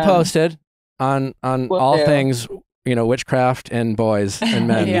 keep us posted on Will all do. things, you know, witchcraft and boys and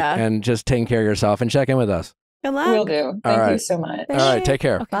men, Yeah. and just taking care of yourself and check in with us. Good luck. Will do. Thank you right. so much. All right. Take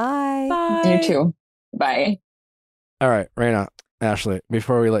care. Bye. You too. Bye. All right, Rayna, Ashley,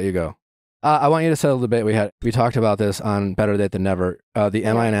 before we let you go, I want you to settle the debate we talked about this on Better Date Than Never, the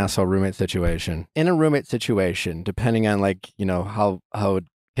am I an asshole roommate situation. In a roommate situation, depending on like, you know, how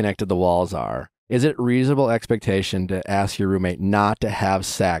connected the walls are, is it reasonable expectation to ask your roommate not to have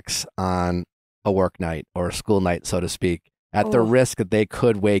sex on a work night or a school night, so to speak, at the Ooh. risk that they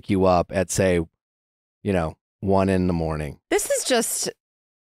could wake you up at, say, you know, 1 a.m? This is just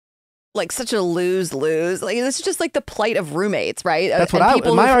like such a lose-lose. Like this is just like the plight of roommates, right? That's And what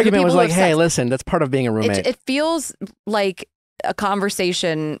people my who- argument was people who like, have hey, sex. listen, that's part of being a roommate. It feels like a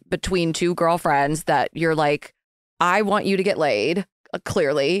conversation between two girlfriends that you're like, I want you to get laid.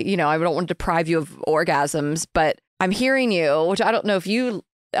 Clearly, you know, I don't want to deprive you of orgasms, but I'm hearing you, which I don't know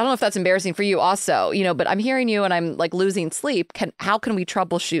if that's embarrassing for you also, you know, but I'm hearing you and I'm like losing sleep. How can we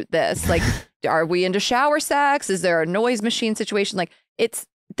troubleshoot this? Like, are we into shower sex? Is there a noise machine situation? Like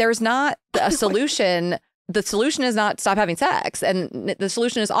there's not a solution. The solution is not stop having sex. And the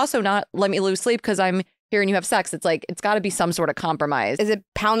solution is also not let me lose sleep because I'm hearing you have sex. It's like, it's got to be some sort of compromise. Is it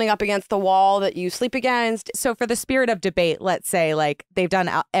pounding up against the wall that you sleep against? So for the spirit of debate, let's say like they've done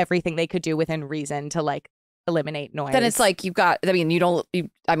everything they could do within reason to like eliminate noise. Then it's like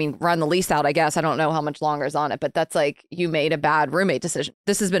run the lease out, I guess. I don't know how much longer is on it, but that's like you made a bad roommate decision.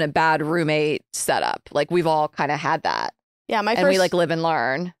 This has been a bad roommate setup. Like we've all kind of had that. Yeah, And we like live and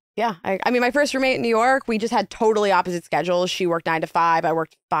learn. Yeah, I mean, my first roommate in New York, we just had totally opposite schedules. She worked 9 to 5. I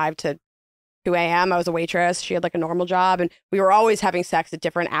worked 5 to 2 a.m. I was a waitress. She had like a normal job, and we were always having sex at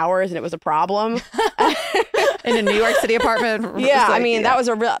different hours, and it was a problem. In a New York City apartment. Yeah, It's I like, mean, that was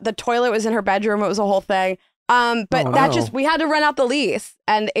the toilet was in her bedroom. It was a whole thing. But we had to run out the lease,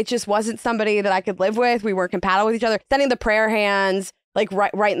 and it just wasn't somebody that I could live with. We weren't compatible with each other. Sending the prayer hands, like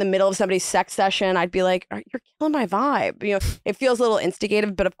right in the middle of somebody's sex session, I'd be like, you're killing my vibe. You know, it feels a little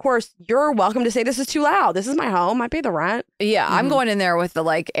instigative, but of course, you're welcome to say this is too loud. This is my home. I pay the rent. Yeah, I'm going in there with the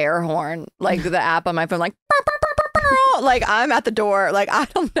like air horn, like the app on my phone, like, "Burr, burr, burr, burr, burr." Like I'm at the door. Like, I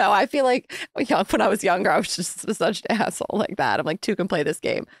don't know. I feel like when I was younger, I was just such an asshole like that. I'm like, two can play this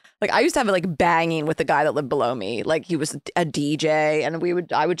game. Like I used to have it like banging with the guy that lived below me. Like he was a DJ and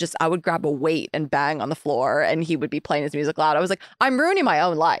I would grab a weight and bang on the floor and he would be playing his music loud. I was like, I'm ruining my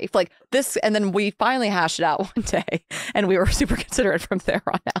own life. Like this. And then we finally hashed it out one day and we were super considerate from there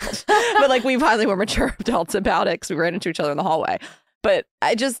on out. But like we finally were mature adults about it because we ran into each other in the hallway. But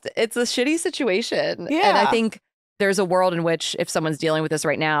it's a shitty situation. Yeah. And I think there's a world in which if someone's dealing with this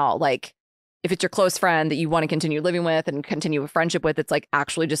right now, like if it's your close friend that you want to continue living with and continue a friendship with, it's like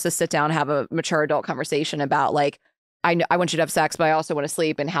actually just to sit down and have a mature adult conversation about like, I want you to have sex, but I also want to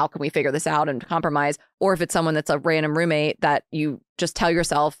sleep. And how can we figure this out and compromise? Or if it's someone that's a random roommate that you just tell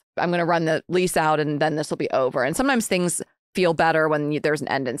yourself, I'm going to run the lease out and then this will be over. And sometimes things feel better when there's an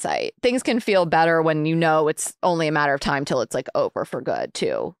end in sight. Things can feel better when you know it's only a matter of time till it's like over for good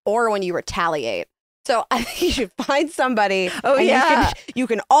too. Or when you retaliate. So I think you should find somebody. Oh, and yeah. You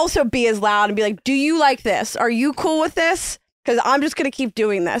can also be as loud and be like, do you like this? Are you cool with this? Because I'm just going to keep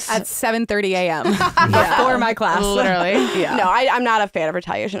doing this. at 7:30 a.m. before my class. Literally. Yeah. No, I'm not a fan of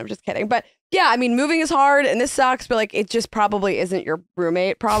retaliation. I'm just kidding. But yeah, I mean, moving is hard and this sucks, but like, it just probably isn't your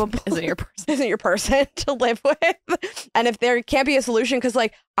roommate, probably. Isn't your person. Isn't your person to live with. And if there can't be a solution, because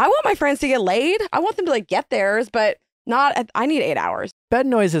like, I want my friends to get laid. I want them to like get theirs, but I need 8 hours. Bed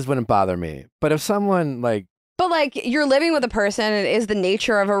noises wouldn't bother me, but if someone like, But like, you're living with a person and it is the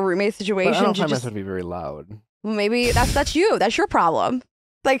nature of a roommate but I situation. don't to find just, myself to be very loud. maybe that's you. That's your problem.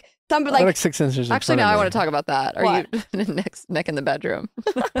 Like, somebody They're like, like 6 inches. in Actually, front now of I me. want to talk about that. Are What? you Nick in the bedroom?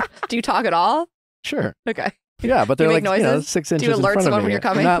 Do you talk at all? Sure. Okay. Yeah, but Do they're you like make noises? 6 Do inches you in alert front of someone me. when you're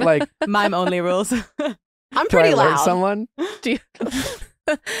coming? Not like, Mime only rules. I'm do I pretty alert loud. someone? Do you?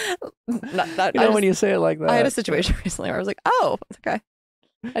 You know, when you say it like that. I had a situation recently where I was like, "Oh, okay,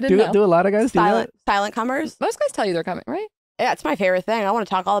 I didn't know." Do a lot of guys do that? Silent comers. Most guys tell you they're coming, right? Yeah, it's my favorite thing. I want to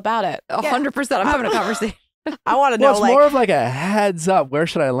talk all about it. 100%. I'm having a conversation. I want to know. Well, it's like, more of like a heads up. Where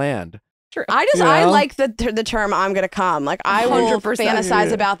should I land? I like the term "I'm gonna come." Like I will 100%.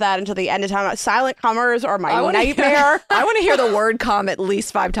 fantasize about that until the end of time. Silent comers are my nightmare. I want to hear the word "come" at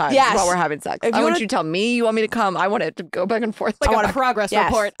least 5 times Yes. while we're having sex. If I you want wanna- you to tell me you want me to come. I want it to go back and forth. Like I a want progress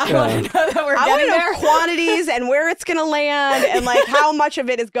Yes. report. I Yeah. want to know that we're I getting want to there. know quantities and where it's gonna land and like how much of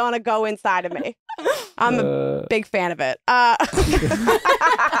it is gonna go inside of me. I'm a big fan of it.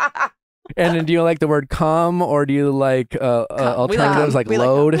 And then do you like the word come, or do you like alternatives like we like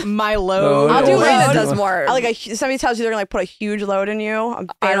load? My load. I'll do Rayna load. does more. I like somebody tells you they're gonna like put a huge load in you. I'm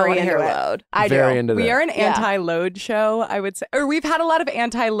I don't very want to into hear it. load. I do. Very into that. We are an Yeah. anti-load show, I would say. Or we've had a lot of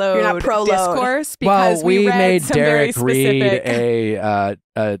anti-load You're not pro-load. discourse because Well, we read made some very Derek read specific,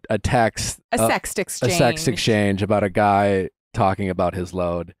 a text, a sext a exchange. sex exchange about a guy talking about his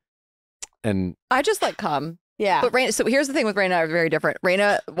load, and I just like come. Yeah. But Rayna, so here's the thing with Rayna, are very different.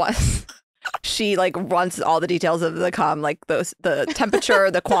 Rayna wants, she like wants all the details of the cum, like the temperature,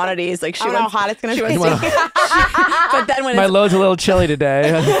 the quantities. Like she I don't know how wants, hot it's gonna she be. wants but then when my it's, load's a little chilly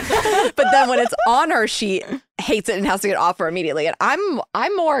today. but then when it's on her, she hates it and has to get off her immediately. And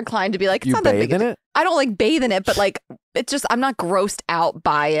I'm more inclined to be like, it's You not that big. bathe in it? I don't like bathe in it, but like it's just I'm not grossed out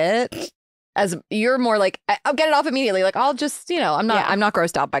by it. As you're more like, I'll get it off immediately. Like I'll just, I'm not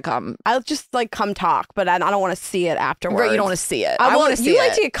grossed out by cum. I'll just like come talk, but I don't want to see it afterwards. Right, you don't want to see it. I want to see you it.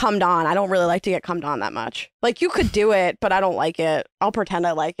 like to get cummed on. I don't really like to get cummed on that much. Like you could do it, but I don't like it. I'll pretend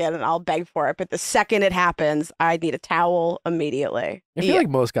I like it and I'll beg for it. But the second it happens, I need a towel immediately. I feel like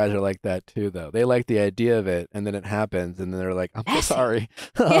most guys are like that too, though. They like the idea of it, and then it happens, and then they're like, "I'm so sorry.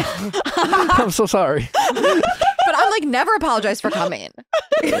 I'm so sorry." But I'm like, never apologize for coming.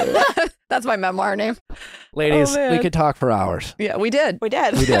 That's my memoir name. Ladies, Oh, we man. could talk for hours. Yeah, we did. We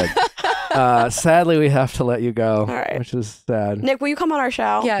did. We did. Sadly, we have to let you go, All right. which is sad. Nick, will you come on our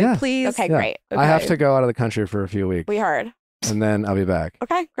show? Yeah, Yeah. please. Okay, Yeah. great. I have Okay. to go out of the country for a few weeks, We heard. and then I'll be back.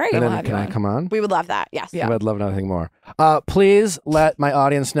 Okay, great. And we'll then have can you I on. come on? We would love that. Yes. Yeah. I'd love nothing more. Please let my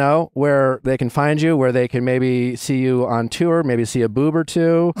audience know where they can find you, where they can maybe see you on tour, maybe see a boob or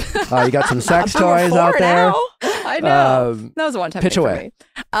two. You got some sex toys out there. I know. Um, That was a one-time pitch thing away.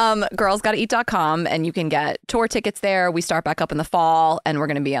 for me. Girlsgottaeat.com, and you can get tour tickets there. We start back up in the fall, and we're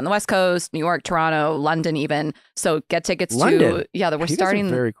going to be on the West Coast, New York, Toronto, London even. So get tickets London? to, we're You guys are starting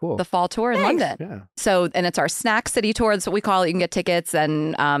very cool. the fall tour in London. Yeah. So, and it's our snack city tour. That's what we call it. You can get tickets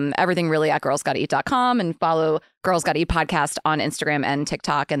and everything really at girlsgottaeat.com, and follow Girls Gotta Eat podcast on Instagram and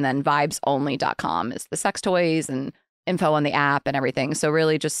TikTok. And then vibesonly.com is the sex toys and info on the app and everything. So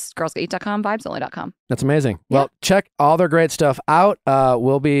really just girlsgottaeat.com, vibesonly.com. That's amazing. Well, check all their great stuff out. I'll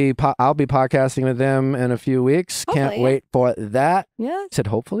be podcasting with them in a few weeks. Can't Hopefully, wait for that. Yeah. Said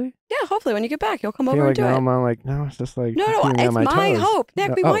hopefully. Yeah, hopefully when you get back, you'll come I over feel and like do now it. I'm like, no, it's just like No, keeping me it's on my my toes. hope.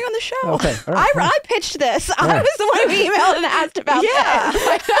 Nick, we Oh, want you on the show. okay, all right. I pitched this. I right. was the one who emailed and asked about Yeah. this.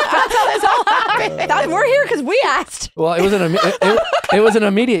 That's how this all happened. We're here because we asked. Well, it was it was an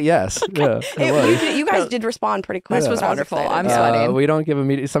immediate yes. Yeah, it was. You guys did respond pretty quick. This was I wonderful. excited. I'm sweating. We don't give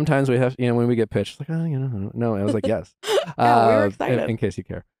immediate. Sometimes we have, when we get pitched, like, oh, no. It was like yes. Yeah, we were excited. In case you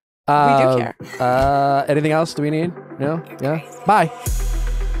care. We do care. Anything else? Do we need? No. Yeah. Bye.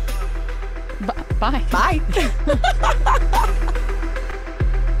 Bye. Bye.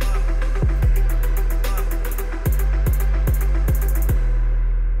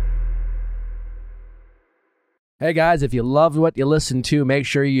 Hey guys, if you loved what you listened to, make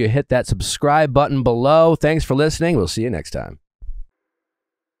sure you hit that subscribe button below. Thanks for listening. We'll see you next time.